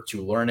driver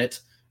to learn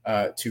it,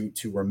 to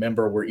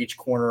remember where each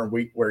corner,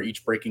 where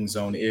each braking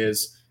zone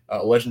is.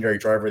 A legendary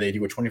driver. They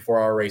do a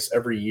 24-hour race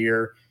every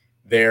year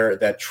there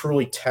that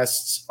truly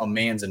tests a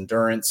man's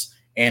endurance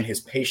and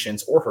his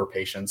patience or her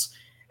patience.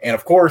 And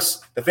of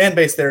course, the fan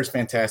base there is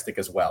fantastic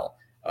as well,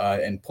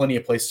 and plenty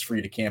of places for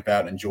you to camp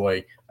out and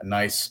enjoy a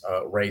nice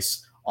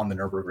race on the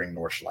Nürburgring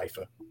Nordschleife.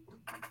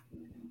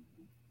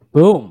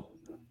 Boom!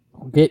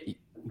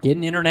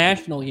 Getting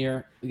international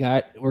here.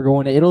 We're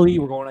going to Italy.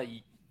 We're going to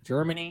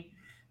Germany.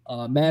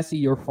 Massey,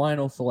 your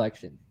final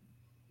selection.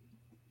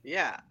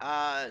 Yeah.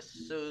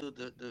 So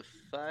the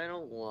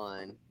final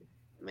one,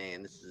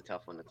 man, this is a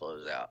tough one to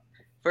close out.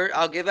 First,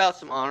 I'll give out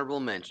some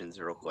honorable mentions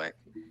real quick.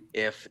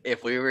 If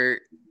we were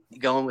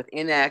going with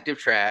inactive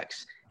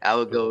tracks, I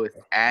would go with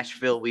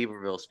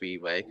Asheville-Weaverville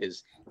Speedway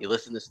because you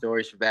listen to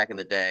stories from back in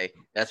the day.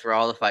 That's where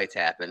all the fights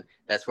happened.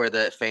 That's where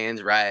the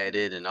fans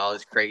rioted and all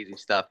this crazy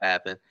stuff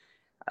happened.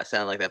 I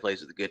sound like that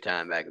place was a good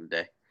time back in the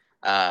day.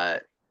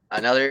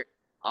 Another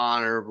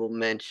honorable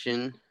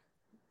mention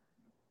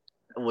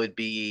would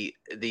be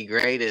the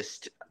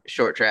greatest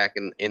short track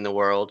in the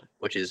world,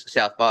 which is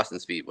South Boston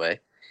Speedway.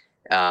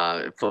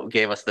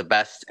 Gave us the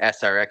best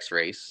SRX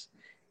race.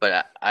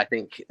 but I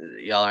think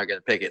y'all aren't going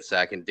to pick it, so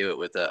I can do it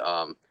with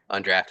a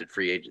undrafted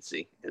free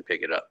agency and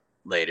pick it up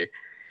later.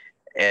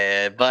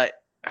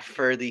 But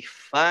for the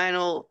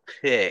final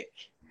pick,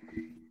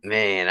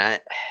 man,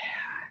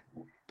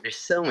 there's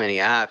so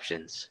many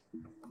options.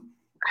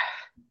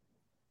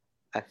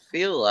 I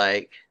feel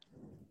like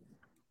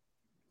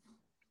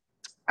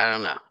I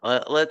don't know.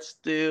 Let's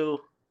do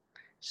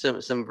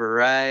some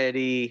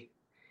variety.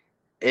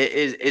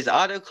 Is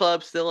Auto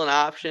Club still an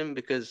option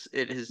because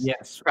it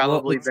has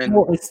probably been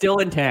it's still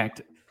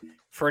intact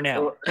for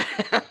now.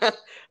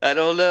 I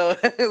don't know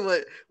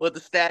what the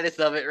status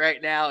of it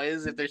right now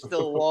is, if there's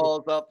still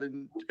walls up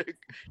and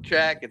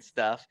track and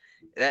stuff.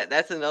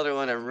 That's another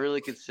one I'm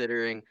really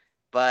considering.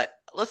 But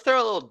let's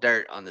throw a little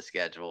dirt on the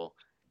schedule,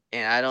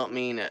 and I don't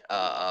mean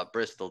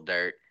Bristol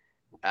dirt.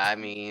 I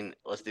mean,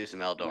 let's do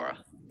some Eldora.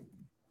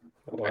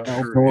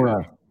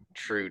 Eldora.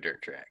 True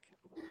dirt track.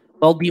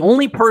 Well, the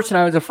only person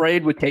I was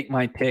afraid would take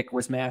my pick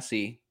was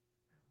Massey.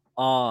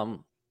 And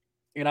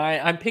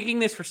I'm picking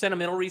this for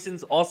sentimental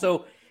reasons.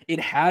 Also, it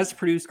has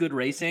produced good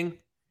racing.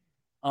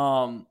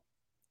 It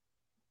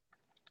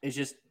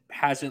just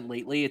hasn't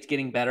lately. It's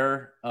getting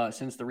better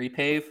since the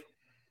repave.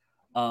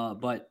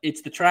 But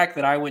it's the track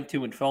that I went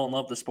to and fell in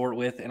love with the sport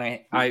with, and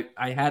I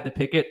had to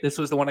pick it. This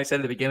was the one I said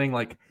at the beginning,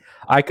 like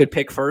I could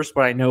pick first,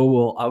 but I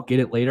know I'll get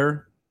it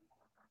later.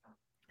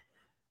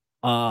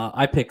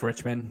 I picked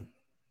Richmond.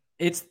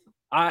 It's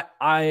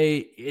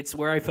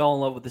where I fell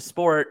in love with the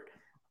sport.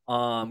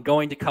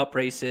 Going to cup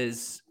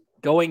races,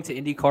 going to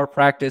IndyCar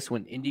practice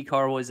when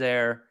IndyCar was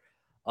there.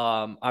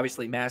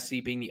 Obviously Massey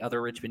being the other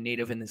Richmond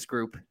native in this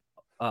group,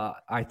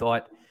 I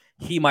thought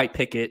he might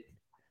pick it.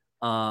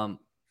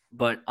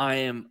 But I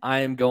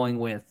am going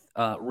with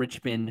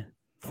Richmond,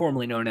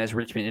 formerly known as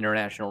Richmond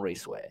International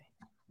Raceway.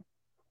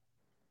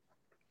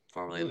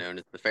 Formerly known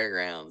as the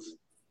Fairgrounds.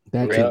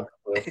 I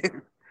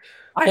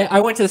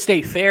went to the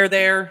state fair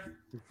there.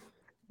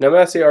 Now,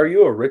 Massey, are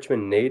you a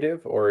Richmond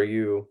native or are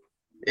you?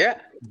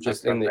 Yeah,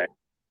 just in the. There.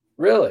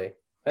 Really?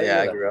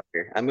 I grew up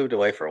here. I moved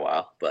away for a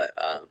while, but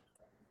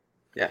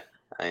yeah,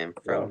 I am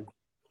from.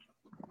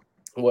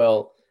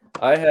 Well,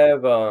 I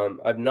have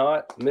I've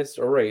not missed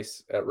a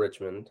race at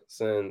Richmond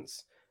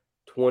since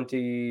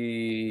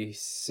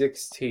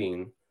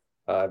 2016.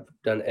 I've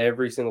done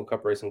every single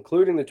cup race,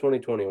 including the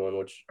 2021,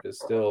 which is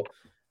still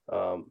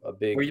a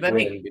big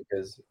win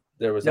because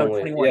there was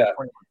only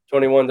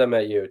 21 I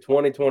met you.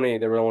 2020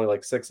 there were only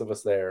like 6 of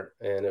us there,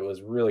 and it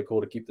was really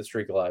cool to keep the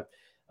streak alive.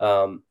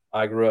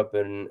 I grew up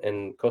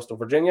in coastal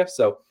Virginia,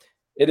 so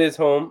it is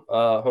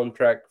home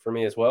track for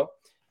me as well.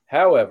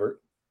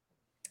 However,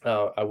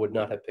 I would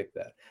not have picked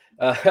that.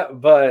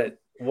 But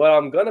what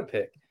I'm going to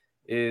pick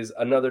is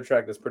another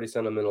track that's pretty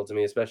sentimental to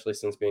me, especially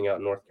since being out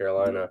in North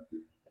Carolina.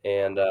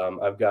 And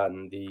I've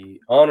gotten the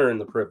honor and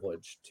the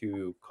privilege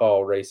to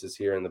call races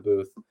here in the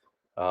booth.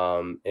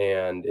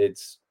 And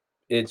it's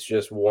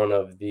just one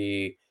of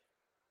the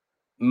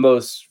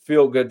most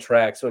feel-good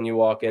tracks when you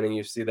walk in and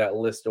you see that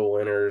list of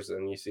winners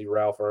and you see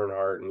Ralph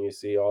Earnhardt and you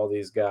see all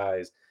these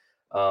guys.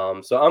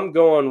 So I'm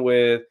going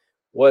with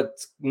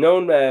what's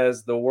known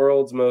as the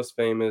world's most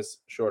famous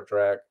short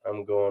track.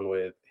 I'm going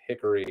with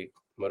Hickory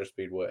Motor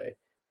Speedway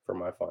for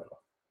my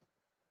final.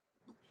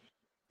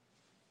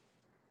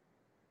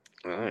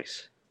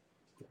 Nice.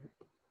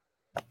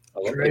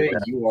 Trey,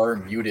 you are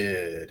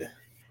muted.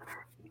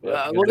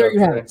 Well, there you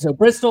have it. So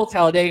Bristol,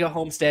 Talladega,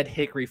 Homestead,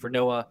 Hickory for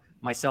Noah,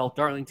 myself,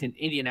 Darlington,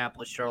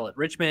 Indianapolis, Charlotte,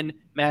 Richmond.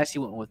 Massey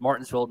went with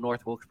Martinsville,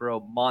 North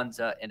Wilkesboro,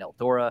 Monza, and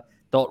Eldora.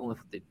 Dalton with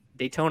the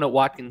Daytona,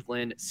 Watkins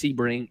Glen,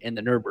 Sebring, and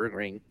the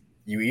Nürburgring.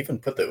 You even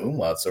put the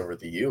umlauts over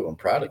the U. I'm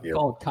proud of you.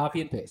 Called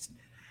copy and paste.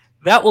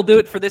 That will do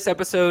it for this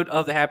episode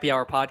of the Happy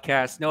Hour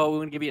podcast. Noah, we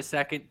want to give you a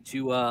second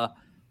to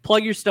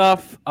plug your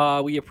stuff.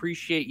 We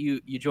appreciate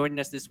you joining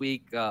us this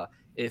week.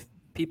 If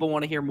people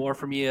want to hear more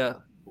from you,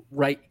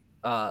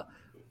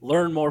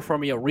 learn more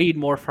from you, read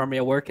more from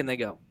you, where can they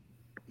go?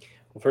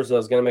 Well, first of all, I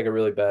was going to make a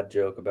really bad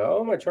joke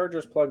about, my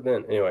charger's plugged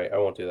in. Anyway, I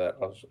won't do that.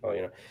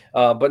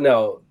 But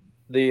no,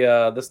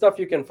 the stuff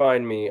you can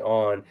find me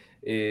on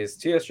is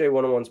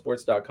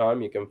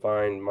tsj101sports.com. You can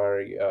find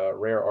my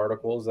rare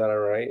articles that I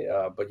write,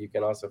 but you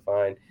can also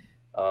find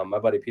my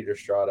buddy Peter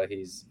Strada.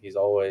 He's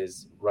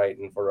always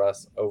writing for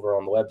us over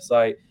on the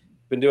website.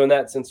 Been doing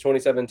that since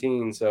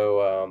 2017,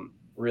 so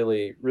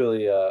really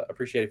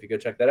appreciate it if you go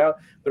check that out.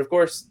 But of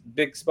course,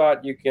 big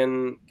spot you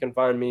can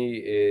find me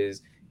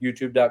is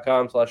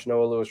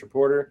youtube.com/Noah Lewis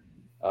Reporter.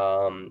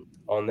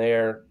 On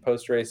there,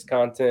 post-race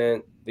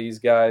content. These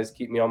guys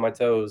keep me on my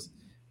toes.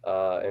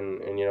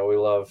 And we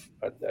love,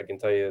 I can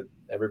tell you,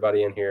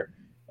 everybody in here,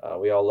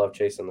 we all love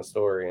chasing the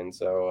story. And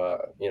so,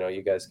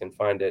 you guys can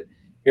find it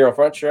here on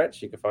Front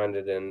Stretch. You can find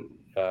it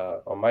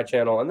on my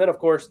channel. And then, of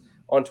course,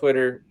 on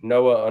Twitter,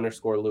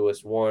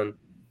 Noah_Lewis1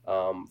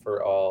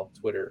 for all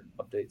Twitter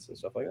updates and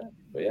stuff like that.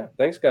 But yeah,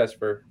 thanks guys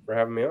for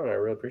having me on. I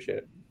really appreciate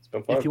it. It's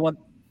been fun.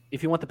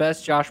 If you want the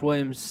best Josh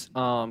Williams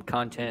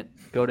content,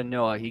 go to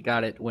Noah. He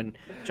got it when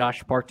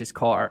Josh parked his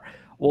car.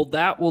 Well,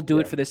 that will do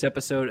it for this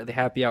episode of the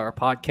Happy Hour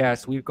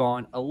podcast. We've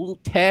gone a little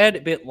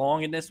tad bit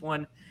long in this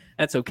one.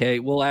 That's okay.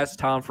 We'll ask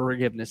Tom for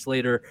forgiveness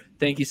later.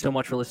 Thank you so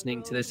much for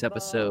listening to this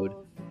episode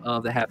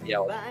of the Happy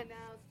Hour.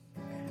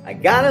 I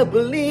gotta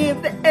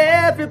believe that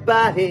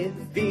everybody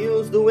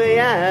feels the way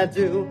I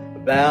do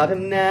about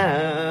him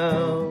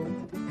now.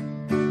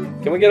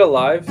 Can we get a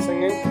live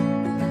singing?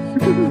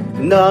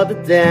 And all the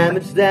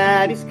damage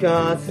that he's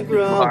caused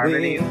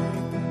growing.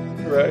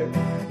 Right.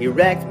 He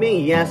wrecked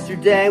me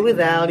yesterday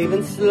without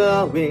even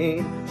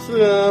slowing.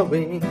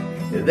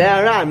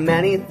 There are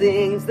many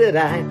things that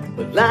I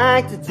would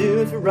like to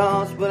do to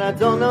Ross, but I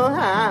don't know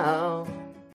how.